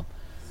his mom.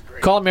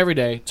 Call him every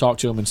day, talk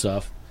to him and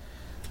stuff.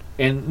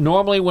 And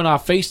normally when I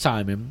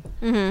FaceTime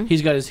him,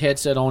 he's got his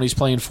headset on. He's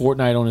playing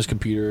Fortnite on his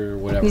computer or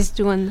whatever. He's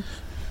doing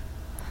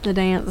the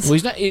dance. Well,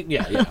 he's not.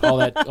 Yeah, all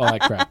that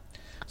crap.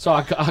 So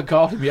I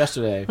called him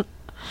yesterday,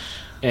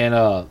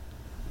 and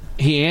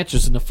he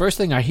answers, and the first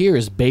thing I hear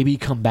is "Baby,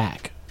 come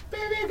back."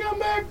 Baby, come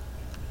back.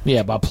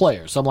 Yeah, by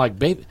Player. So I'm like,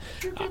 "Baby."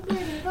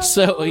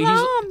 So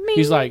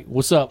he's like,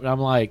 "What's up?" And I'm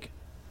like,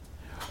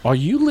 "Are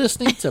you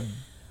listening to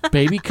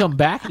Baby Come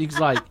Back?" And he's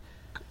like,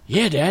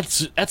 "Yeah, Dad,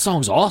 that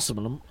song's awesome."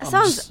 And That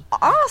sounds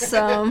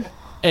awesome.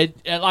 and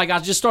like I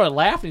just started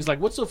laughing. He's like,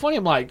 "What's so funny?"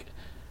 I'm like,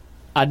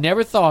 "I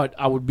never thought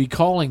I would be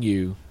calling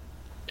you,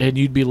 and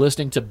you'd be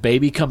listening to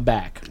Baby Come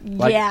Back."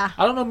 Like, Yeah.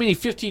 I don't know many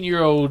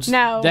 15-year-olds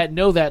No. that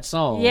know that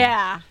song.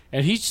 Yeah.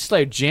 And he's just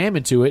like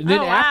jamming to it, and then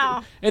Oh,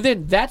 wow. and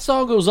then that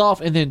song goes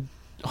off, and then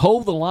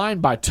 "Hold the Line"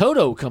 by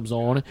Toto comes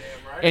on,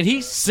 and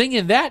he's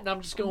singing that, and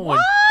I'm just going,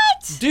 What?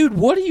 "Dude,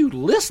 what are you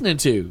listening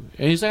to?"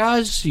 And he's like, "Oh,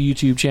 it's just a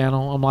YouTube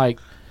channel." I'm like,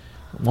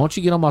 "Why don't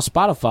you get on my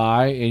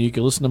Spotify and you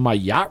can listen to my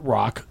Yacht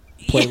Rock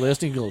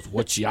playlist?" And he goes,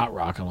 "What's Yacht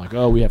Rock?" I'm like,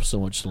 "Oh, we have so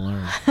much to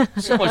learn,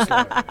 so much to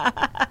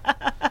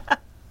learn."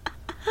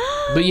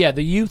 But yeah,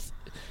 the youth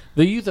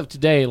the youth of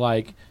today,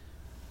 like,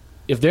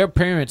 if their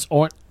parents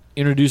aren't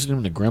introducing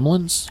them to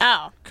Gremlins,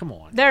 Oh, come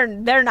on.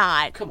 they're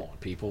not. Come on,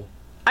 people.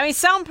 I mean,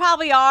 some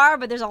probably are,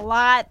 but there's a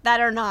lot that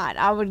are not.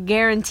 I would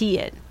guarantee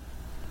it.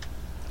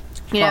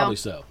 You Probably know?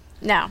 so.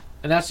 No.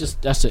 And that's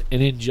an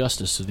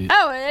injustice to the.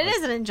 Oh, it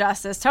is an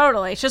injustice,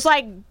 totally. It's just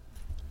like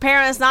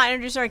parents not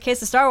introducing their kids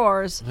to Star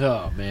Wars,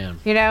 Oh, man.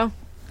 you know?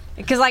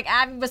 Because, like,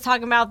 Abby was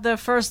talking about the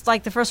first Star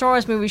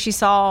Wars movie she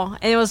saw,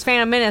 and it was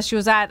Phantom Menace. She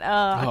was at a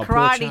Oh, poor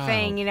karate child.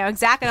 thing, you know,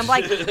 exactly. And I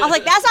was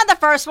like, that's not the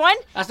first one.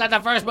 That's not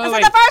the first movie.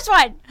 That's not the first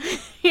one.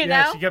 You Yeah,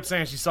 know? she kept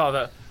saying she saw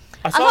that.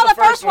 I saw the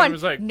first one. It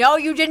was like, No,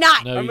 you did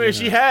not. No, I you mean, did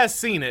she not. has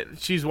seen it.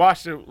 She's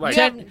watched it. Like,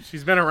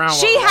 she's been around.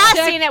 She a while.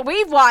 has seen it.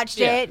 We've watched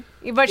Yeah. it,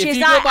 but If she's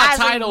you not go by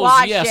actually titles,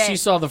 watched yes, it. she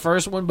saw the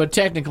first one, but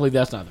technically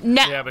that's not.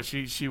 No. Yeah, but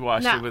she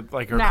watched No. it with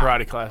like her No.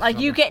 karate class. or Like,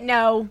 you something. get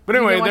no. But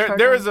you anyway, didn't watch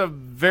there first is one. a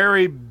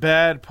very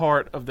bad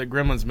part of the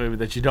Gremlins movie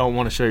that you don't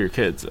want to show your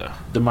kids. Though.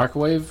 The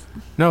microwave?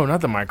 No,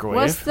 not the microwave.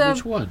 What's the.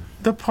 Which one?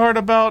 The part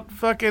about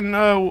fucking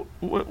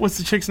what's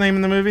the chick's name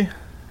in the movie?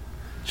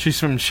 She's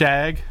from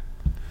Shag.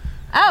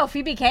 Oh,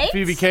 Phoebe Cates?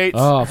 Phoebe Cates.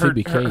 Oh, her,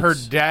 Phoebe her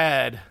Cates.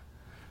 dad.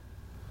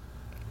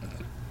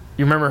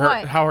 You remember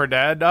What? how her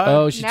dad died?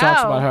 Oh, she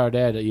talks No. about her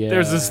dad. Yeah.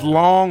 There's this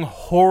long,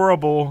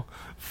 horrible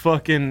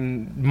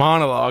fucking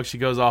monologue she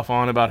goes off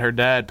on about her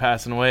dad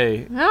passing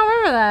away. I don't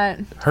remember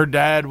that. Her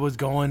dad was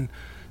gonna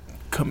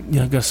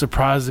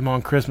surprise him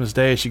on Christmas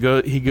Day. He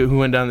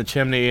went down the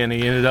chimney and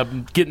he ended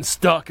up getting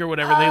stuck or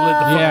whatever. They lit the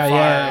fucking Yeah, fire.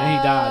 yeah, and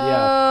he died.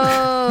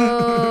 Yeah.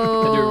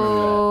 Oh, I do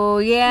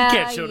remember yeah. You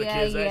can't show the yeah,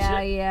 kids that yeah,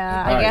 shit.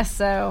 yeah. All I right. guess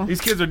so.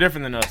 These kids are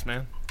different than us,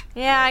 man.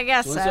 Yeah, I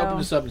guess So so. let's open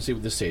this up and see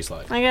what this tastes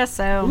like. I guess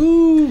so.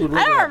 Ooh, look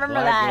I at don't that remember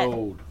black that.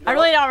 gold. I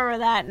really don't remember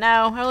that.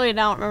 No, I really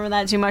don't remember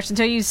that too much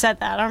until you said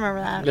that. I don't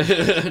remember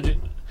that.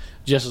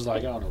 Jess is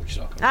like, I don't know what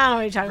you're talking about. I don't know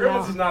what you're talking Gremlins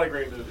about. is not a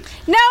great movie.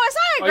 No, it's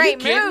not a Are you great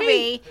kidding me?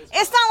 movie.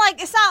 It's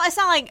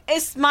not like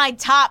it's my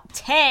top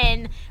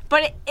 10,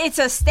 but it's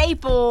a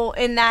staple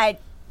in that.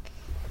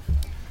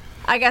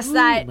 I guess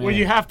that. man. Well,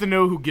 you have to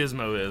know who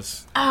Gizmo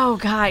is. Oh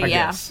God, I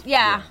yeah. guess.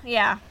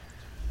 Yeah.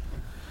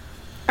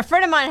 A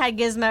friend of mine had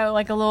Gizmo,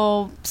 like a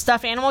little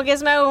stuffed animal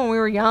Gizmo, when we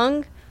were young,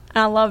 and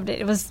I loved it.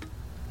 It was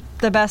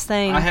the best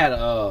thing. I had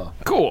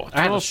Cool.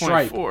 I had a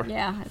stripe. 12.4.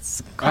 Yeah,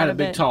 it's. I had quite a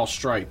big bit. tall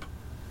stripe.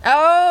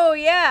 Oh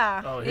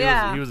yeah. Oh,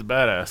 yeah. he was a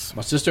badass.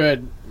 My sister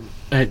had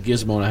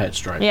Gizmo and I had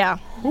stripe. Yeah.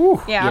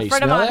 Whew. Yeah, you a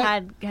friend of smell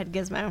mine that? had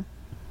Gizmo.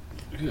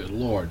 Good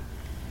Lord.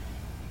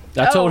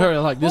 I told her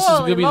like this is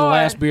holy gonna be the Lord.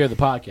 last beer of the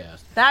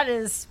podcast. That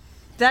is,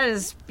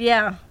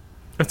 yeah.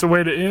 That's a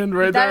way to end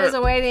right That there. is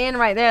a way to end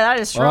right there. That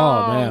is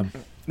strong. Oh man.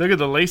 Look at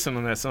the lacing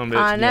on that son of a bitch.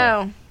 I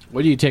know.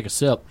 Where do you take a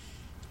sip?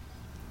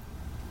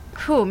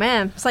 Whew,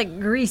 man, it's like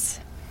grease.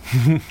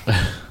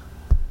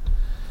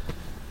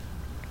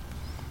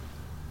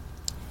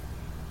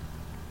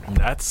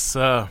 That's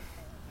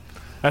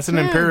an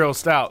imperial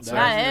stout. So.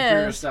 That That's an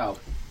Imperial is. Stout.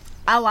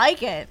 I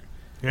like it.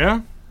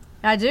 Yeah.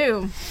 I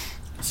do.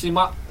 See,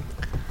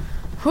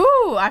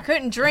 Whew, I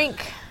couldn't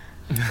drink.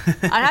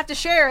 I'd have to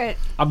share it.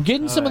 I'm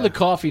getting some of the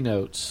coffee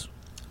notes.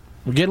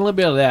 I'm getting a little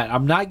bit of that.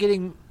 I'm not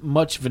getting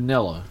much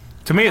vanilla.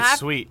 To me, it's I'd-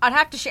 sweet. I'd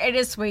have to share. It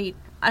is sweet.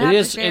 I'd It have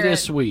is. to share It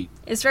is sweet.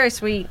 It's very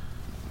sweet.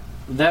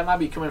 That might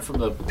be coming from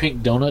the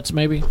pink donuts,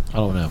 maybe. I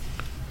don't know.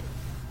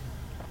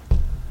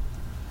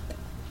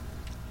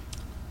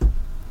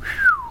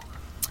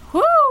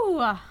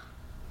 Whew.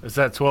 It's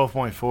that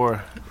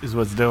 12.4 is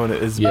what's doing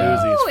it. It's Yeah.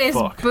 boozy Ooh, as it's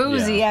fuck.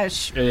 boozy Yeah.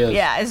 as It is.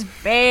 Yeah, it's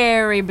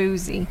very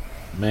boozy.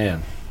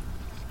 Man,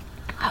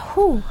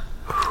 Whew.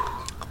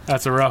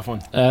 That's a rough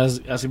one. that's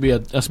gonna be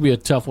a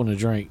tough one to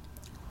drink.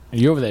 And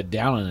you're over there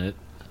downing it.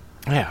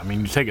 Yeah, I mean,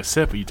 you take a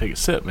sip, or you take a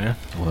sip, man.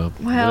 Well,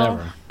 Well,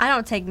 whatever. I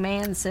don't take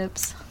man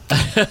sips.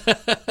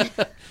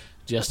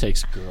 Just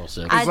takes girl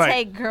sips. I like-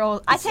 take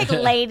girl. I take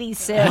lady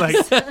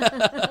sips.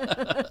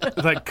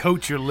 Like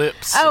coat your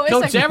lips. oh, it's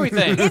Coats a,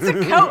 everything. It's a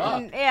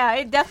coating. Yeah,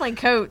 it definitely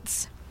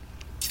coats.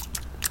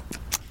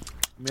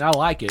 I mean, I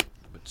like it.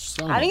 But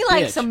son I of a need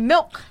like bitch. some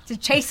milk to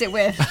chase it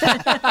with.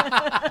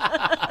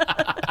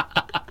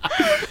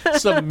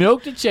 some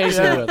milk to chase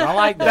it with. I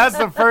like that. That's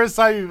the first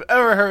time you've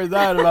ever heard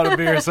that about a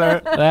beer,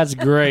 sir. That's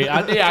great.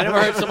 I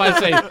never heard somebody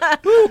say,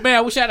 "Ooh, man,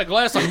 I wish I had a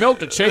glass of milk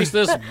to chase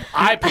this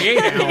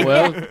IPA down."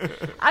 Well,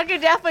 I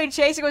could definitely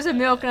chase it with some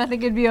milk, and I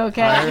think it'd be I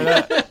okay. heard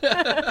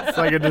that. It's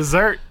like a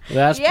dessert.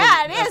 that's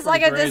Yeah, pretty- it that's is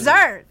like a pretty crazy.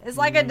 dessert. It's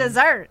like a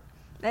dessert.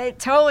 It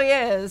totally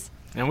is.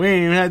 And we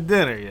ain't even had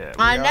dinner yet.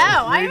 I know.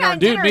 I ain't had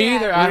Dude, dinner me yet.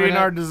 either. We're eating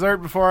our dessert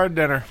before our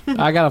dinner.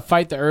 I gotta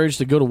fight the urge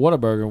to go to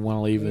Whataburger when I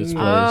leave this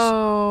place.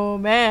 Oh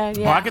man,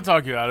 yeah. Well, I can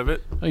talk you out of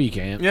it. Oh, you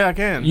can't. Yeah, I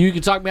can. You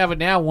can talk me out of it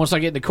now. Once I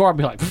get in the car, I'll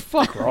be like,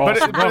 "Fuck Ross, But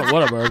it- I'm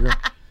going to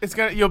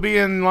Whataburger." You'll be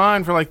in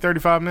line for like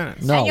 35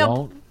 minutes. No, I And you'll-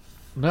 won't.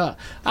 No,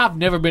 I've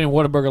never been in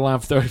Whataburger line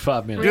for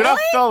 35 minutes. Dude, I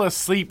Really? fell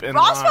asleep in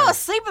Ross line. fell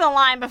asleep in the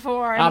line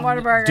before in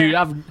Whataburger.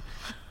 Dude,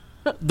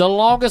 the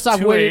longest I've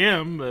 2 waited.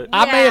 a.m., but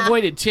I may have Yeah.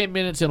 waited 10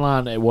 minutes in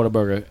line at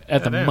Whataburger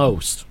at the damn.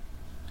 most.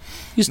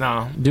 He's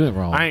no. doing it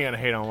wrong. I ain't gonna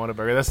hate on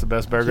Whataburger. That's the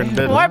best burger in the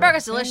business.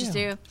 Whataburger's delicious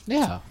too.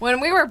 Yeah. When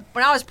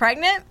I was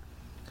pregnant,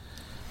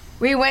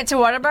 We went to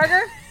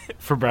Whataburger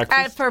For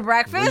breakfast? for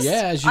breakfast.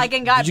 Yeah. Like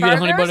and got did you burgers.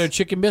 get a honey butter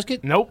chicken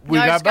biscuit? Nope. We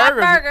No, got just got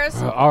burgers.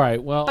 burgers. All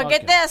right. Well, But okay.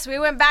 get this, we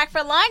went back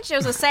for lunch. It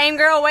was the same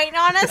girl waiting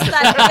on us.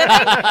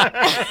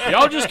 That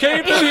Y'all just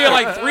came through here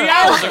like 3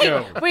 hours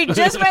ago. we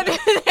just went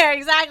through there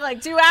exactly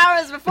like 2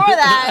 hours before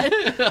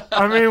that.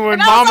 I mean, when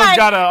And I was Mama's like-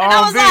 got and I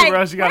an was R&B, like,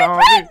 bro, she got "We're an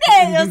R&B.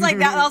 pregnant." It was like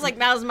that. I was like,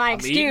 that was my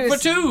eating excuse. for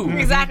two.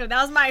 Exactly.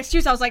 That was my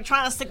excuse. I was like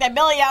trying to stick that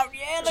belly out.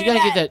 Yeah, look You gotta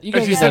at get that. You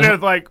gotta She's get sitting there that.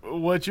 with like,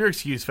 what's your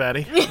excuse,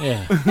 fatty?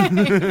 Yeah.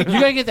 You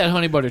gotta get that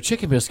honey butter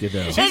chicken biscuit though.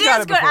 It got is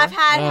it good. before. I've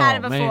had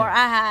it Oh, before. man.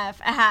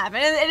 I have.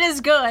 And it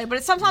is good, but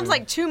it's sometimes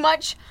like too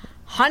much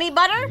honey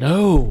butter.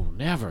 No,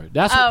 never.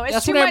 That's Oh, what, it's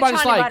that's too when much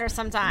everybody's honey like. butter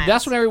sometimes.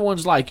 That's when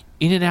everyone's like,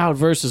 In-N-Out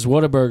versus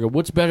Whataburger.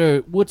 What's better?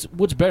 What's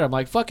better? I'm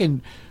like,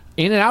 fucking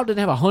In-N-Out didn't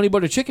have a honey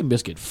butter chicken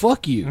biscuit.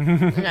 Fuck you.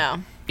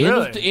 No.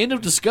 End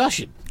of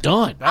discussion.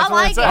 Done. That's I what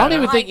like it's it. at. I don't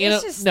even Like, think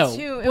it's In- just no.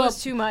 too- it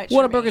was too much for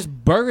Whataburger's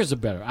burgers are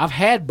better. I've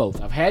had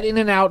both. I've had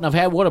In-N-Out and I've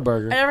had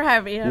Whataburger. I never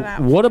have eaten that.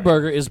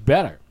 Whataburger is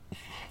better.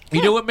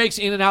 You know what makes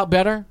In-N-Out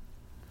better?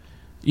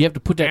 You have to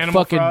put that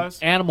Animal fucking fries?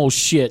 animal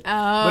shit.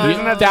 But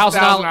isn't that just $1,000,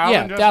 Thousand yeah,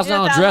 Island dressing?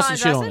 $1,000 Yeah, dressing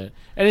 $1,000 shit on it,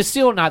 and it's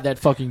still not that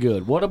fucking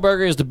good.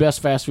 Whataburger is the best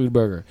fast food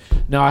burger.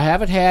 Now I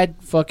haven't had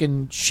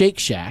fucking Shake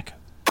Shack.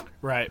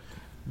 Right.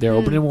 They're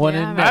opening one yeah,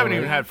 in. I haven't Melrose.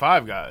 even had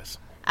Five Guys.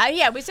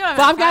 Yeah, we still have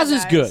Five Guys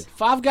is good.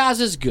 Five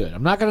Guys is good.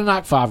 I'm not gonna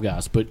knock Five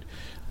Guys, but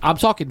I'm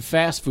talking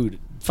fast food.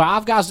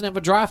 Five Guys doesn't have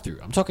a drive-through.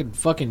 I'm talking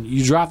fucking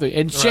you drive through,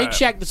 and Shake Right.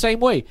 Shack the same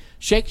way.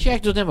 Shake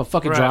Shack doesn't have a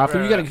fucking Right,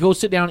 drive-through. right, You got to right. go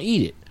sit down and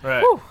eat it.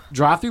 Right.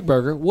 Drive-through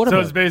burger. So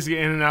Whataburger. it's basically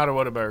In-N-Out or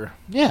Whataburger.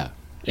 Yeah,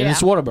 and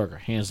it's Whataburger,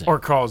 hands down. Or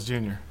Carl's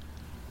Jr.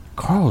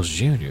 Carl's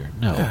Jr.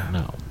 No.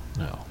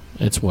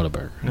 It's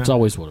Whataburger. It's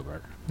always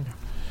Whataburger.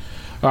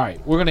 All right,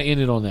 we're gonna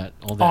end it on that.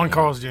 On that On note.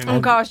 Carl's Jr.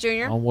 On Carl's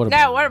Jr. On Whataburger.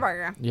 No,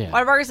 Whataburger. Yeah.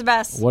 Whataburger's the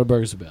best.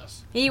 Whataburger's the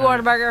best. Eat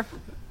Whataburger.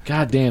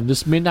 God damn,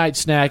 this midnight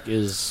snack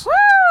is Woo!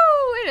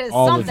 It is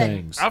all something. the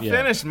things. I Yeah.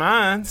 finished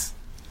mines.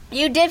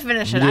 You did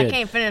finish it. You I did.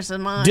 can't finish the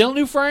mine. Dylan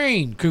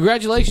Dufresne,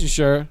 congratulations,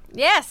 sir.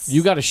 Yes.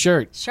 You got a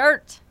shirt.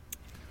 shirt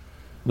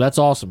That's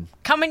awesome.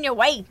 coming your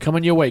way.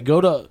 Coming your way. Go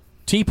to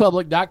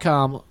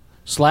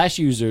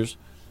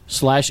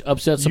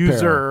tpublic.com/users/upsets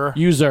apparel.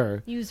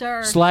 User.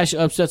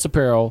 /upsets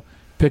apparel.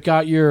 Pick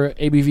out your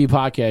ABV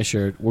podcast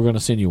shirt. We're going to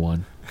send you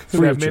one. We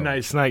Free have of charge.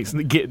 Midnight Snakes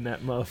getting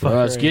that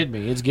motherfucker. It's getting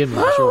me. It's getting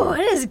me for Oh, sure.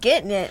 it is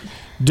getting it.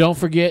 Don't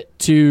forget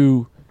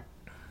to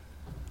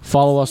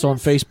follow us on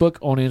Facebook,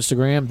 on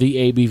Instagram, the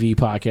ABV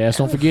Podcast.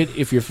 Don't forget,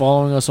 if you're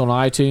following us on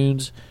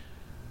iTunes,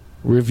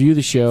 review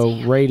the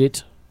show, rate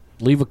it,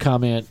 leave a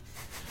comment.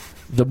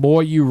 The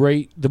more you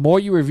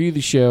review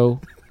the show,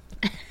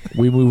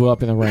 we move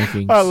up in the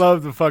rankings. I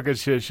love the fucking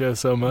shit show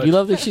so much. You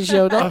love the shit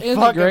show? Isn't it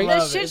fucking great?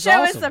 love The it. shit It's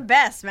show is awesome. the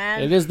best,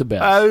 man. It is the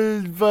best. I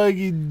was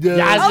fucking done.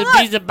 Guys, Oh, the look.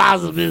 piece of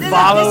puzzle This is is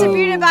follow.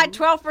 distributed by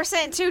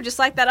 12% too, just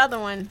like that other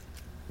one.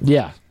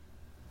 Yeah.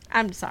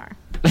 I'm sorry.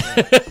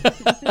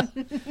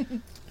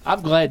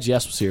 I'm glad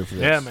Jess was here for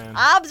this. Yeah, man.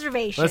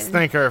 Observation. Let's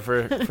thank her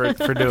for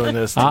doing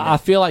this. I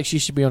feel like she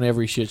should be on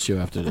every shit show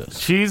after this.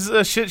 She's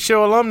a shit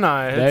show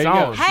alumni. There It's you go.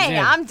 on. Hey, She's in.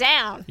 I'm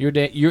down. You're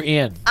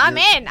in. I'm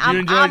in. I'm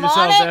enjoyed on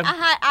yourself, it. Deb?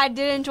 I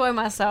did enjoy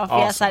myself.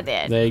 Yes, I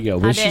did. There you go.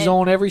 Well, I she's did.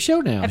 on every show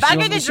now. If She's I on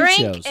get the to shit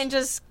drink shows. and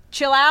just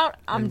chill out,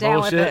 I'm And down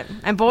bullshit. with it.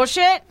 And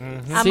bullshit,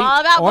 I'm See,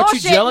 all about aren't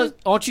bullshit. you jealous?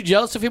 Aren't you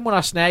jealous of him when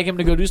I snag him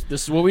to go do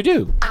this? Is what we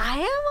do. I am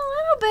a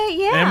little bit,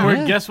 yeah.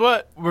 And guess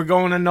what? We're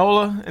going to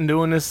NOLA and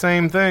doing the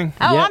same thing.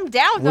 oh, Yep. I'm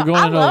down We're with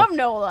going I to love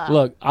NOLA. NOLA.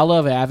 Look, I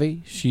love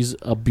Abby. She's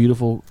a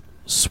beautiful,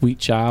 sweet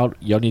child.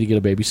 Y'all need to get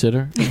a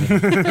babysitter.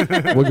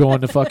 We're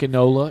going to fucking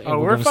NOLA. And Oh, we're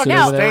we're gonna sit fucking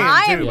no, over there.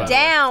 I too, am by the way.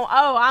 down.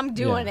 Oh, I'm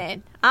doing Yeah.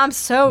 it. I'm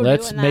so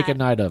Let's doing make that. a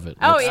night of it.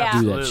 Oh, Let's yeah. do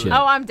that Absolutely. shit.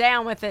 Oh, I'm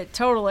down with it.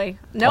 Totally.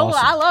 NOLA,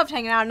 Awesome. I loved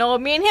hanging out at NOLA.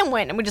 Me and him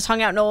went, and we just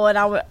hung out at NOLA, and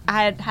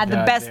I had the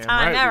best Goddamn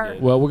time right we ever.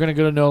 did. Well, we're gonna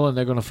go to NOLA and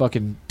they're gonna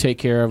fucking take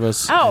care of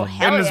us. Oh, And-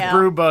 hell And this yeah.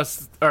 brew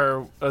bus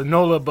or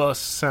NOLA bus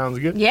sounds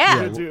good.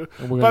 Yeah. Good, too.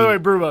 And we're By the gonna- way,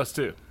 brew bus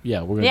too.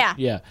 yeah, we're gonna.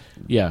 Yeah.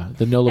 Yeah.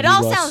 The NOLA. It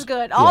all bus. sounds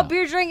good. All Yeah.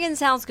 beer drinking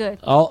sounds good.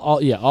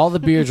 All the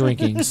beer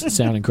drinkings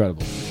sound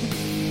incredible.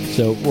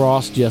 So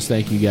Ross, Jess,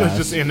 thank you guys. Let's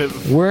just end it.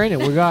 We're in it.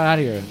 We're going out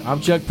of here.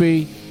 I'm Chuck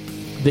P.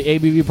 The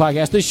ABV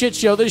Podcast. The Shit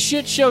Show. The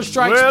Shit Show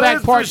Strikes Well, Back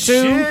it's Part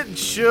the 2. Shit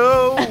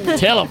show.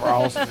 Tell them,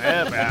 Ross.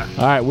 Yeah, man.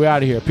 All right, we're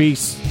out of here.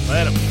 Peace.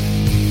 Let 'em.